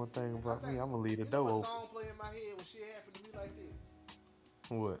 The one thing I about think me, I'm gonna leave the you know door what open. song play in my head when shit happened to me like this.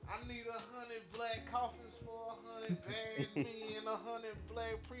 What? I need 100 black coffins for 100 buried men, 100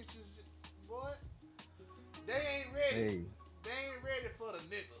 black preachers. Boy, they ain't ready. Hey, They ain't ready for the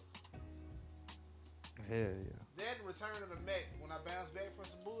nigga. hell yeah. That Return of the Mac, when I bounce back from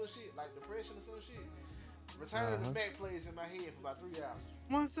some bullshit like depression or some shit, Return Uh of the huh. Mac plays in my head for about 3 hours.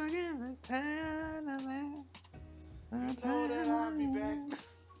 Once again, return of man, You know that I'll be back.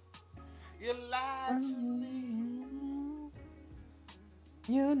 You lied to me,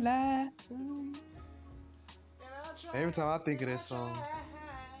 you lied to me. and I Every tried, time I think and of that I song, tried.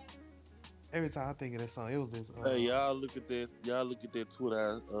 every time I think of that song, it was this. Hey, y'all look at that. Y'all look at that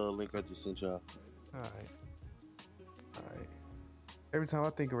Twitter link I just sent y'all. All right, all right. Every time I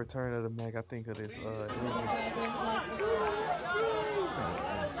think of Return of the Mac, I think of this. It was this. Let me see.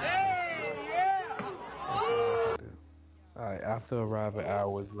 Let me see. Let me see what I can do. All right. After arriving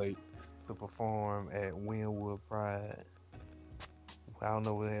hours late to perform at Winwood Pride. I don't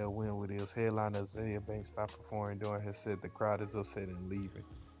know what the hell Winwood is. Headliner Isaiah Banks stopped performing during his set. The crowd is upset and leaving.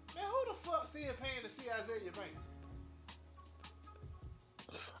 Man, who the fuck still paying to see Isaiah Banks?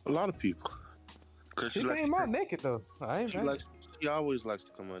 A lot of people, cause she She likes came to out take. naked though. I ain't She mad. likes. She always likes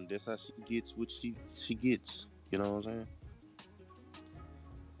to come on. That's how she gets what she gets. You know what I'm saying?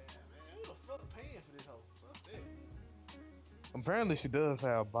 Yeah, man, who the fuck paying for this hoe? Fuck that. Apparently she does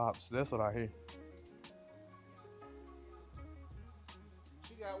have bops. That's what I hear.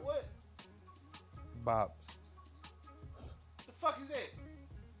 She got what? Bops. The fuck is that?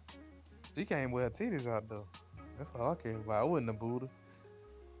 She came with her titties out though. That's all I care about. I wouldn't have booed her.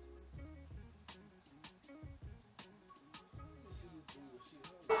 Let me see this bullshit.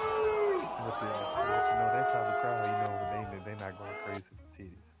 Hold on. But you know that type of crowd, you know, they not going crazy for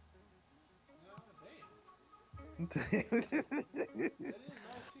titties. Nah, damn. That's That is a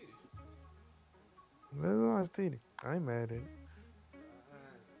nice city. a nice titty. I ain't mad at it.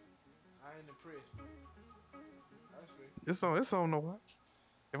 I ain't impressed, but I respect it. It's on the watch.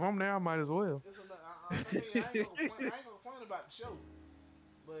 If I'm there, I might as well. It's another. I mean, I ain't gonna complain. I ain't gonna complain about the show,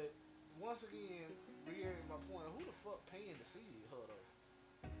 but once again, reiterating my point, who the fuck paying to see her though?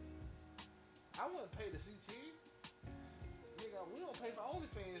 I wouldn't pay to see T. Nigga, we don't pay for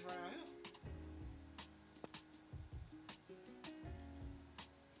OnlyFans around here.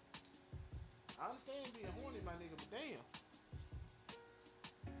 I understand being horny, my nigga, but damn,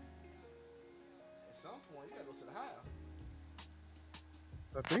 at some point you gotta go to the house.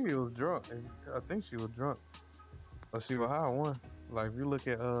 I think he was drunk. I think she was drunk. Or she was high one. Like if you look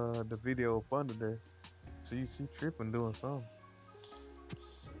at the video up under there, she tripping doing something.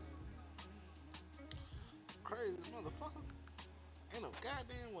 Shit, crazy motherfucker. Ain't no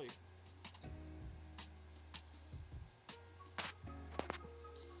goddamn way.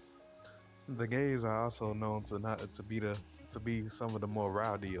 The gays are also known to not to be some of the more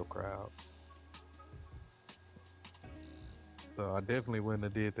rowdier crowd. So I definitely wouldn't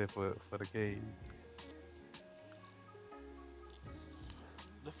have did that for the gays.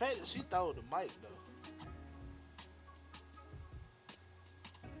 The fact that she throw the mic though.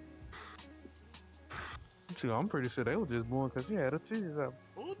 Shoot, I'm pretty sure they were just born because she had her titties out.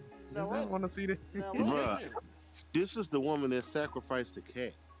 Ooh, Did now not what? want to see that. Now wait a Bruh, minute. this is the woman that sacrificed the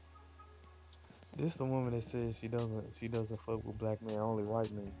cat. This the woman that says she doesn't fuck with black men, only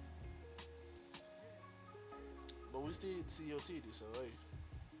white men. But we still see your titties, so hey.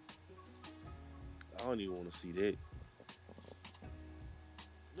 I don't even want to see that.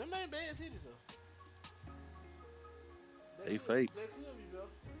 Them ain't bad titties though. They fake. They could be though.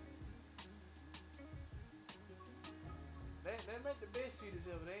 They make the best titties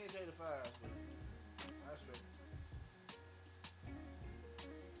ever. They ain't Jada Fires, but I respect.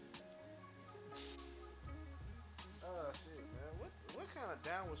 Oh shit, man. What kind of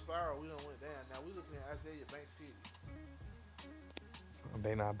downward spiral we done went down? Now we looking at Isaiah Banks titties.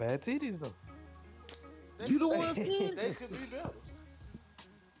 They not bad titties though. They You the could one be, saying? they could be better.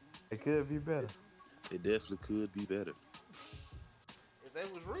 It could be better. It definitely could be better. If they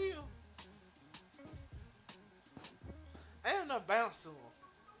was real, ain't enough bounce to them.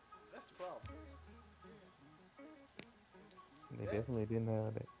 That's the problem. They That definitely didn't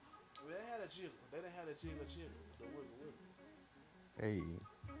have that. they had a jiggle. They didn't have a jiggle, the wiggle wiggle. Hey,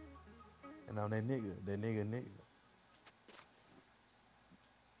 and on that nigga.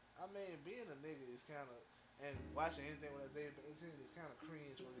 I mean, being a nigga is kind of, and watching anything with Isaiah Banks is kind of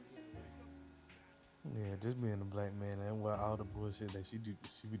cringe for the anyway. Yeah, just being a black man and what all the bullshit that she be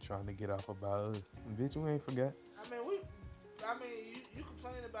trying to get off about us. Bitch, we ain't forgot. I mean, you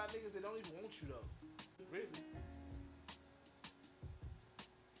complain about niggas that don't even want you though. Really,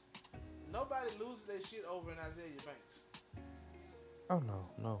 nobody loses their shit over in Isaiah Banks. Oh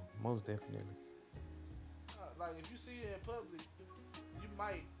no, most definitely. Like if you see it in public, you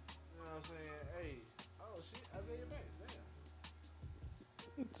might, you know what I'm saying? Hey, oh shit, Isaiah Banks,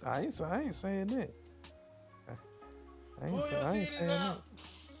 I ain't saying that. I, I damn. ain't Pull say, your I ain't titties saying out.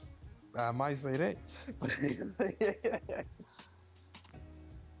 that. I might say that.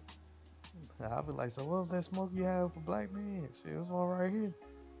 I'll be like, so what was that smoke you had for black men? Shit, was one right here.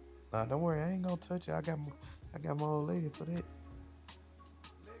 Nah, don't worry, I ain't gonna touch it. I got my old lady for that. Nigga,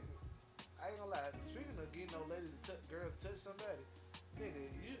 I ain't gonna lie. Speaking of getting no ladies to girls to touch somebody, nigga,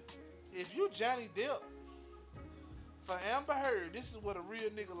 if you Johnny Depp for Amber Heard, this is what a real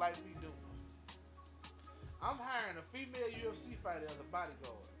nigga like me doing. I'm hiring a female UFC fighter as a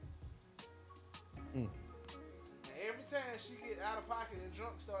bodyguard, Mm. and every time she get out of pocket and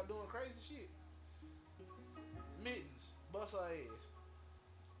drunk, start doing crazy shit, mittens, bust her ass.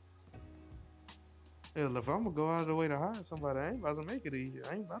 Hell, if I'm gonna go out of the way to hire somebody, I ain't about to make it easy.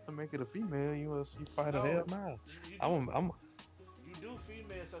 I ain't about to make it a female UFC fighter. Hell No, no. you do I'm you do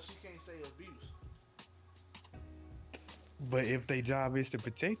female so she can't say abuse. But if their job is to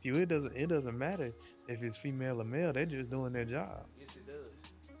protect you, it doesn't matter if it's female or male. They're just doing their job. Yes, it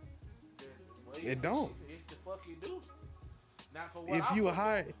does. Well, It don't. it's the fuck you do. Not for what If I you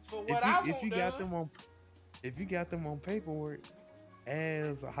hire, for what if you I if want you got done. them on if you got them on paperwork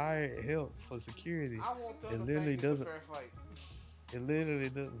as a hired help for security, I want them it to literally think it's a doesn't. fair fight. It literally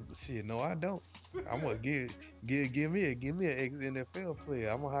doesn't. Shit, no, I don't. I'm gonna give me an ex NFL player.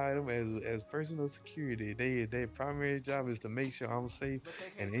 I'm gonna hire them as personal security. Their primary job is to make sure I'm safe But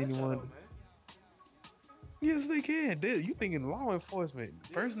they and can't touch her though, anyone. man. Yes, they can. You thinking law enforcement,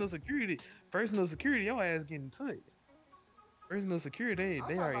 Yes, personal security. Your ass getting touched. Personal security, I'm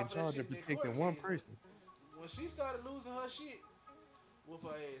they talking are in about for that charge shit of in that court protecting one case. person. When she started losing her shit, whoop her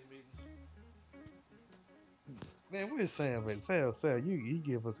ass, mittens. Man, where's Sam? Man, Sam, you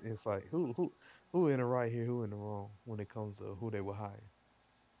give us insight. Who in the right here? Who in the wrong when it comes to who they will hire?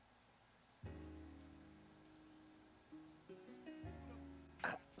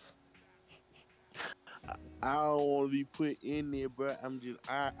 I don't want to be put in there, bro. I agree with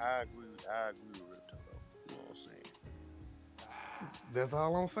Reptile though. You know what I'm saying? That's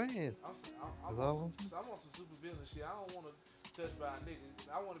all I'm saying. I'm That's on all I'm saying. so I'm on some super villain shit. I don't want to touch by a nigga.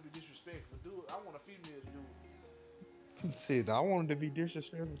 I want to be disrespectful. Do it. I want a female to do it. Shit, I wanted to be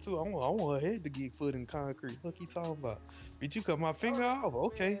disrespectful too. I want her head to get put in concrete. Fuck you talking about? Bitch, you cut my Throw finger off. man,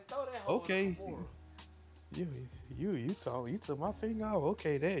 Okay. throw that hoe in the Okay. Kimura. You took my finger off.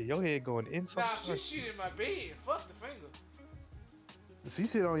 Okay, there. Your head going inside Nah, she concrete. shit in my bed. Fuck the finger. She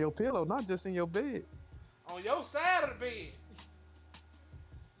sit on your pillow, not just in your bed. On your side of the bed.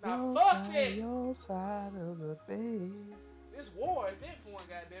 Now fuck that. Your side of the bed. It's war at that point,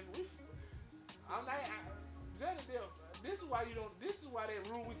 goddamn it. I'm not. Johnny Depp, this is why you don't. This is why that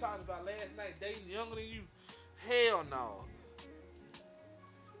rule we talked about last night, dating younger than you. Hell no,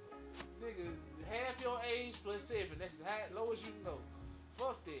 nigga. Half your age plus 7. That's the lowest you can go.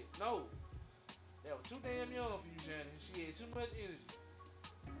 Fuck that. No, that was too damn young for you, Johnny. She had too much energy.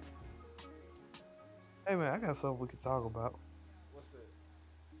 Hey man, I got something we could talk about. What's that?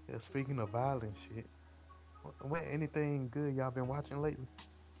 Yeah, speaking of violent shit, what anything good y'all been watching lately?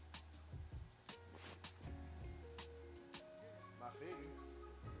 My figure.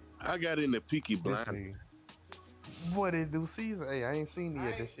 I got in the Peaky This Blind. nigga. What it do season? Hey, I ain't seen it I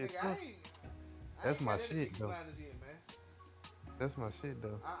yet. That ain't, shit nigga. tough. I That's ain't my got into shit Peaky though. Blinders yet, man. That's my shit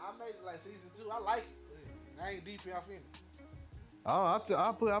though. I made it like season 2. I like it. I ain't deep off in it. Oh, I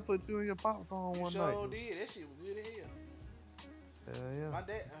put you in your pops on You one night. sure did. That shit was good as hell. Yeah. My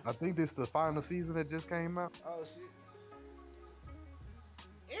dad. I think this the final season that just came out. Oh shit.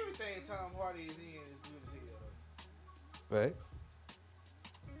 Everything Tom Hardy is in is good as hell. Facts.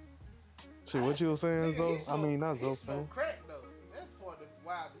 Shit, I, what you was saying, nigga, Zo? I mean, not he Zo, smoke saying. crack though. That's part of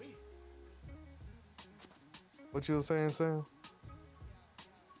why me. What you was saying, Sam?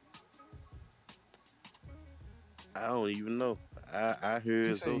 I don't even know. I You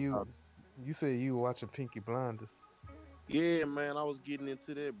heard say Zoe talk. you said you were watching Pinky Blinders. Yeah, man, I was getting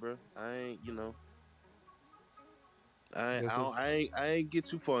into that, bro. I ain't, That's it. I ain't get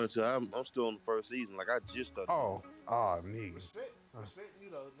too far into it. I'm still on the first season. Like I just started getting. Oh, nigga. Uh, Respect you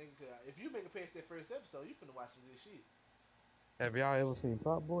though, nigga. Cause if you make it past that first episode, you finna watch some good shit. have y'all ever seen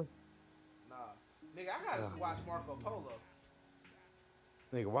Top Boy? Nah, nigga, I gotta watch Marco Polo.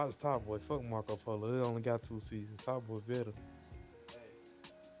 Nigga, watch Top Boy. Fuck Marco Polo. It only got 2 seasons. Top Boy better. Hey,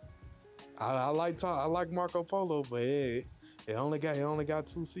 I like Marco Polo, but it only got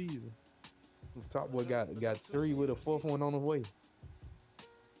 2 seasons. Top Boy but them got two 3 with a seasons fourth hit. one on the way.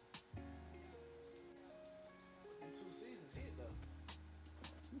 Them 2 seasons hit though.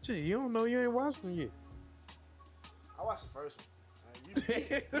 Gee, you don't know you ain't watched them yet. I watched the first one.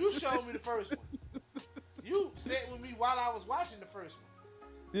 You showed me the first one. You sat with me while I was watching the first one.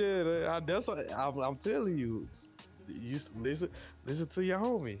 Yeah, I'm telling you. You listen to your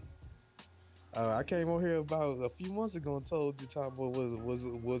homie. I came on here about a few months ago and told you Top Boy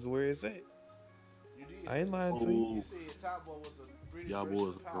was where it's at. You did I say ain't lying to you. you Oh, said Top Boy was a British y'all version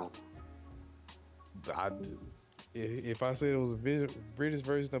boys of are wrong. Power. I, if I said it was a British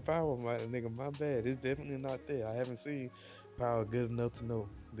version of Power, my bad. It's definitely not there. I haven't seen Power good enough to know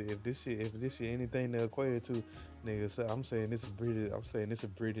if this shit anything to equate it to, nigga. So I'm saying it's a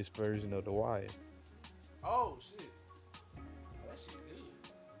British version of The Wire. Oh shit. Oh, that shit good.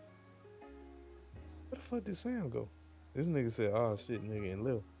 Where the fuck did Sam go? This nigga said, "Oh shit, nigga," and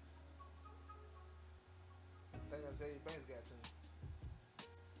left. I think I said Banks got to him.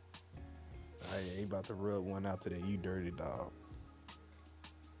 I ain't about to rub one out today. You dirty dog.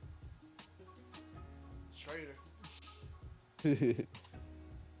 Traitor.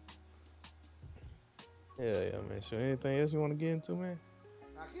 Yeah, man. So anything else you want to get into, man?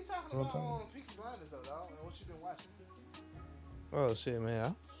 Now keep talking You about want to talk? Peaky Blinders though, dog, and what you been watching. Oh shit,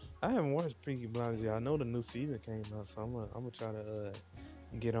 man. I haven't watched Peaky Blinders yet. I know the new season came out, so I'm gonna try to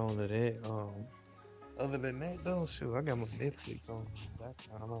get on to that. Other than that, though, shoot, I got my Netflix on in the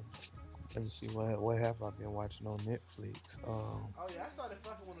background. Let me see what have I been watching on Netflix. Oh yeah, I started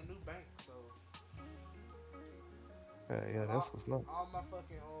fucking with a new bank, so Yeah, that's all, what's up. all my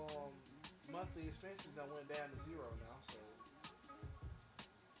fucking monthly expenses done went down to zero now. So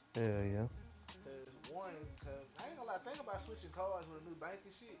Yeah. cause I ain't gonna lie, think about switching cards with a new bank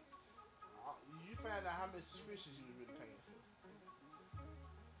and shit. You find out how many subscriptions you were really paying for.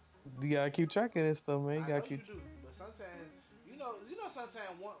 You gotta keep track of this stuff, man. You I gotta know you keep. do, but sometimes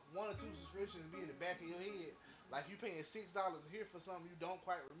sometimes one or two subscriptions be in the back of your head, like you paying $6 here for something you don't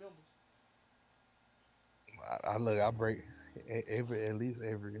quite remember. I look. I break at least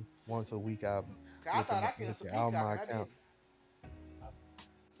every once a week. I Cause I look at thought my I look canceled at all Peacock my and I accounts.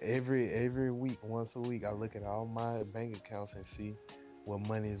 didn't. every week, once a week, I look at all my bank accounts and see what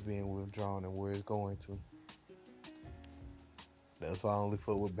money is being withdrawn and where it's going to. That's why I only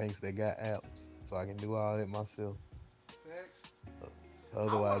fuck with banks that got apps, so I can do all that myself. Facts. I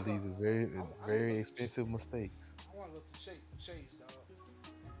Otherwise, want to go. these is very I need to go very through. expensive mistakes. I want to go through Chase, dog.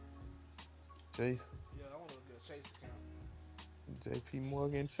 Chase, Yeah, I want to get a Chase account. J.P.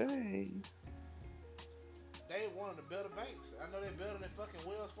 Morgan Chase. They one of the better banks. I know they're better than fucking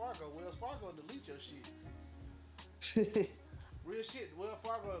Wells Fargo. Wells Fargo delete your shit. Real shit. Wells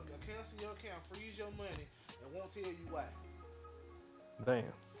Fargo cancel your account, freeze your money, and won't tell you why. Damn.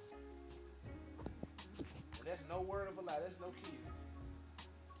 And that's no word of a lie. That's no kidding.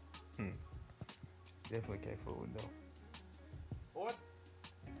 Hmm. Definitely can't fool with them. Or I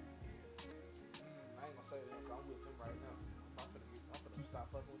ain't gonna say that because I'm with them right now. I'm finna stop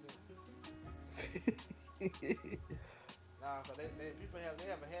fucking with them. Nah, cause they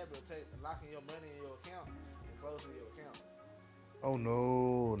have a habit of locking your money in your account and closing your account. Oh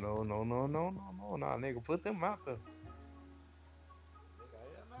no, no, no, no, no, no, no, nah, nigga, put them out there.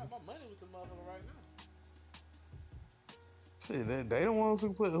 Nigga, I my money with the motherfucker right now. Shit, they the ones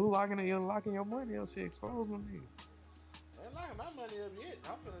who locking your money up. Shit, exposing niggas. I ain't locking my money up yet.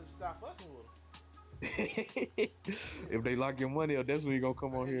 I'm finna stop fucking with them. If they lock your money up, that's when you gonna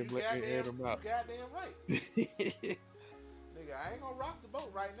come on here and let me air them You out. goddamn right. Nigga, I ain't gonna rock the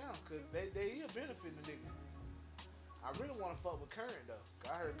boat right now, cause they is benefiting the nigga. I really wanna fuck with Current though.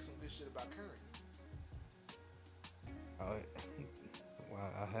 Cause I heard some good shit about Current.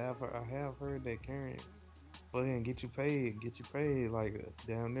 Well, I have heard that Karen go ahead and get you paid like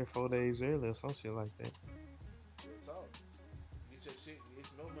down there 4 days early or some shit like that. Real talk. Get your shit, get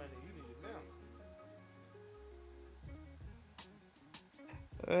some more money. You need it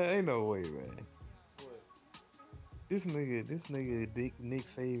now. Ain't no way, man. What? This nigga, Nick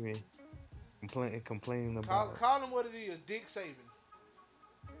Saban complaining about Call him what it is. Dick saving.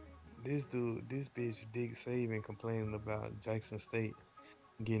 this bitch, Dick Saban complaining about Jackson State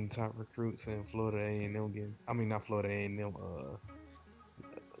getting top recruits and Florida A&M I mean not Florida A&M,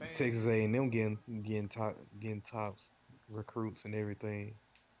 Fan. Texas A&M getting top recruits and everything.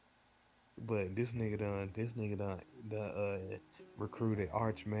 But this nigga done recruited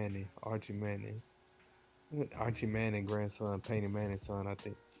Archie Manning grandson, Peyton Manning's son, I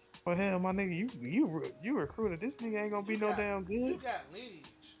think. Well, hell, my nigga, you recruited this nigga ain't gonna be no damn You good. got lineage.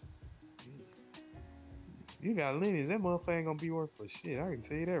 You got lineage. That motherfucker ain't gonna be worth for shit. I can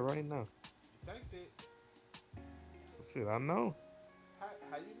tell you that right now. You think that? Shit, I know. How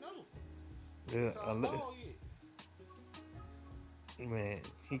you know? You Yeah, saw a ball yet? man,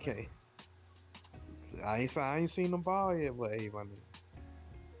 he can't. I ain't seen the ball yet, but hey, my nigga.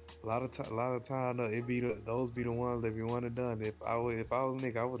 A lot of time, those be the ones that be one and done. If I was a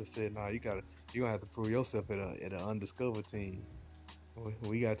nigga, I would have said, nah, you gonna have to prove yourself at an undiscovered team.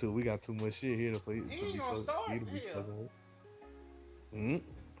 We got too much shit here He ain't gonna for you start. to be Hell, fucking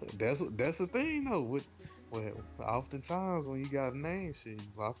with. That's the thing though. Well, oftentimes when you got a name, shit,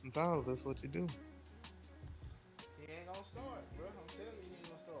 oftentimes that's what you do. he ain't gonna start, bro. I'm telling you, he ain't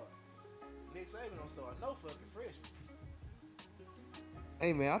gonna start. Nick Saban don't start no fucking freshman.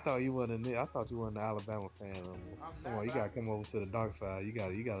 Hey man, I thought you wasn't an Alabama fan no more. I'm Come not, on, you but gotta come over to the dark side. You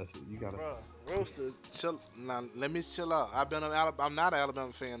gotta. bro, Rooster, chill. Now let me chill out. I'm not an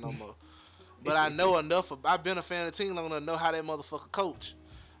Alabama fan no more. But I know enough. I've been a fan of the team long enough to know how that motherfucker coach.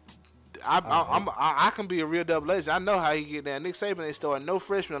 I hate. I can be a real double agent. I know how he get down. Nick Saban ain't starting no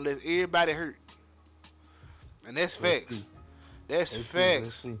freshman unless everybody hurt, and that's Let's see. facts. That's Let's see. Let's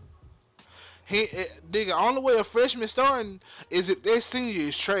facts. see. Nigga, only way a freshman starting is if their senior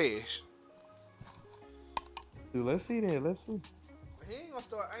is trash. Dude, let's see then. Let's see. He ain't gonna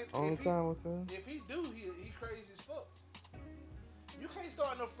start. Only time will tell. If he do, he crazy as fuck. You can't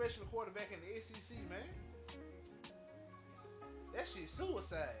start no freshman quarterback in the SEC, man. That shit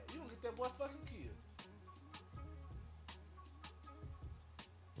suicide. You gonna get that boy fucking killed.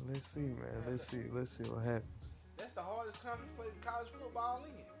 Let's see, man. Let's see what happens. That's the hardest conference to play college football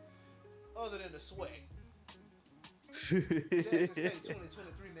in, other than the SWAC. Jackson State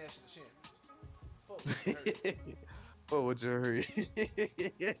 2023 national champions. Fuck what you heard. What would you heard?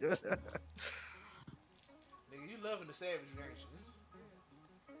 Nigga, you loving the Savage Nation.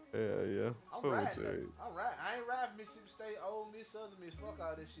 Yeah. I'm Fuck what you riding though. heard. I'm riding. I ain't riding Mississippi State, Ole Miss, Southern Miss. Fuck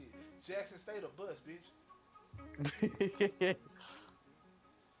all this shit. Jackson State a bus, bitch.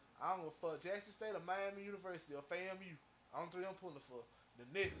 I don't give a fuck. Jackson State or Miami University or FAMU. I'm three I'm pulling for. The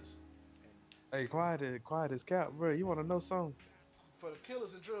niggas. And Hey, quiet as cat, bro. You wanna know something? for the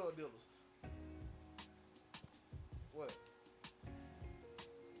killers and drug dealers. What?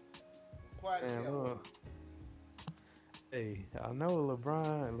 quiet as Man, hell. look. Hey, I know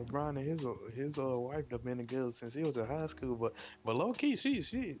LeBron and his wife have been together since he was in high school, but low key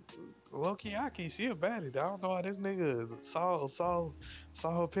she low key I key she a baddie. I don't know how this nigga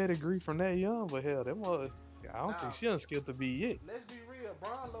saw her pedigree from that young, but hell, them was I don't think Now, she unskilled to be yet. let's be real.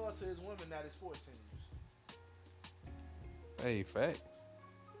 Bron loyal to his women, not his sports teams. Hey, facts.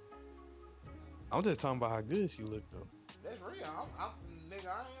 I'm just talking about how good she looked though. That's real. Nigga,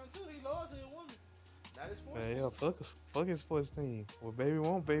 I am too. He loyal to his women, not his sports Man, yeah, teams. fuck his sports team. What baby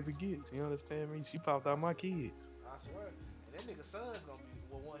want, baby gets. You understand me? She popped out I my swear. kid. I swear. And that nigga son's gonna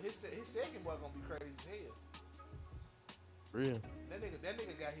be his second boy gonna be crazy as hell. Real. That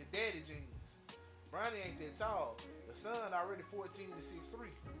nigga got his daddy genes. Bronny ain't that tall. The son already 14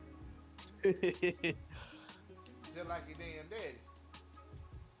 to 6'3", just like your damn daddy.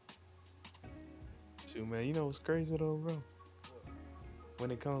 Shoot, man, you know what's crazy though, bro? What?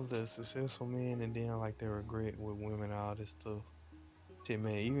 When it comes to successful men and then like they regret with women and all this stuff. Shit,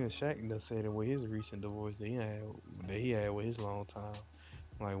 man, even Shaq done said it with his recent divorce that he had with his long time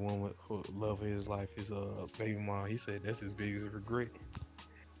like woman who love of his life, his baby mom. He said that's his biggest regret.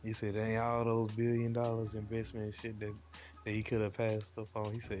 He said ain't all those $1 billion investment and shit that he could have passed up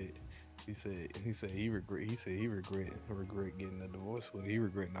on. He regret getting a divorce with her. He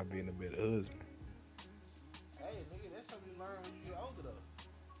regret not being a better husband. Hey, nigga, that's something you learn when you get older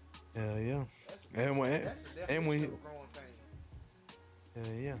though. Hell yeah. That's And when that's the and definition of a when growing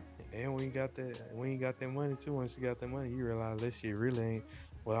pain. yeah. And when you got that money too, once you got that money, you realize that shit really ain't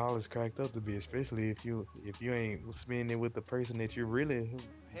what all it's cracked up to be, especially if you ain't spending it with the person that you really,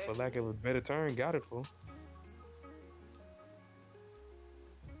 for Happy lack of with. a better term, got it for.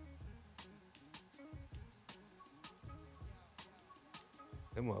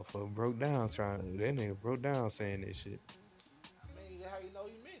 That motherfucker broke down that nigga broke down saying that shit. I mean, that's how you know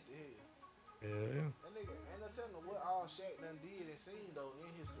you meant to hell. Yeah, That nigga ain't no telling what all Shaq done did and seen though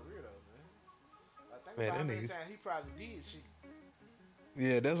in his career though, man. Like think man, about how that many nigga. times he probably did shit.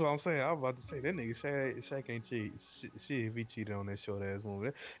 Yeah, that's what I'm saying. I was about to say that nigga Shaq ain't cheat. Shit, if he cheated on that short ass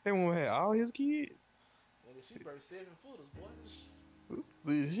woman, that woman had all his kids. Nigga, she birthed 7 footers, boy.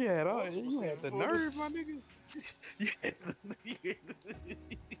 She had all. Multiple You had seven the footers. nerve, my nigga. you, had the,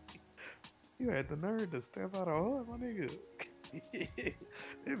 you had the nerve to step out on her, my nigga.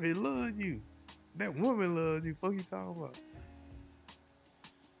 If he loved you, that woman loved you. Fuck you talking about?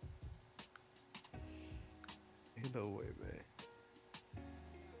 Ain't no way, man.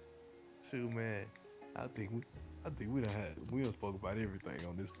 Shoot, man. I think we, we done spoke about everything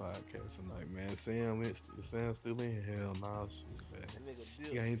on this podcast tonight, man. Sam still in here? Hell nah, shit, man. That nigga You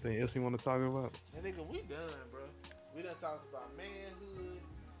got dip. anything else you want to talk about? That nigga, we done, bro. We done talked about manhood,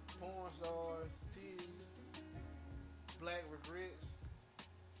 porn stars, titties, black regrets.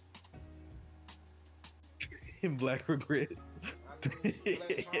 Black regret. I mean, shit,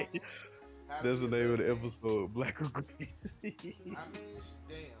 black trauma. How to That's be the a name of better the man. episode. Black regrets. I mean,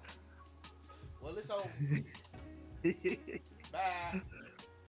 damn. Well, it's over. Bye.